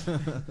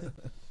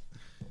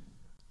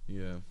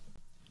 Yeah.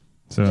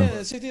 So. Yeah,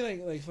 the same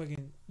thing like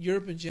fucking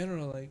Europe in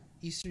general. Like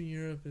Eastern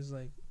Europe is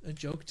like a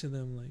joke to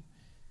them. Like.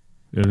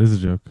 Yeah, it is a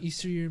joke.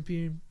 Eastern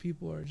European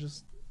people are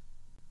just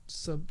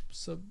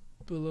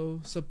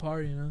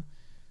subpar, you know.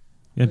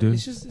 Yeah, dude.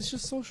 It's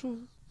just social.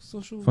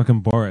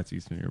 Fucking Borat's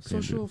Eastern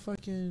European. Social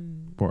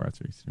fucking. Borat's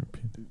Eastern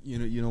European.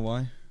 You know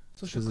why?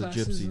 Social because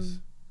of gypsies.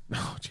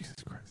 Oh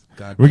Jesus Christ!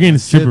 God, we're getting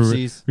super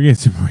racist.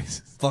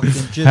 Fucking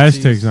gypsies.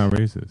 Hashtag's not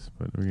racist,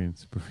 but we're getting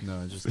super.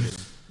 No, just kidding.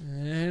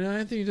 And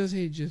Anthony does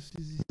hate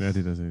gypsies. Yeah,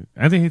 Anthony does hate.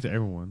 Anthony hates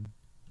everyone.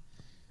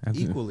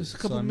 Equally.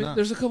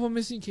 There's a couple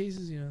missing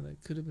cases, you know,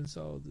 that could have been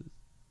solved. You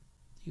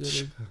go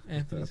to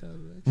Anthony's house.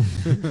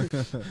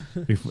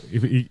 If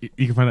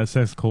you can find that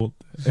sex cult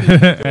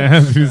at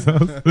Anthony's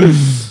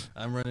house.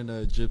 I'm running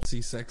a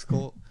gypsy sex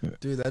cult.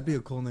 Dude, that'd be a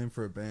cool name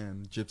for a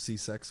band. Gypsy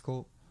sex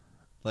cult.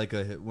 Like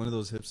one of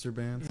those hipster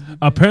bands.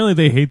 Apparently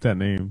they hate that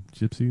name.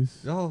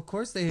 Gypsies. Oh, of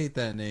course they hate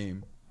that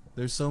name.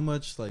 There's so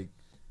much like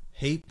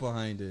hate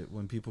behind it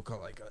when people call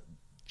like a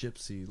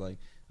gypsy. Like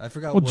I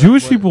forgot. Well,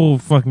 Jewish people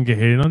fucking get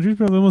hated on. Jewish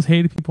people are the most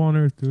hated people on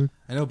earth, dude.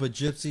 I know, but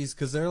gypsies,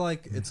 because they're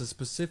like, it's a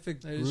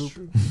specific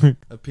group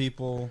of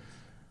people,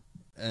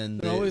 and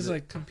they're always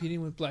like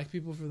competing with black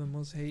people for the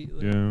most hate.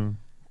 Like,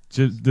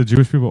 the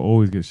Jewish people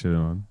always get shit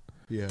on.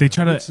 Yeah, they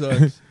try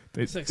to.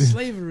 It's like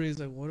slavery.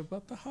 It's like, what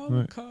about the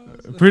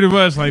Holocaust? Pretty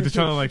much, like they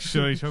try to like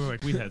show each other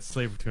like we had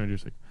slavery for 200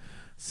 years. Like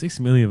 6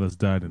 million of us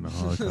died in the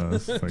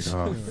Holocaust. Like,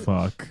 oh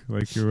fuck,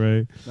 like you're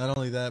right. Not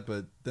only that,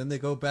 but then they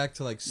go back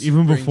to like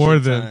even before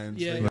that.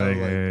 Yeah, well,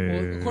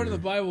 according to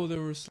the Bible,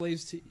 there were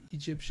slaves to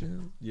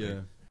Egyptians. Yeah,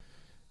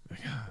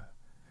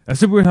 that's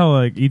super weird how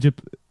like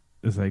Egypt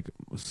is like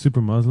super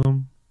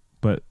Muslim,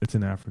 but it's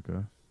in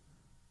Africa.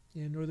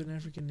 Yeah, Northern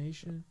African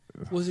nation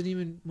wasn't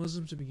even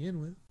Muslim to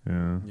begin with.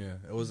 Yeah,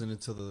 it wasn't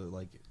until the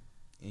like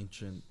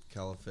ancient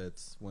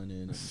caliphates went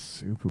in.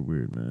 Super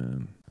weird,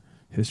 man.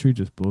 History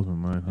just blows my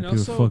mind. How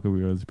also, fuck are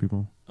we other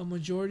people? A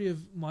majority of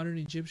modern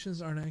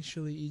Egyptians aren't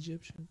actually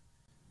Egyptian.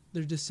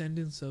 They're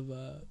descendants of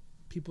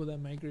people that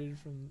migrated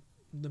from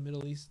the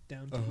Middle East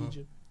down to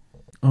Egypt.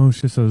 Oh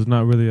shit! So it's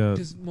not really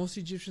because most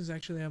Egyptians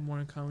actually have more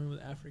in common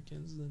with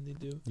Africans than they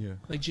do. Yeah,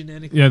 like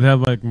genetically. Yeah, they have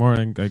like more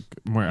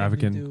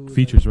African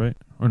features, right?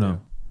 Or no? Yeah.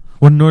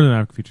 Well, Northern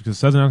African features, because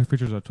Southern African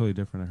features are totally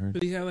different. I heard.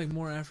 But they have like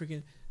more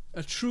African.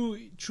 True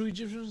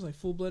Egyptians, like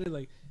full blooded,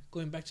 like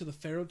going back to the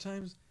Pharaoh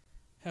times,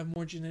 have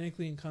more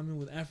genetically in common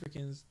with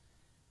Africans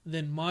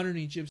than modern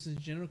Egyptians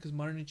in general. Because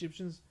modern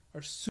Egyptians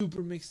are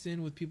super mixed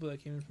in with people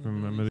that came in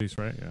from the Middle East,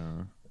 right?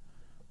 Yeah,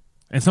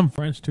 and some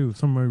French too.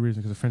 Some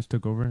reason because the French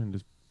took over and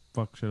just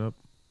fuck shit up.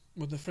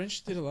 Well, the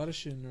French did a lot of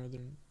shit in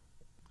northern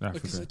Africa.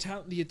 Because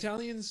the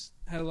Italians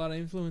had a lot of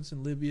influence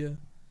in Libya.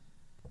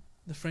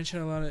 The French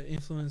had a lot of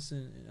influence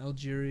in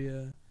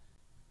Algeria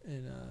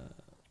and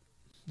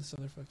this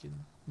other fucking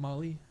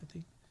Mali, I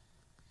think.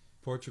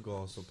 Portugal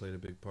also played a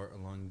big part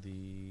along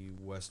the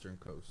western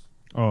coast.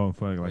 Oh,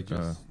 for like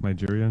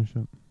Nigeria and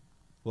shit.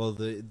 Well,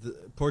 the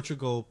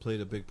Portugal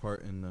played a big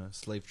part in the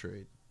slave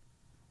trade.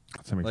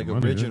 Like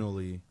money,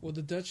 originally. Right? Well,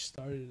 the Dutch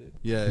started it.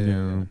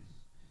 Yeah.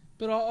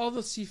 But all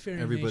the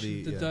seafaring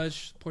nations, the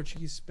Dutch,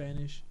 Portuguese,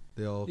 Spanish,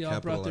 they all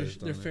brought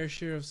their fair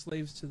share of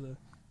slaves to the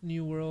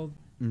New World.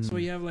 Mm-hmm. So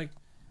you have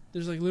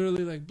there's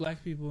literally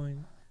black people a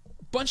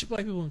bunch of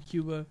black people in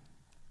Cuba,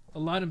 a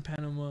lot in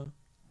Panama,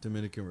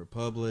 Dominican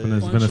Republic,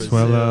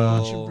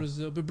 Venezuela,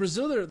 Brazil. But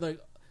Brazil,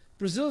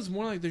 Brazil is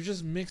more they're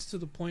just mixed to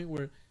the point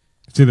where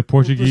it's either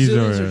Portuguese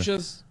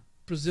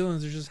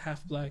Brazilians are just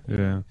half black.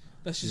 Yeah,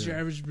 that's just your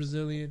average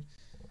Brazilian,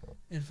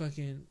 and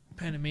fucking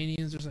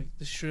Panamanians. There's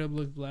they straight up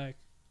look black,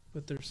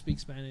 but they speak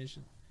Spanish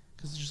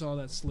because it's just all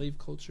that slave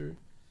culture.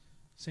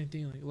 Same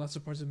thing, lots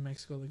of parts of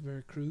Mexico,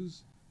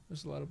 Veracruz.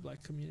 There's a lot of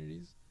black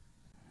communities.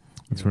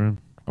 That's right.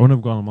 I wouldn't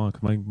have Guatemala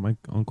because my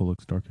uncle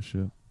looks dark as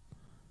shit.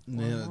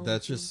 Yeah,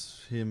 that's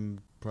just him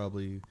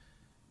probably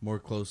more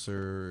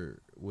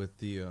closer with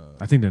the.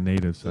 I think the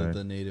native side.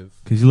 The native.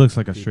 Because he looks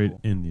like a straight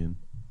Indian.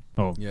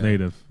 Oh, yeah.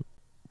 Native.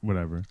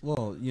 Whatever.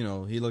 Well,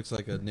 he looks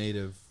like a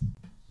native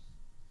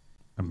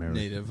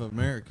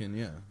American,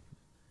 yeah.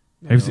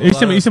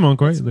 He's some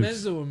uncle, right?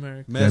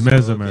 Mesoamerican.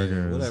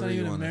 Mesoamerican. Okay, whatever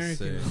you want to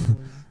say.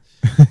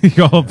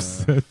 You're all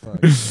upset.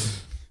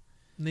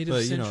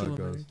 Native Central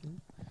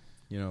American.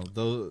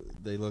 Though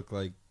they look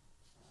like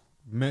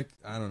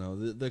I don't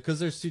know, because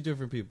there's two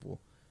different people.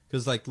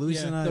 Because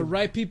Luis and I, the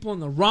right people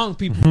and the wrong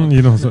people.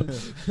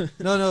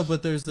 No,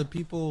 but there's the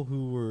people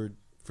who were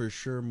for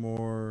sure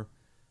more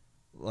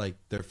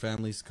their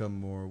families come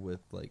more with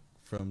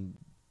from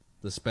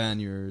the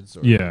Spaniards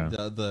or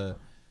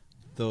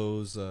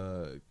those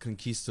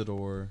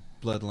conquistador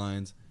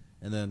bloodlines,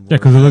 and then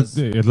because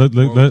it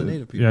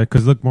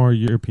look more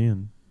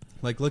European.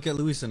 Look at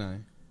Luis and I,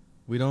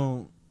 we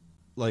don't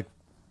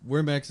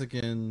we're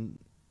Mexican,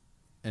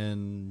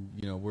 and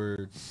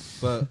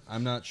but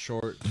I'm not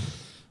short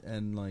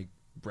and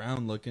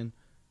brown looking.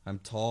 I'm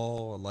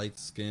tall, light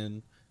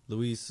skin.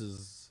 Luis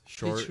is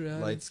short,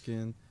 light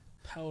skin,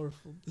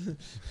 powerful.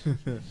 But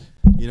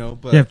you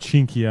have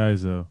chinky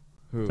eyes though.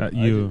 Who?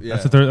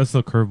 That's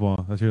the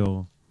curveball. That's your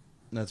little.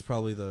 That's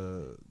probably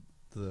the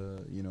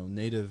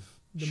native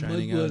the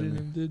shining out of me.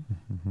 Dude.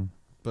 Mm-hmm.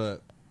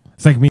 But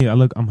it's like me.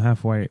 I'm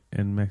half white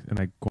and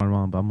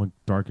Guatemalan, but I'm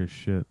dark as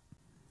shit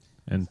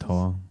and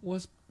tall.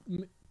 Was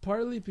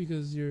partly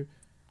because you're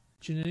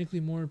genetically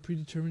more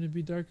predetermined to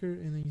be darker,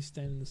 and then you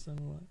stand in the sun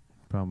a lot.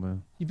 Probably.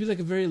 You'd be a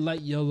very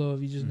light yellow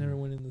if you just never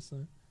went in the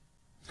sun.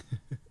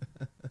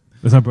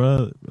 Is my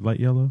brother light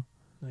yellow?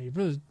 No, your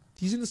brother's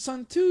he's in the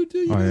sun too,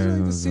 dude. You guys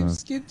are the same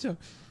skin tone.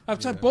 I've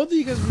tried both of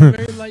you guys were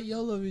very light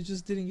yellow if you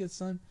just didn't get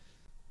sun.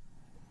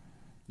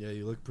 Yeah,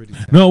 you look pretty.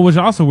 No, which is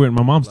also weird.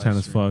 My mom's tan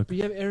as fuck. But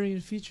you have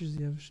Aryan features.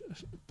 You have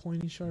a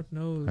pointy, sharp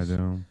nose. I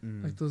do.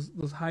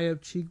 Those high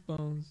up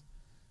cheekbones.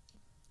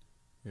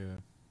 Yeah.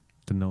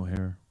 The no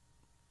hair.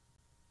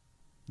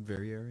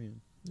 Very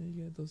Aryan. Yeah,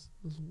 you got those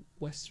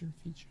Western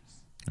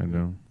features. I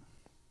do.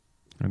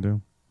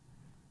 No,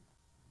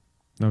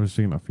 I'm just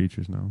thinking about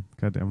features now.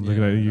 God damn, I'm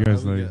looking at you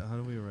guys how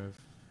do we arrive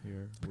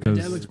here? Because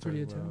that looks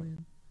pretty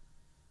Italian.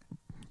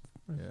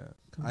 Yeah,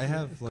 I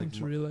have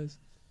to realize.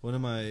 One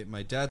of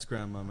my dad's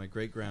grandma, my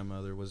great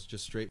grandmother, was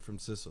just straight from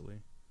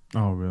Sicily.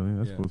 Oh, really?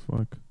 That's cool as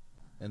fuck.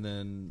 And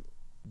then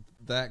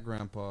that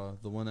grandpa,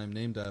 the one I'm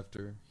named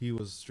after, he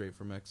was straight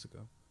from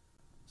Mexico.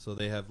 So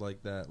they have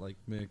that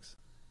mix.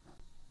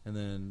 And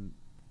then,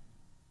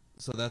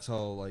 so that's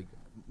how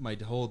my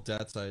whole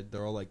dad's side,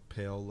 they're all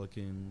pale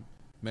looking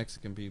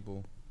Mexican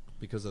people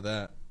because of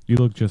that. You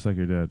look just like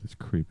your dad. It's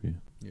creepy.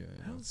 Yeah.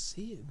 I don't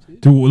see it,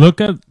 dude. Dude, look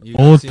at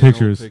old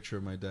pictures. An old picture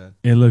of my dad.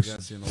 It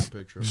looks an old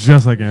picture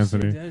just like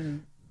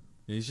Anthony.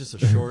 He's just a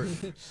short.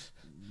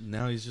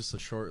 Now he's just a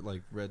short,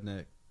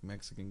 redneck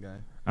Mexican guy.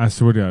 I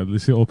swear to God, you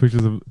see old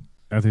pictures of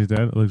Anthony's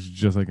dad. It looks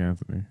just like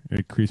Anthony.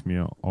 It creeps me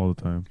out all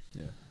the time.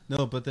 Yeah.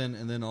 No, but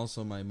then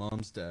also my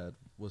mom's dad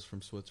was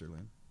from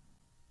Switzerland.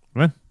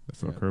 What?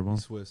 That's not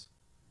curveball. Swiss.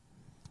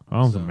 I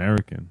was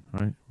American,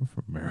 right? We're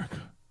from America.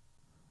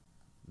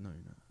 No, you're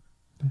not.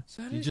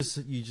 So you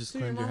just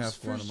claimed you're half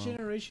Guatemalan. First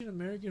generation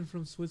American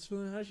from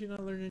Switzerland. How did she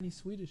not learn any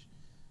Swedish?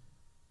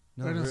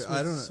 No, I don't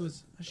know.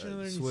 Swiss. How should I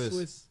learn any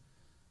Swiss?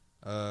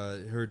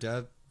 Her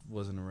dad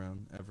wasn't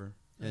around ever,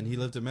 and he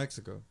lived in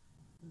Mexico.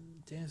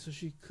 Damn, so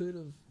she could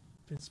have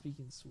been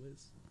speaking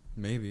Swiss.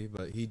 Maybe,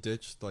 but he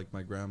ditched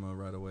my grandma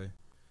right away.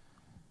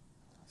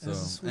 So,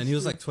 and he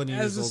was 20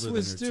 years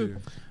older than her too.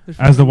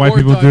 As the white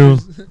people do.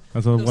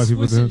 That's what white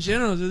people do. In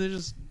general, they're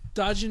just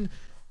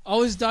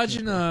always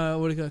dodging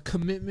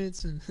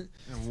commitments and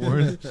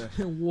wars.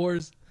 and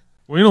wars.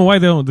 Well, you know why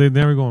they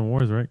never go on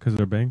wars, right? Because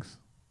they're banks.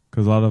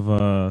 Because a lot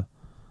of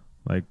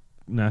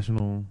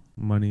national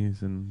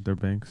monies in their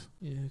banks.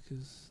 Yeah,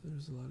 because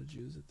there's a lot of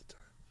Jews at the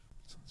time.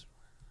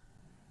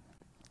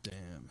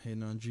 Damn,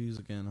 hating on Jews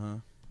again, huh?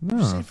 No,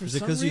 is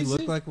it because you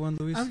look like one,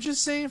 Luis? I'm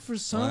just saying for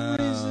some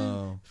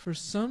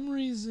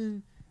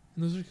reason, and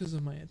those are because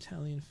of my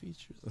Italian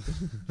features.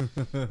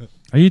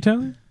 Are you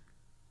Italian?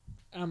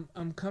 I'm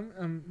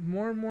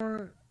more and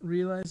more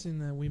realizing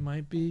that we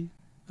might be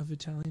of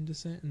Italian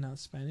descent and not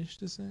Spanish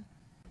descent.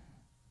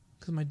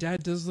 Because my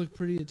dad does look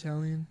pretty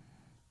Italian.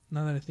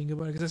 Now that I think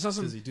about it, because I saw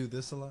some. Does he do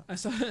this a lot? I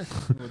saw.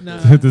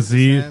 Does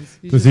he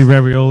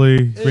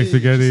ravioli, make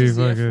spaghetti?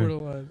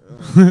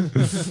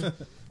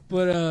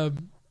 But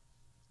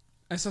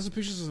I saw some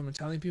pictures of some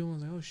Italian people.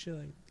 And I was like, oh shit,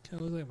 like kind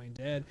of look like my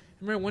dad.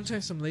 I remember one time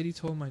some lady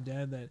told my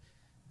dad that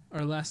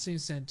our last name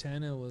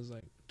Santana was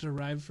like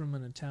derived from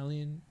an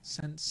Italian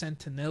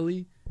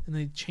Santanelli, and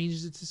they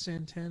changed it to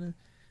Santana.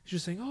 She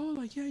was saying, oh,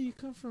 like yeah, you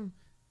come from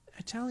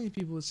Italian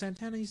people.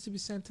 Santana used to be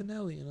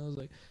Santanelli, and I was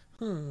like,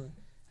 huh.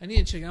 I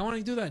need to check. I want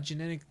to do that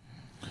genetic.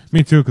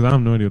 Me too, because I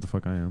have no idea what the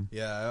fuck I am.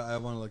 Yeah, I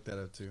want to look that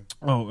up too.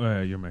 Oh,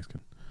 you're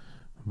Mexican.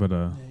 But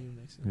yeah, you're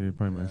Mexican. Yeah, you're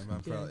probably Mexican.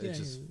 I'm probably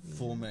just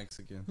full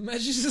Mexican.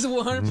 Imagine just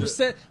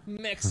 100%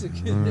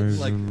 Mexican.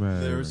 Like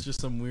there was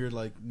just some weird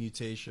like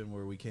mutation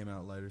where we came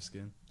out lighter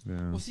skin.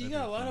 Yeah. Well, see, you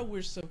got a lot of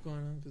weird stuff going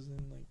on because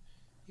then like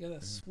you got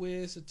that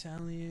Swiss,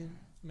 Italian,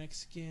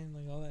 Mexican,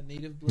 like all that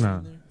native blood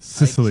in there.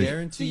 Sicily. I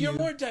guarantee See, you're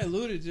more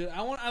diluted, dude.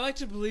 I like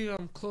to believe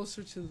I'm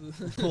closer to the.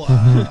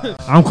 Wow.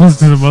 I'm close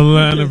to the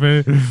motherland of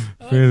it.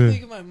 I like to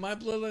think my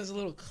bloodline's a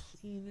little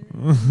cleaner.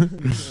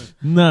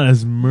 Not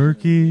as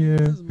murky. Yeah.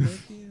 Not as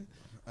murky.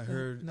 I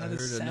heard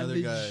another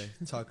guy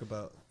talk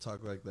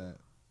like that.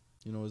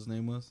 You know what his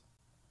name was?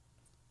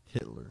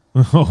 Hitler.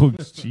 Oh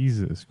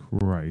Jesus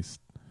Christ!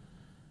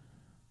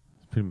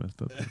 It's pretty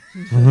messed up.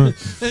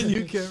 And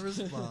you can't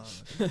respond.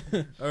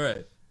 All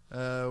right.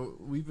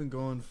 We've been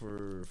going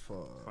for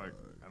like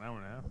an hour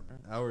and a half. Right?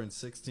 Hour and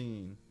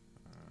 16.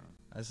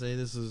 I say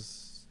this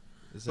is.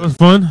 It was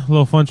fun. A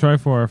little fun try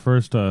for our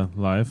first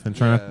live and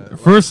trying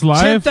first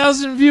live.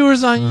 10,000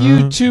 viewers on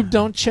YouTube.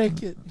 Don't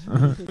check it.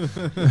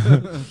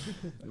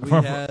 We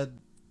had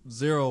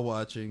 0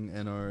 watching,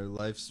 and our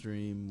live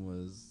stream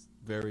was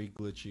very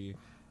glitchy.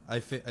 I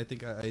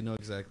think I know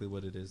exactly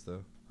what it is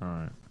though. All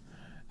right.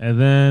 And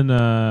then,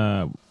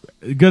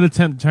 good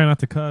attempt, try not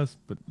to cuss,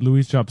 but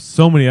Luis dropped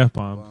so many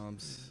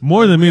F-bombs.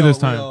 More than me this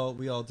time.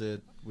 We all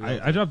did.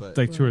 I dropped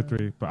like 2 or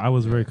 3, but I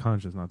was very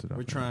conscious not to drop.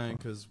 We're trying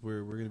because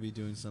we're going to be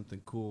doing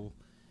something cool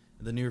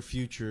in the near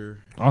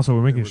future. Also,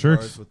 we're making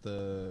shirts. With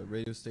the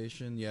radio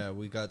station. Yeah,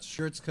 we got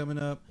shirts coming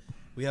up.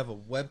 We have a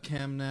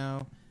webcam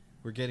now.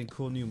 We're getting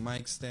cool new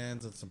mic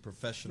stands and some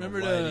professional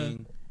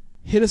lighting.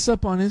 Hit us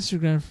up on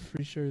Instagram for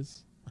free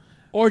shirts.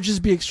 Or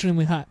just be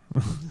extremely hot.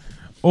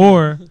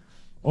 Or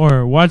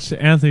watch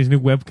Anthony's new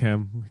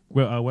webcam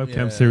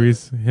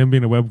series. Him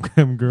being a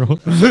webcam girl.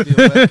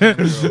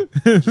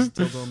 Just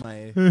dildo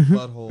my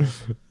butthole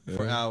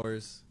for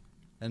hours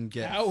and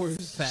get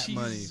fat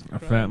money.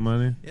 Fat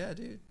money? Yeah,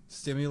 dude.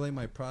 Stimulate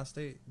my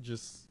prostate.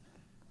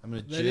 I'm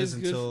going to jizz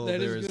until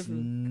there's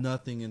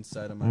nothing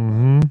inside of my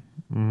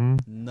body.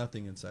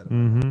 Nothing inside of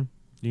my body.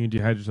 You can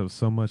dehydrate yourself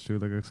so much,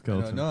 dude, like a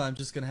skeleton. No, I'm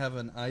just going to have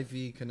an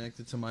IV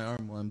connected to my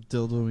arm while I'm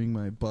dildoing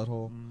my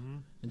butthole.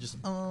 And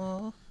just,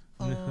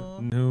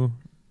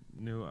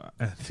 New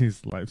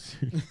Anthony's live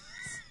stream.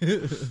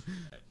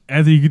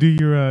 Anthony, you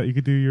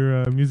could do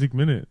your music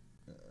minute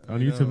on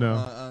YouTube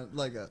now.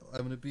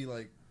 I'm gonna be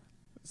like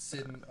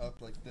sitting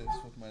up like this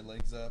with my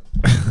legs up.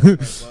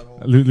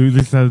 Luis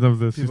has enough of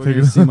this. People are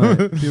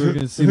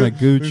gonna see my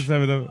gooch.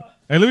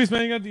 Hey, Luis,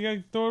 man, you got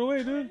to throw it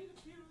away, dude.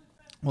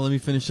 Well, let me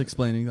finish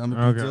explaining. I'm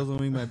gonna be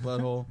dildoing my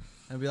butthole.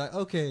 And be like,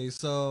 okay,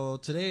 so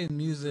today in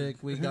music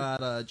we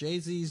got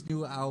Jay-Z's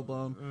new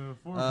album.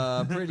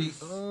 Pretty.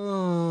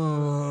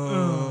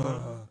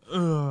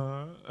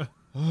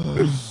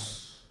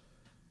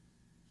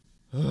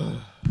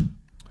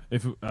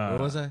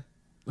 What was I?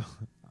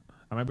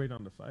 I might break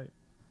down the fight.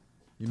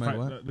 You might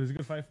what? There's a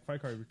good fight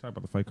card. We talk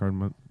about the fight card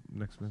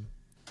next month.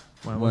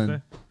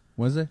 When?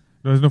 Wednesday?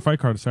 No, there's no fight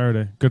card.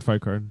 Saturday. Good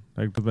fight card.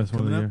 Like the best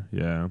one of the year.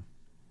 Yeah.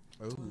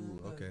 Oh,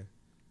 okay.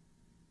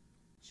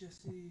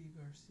 Jesse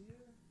Garcia.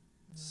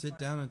 Sit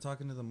down and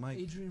talk into the mic.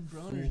 Adrian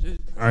Broner, dude.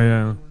 I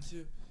am.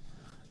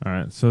 All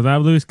right, so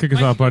that Luis, kick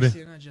us off, buddy.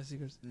 Garcia, not Jesse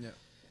Garcia.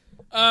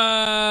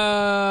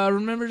 Yeah.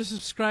 Remember to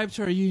subscribe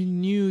to our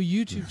new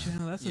YouTube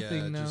channel. That's a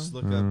thing now. Just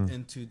look up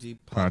Into Deep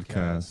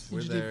Podcast.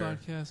 Into Deep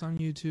Podcast on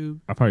YouTube.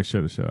 I probably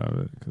should have shut out of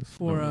it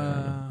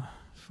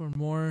for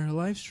more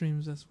live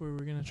streams. That's where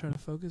we're gonna try to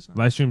focus on.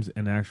 Live streams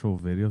and actual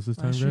videos this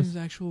time, guys. Live streams,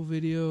 actual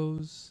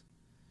videos.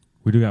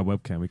 We do got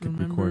webcam. We can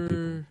record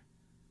people.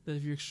 That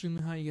if you're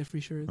extremely hot, you get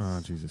free shirts. Oh,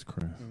 Jesus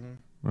Christ.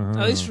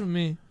 At least from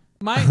me.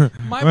 My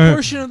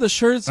portion of the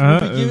shirts will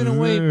be given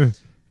away.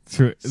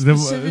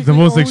 The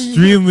most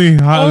extremely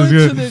hot.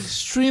 Only to the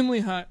extremely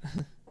hot.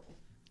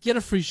 Get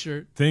a free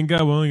shirt. Thank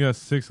God we only got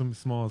 6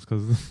 smalls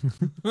because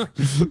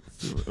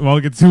we'll all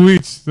get 2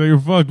 each. So you're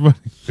fucked, buddy.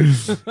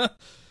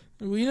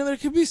 Well, there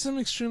could be some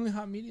extremely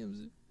hot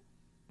mediums.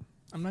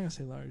 I'm not going to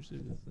say large,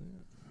 dude.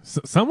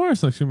 Some are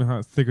extremely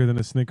hot. Thicker than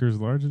a Snickers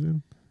large,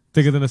 dude.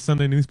 Thicker than a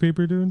Sunday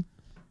newspaper, dude.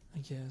 I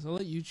guess. I'll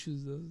let you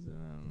choose those.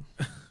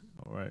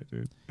 All right,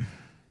 dude.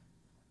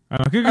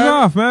 Kick us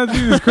off, man.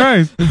 Jesus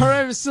Christ. All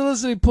right, if you're still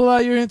listening, pull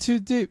out your In Too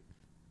Deep.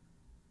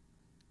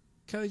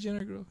 Kylie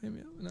Jenner girl, hit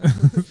me up.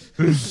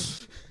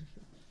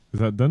 No. Is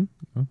that done?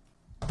 Oh.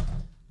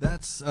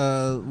 That's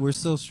we're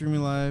still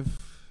streaming live.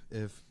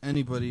 If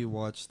anybody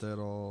watched at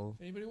all,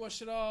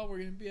 we're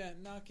gonna be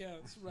at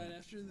Knockouts right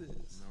after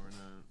this. No, we're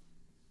not.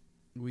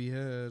 We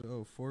had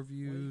 4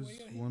 views,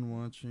 1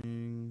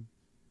 watching,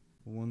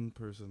 1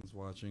 person's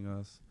watching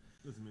us.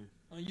 That's me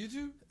on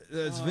YouTube.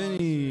 That's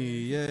Vinny.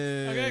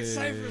 Yay! I got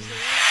excited for a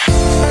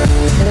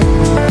second.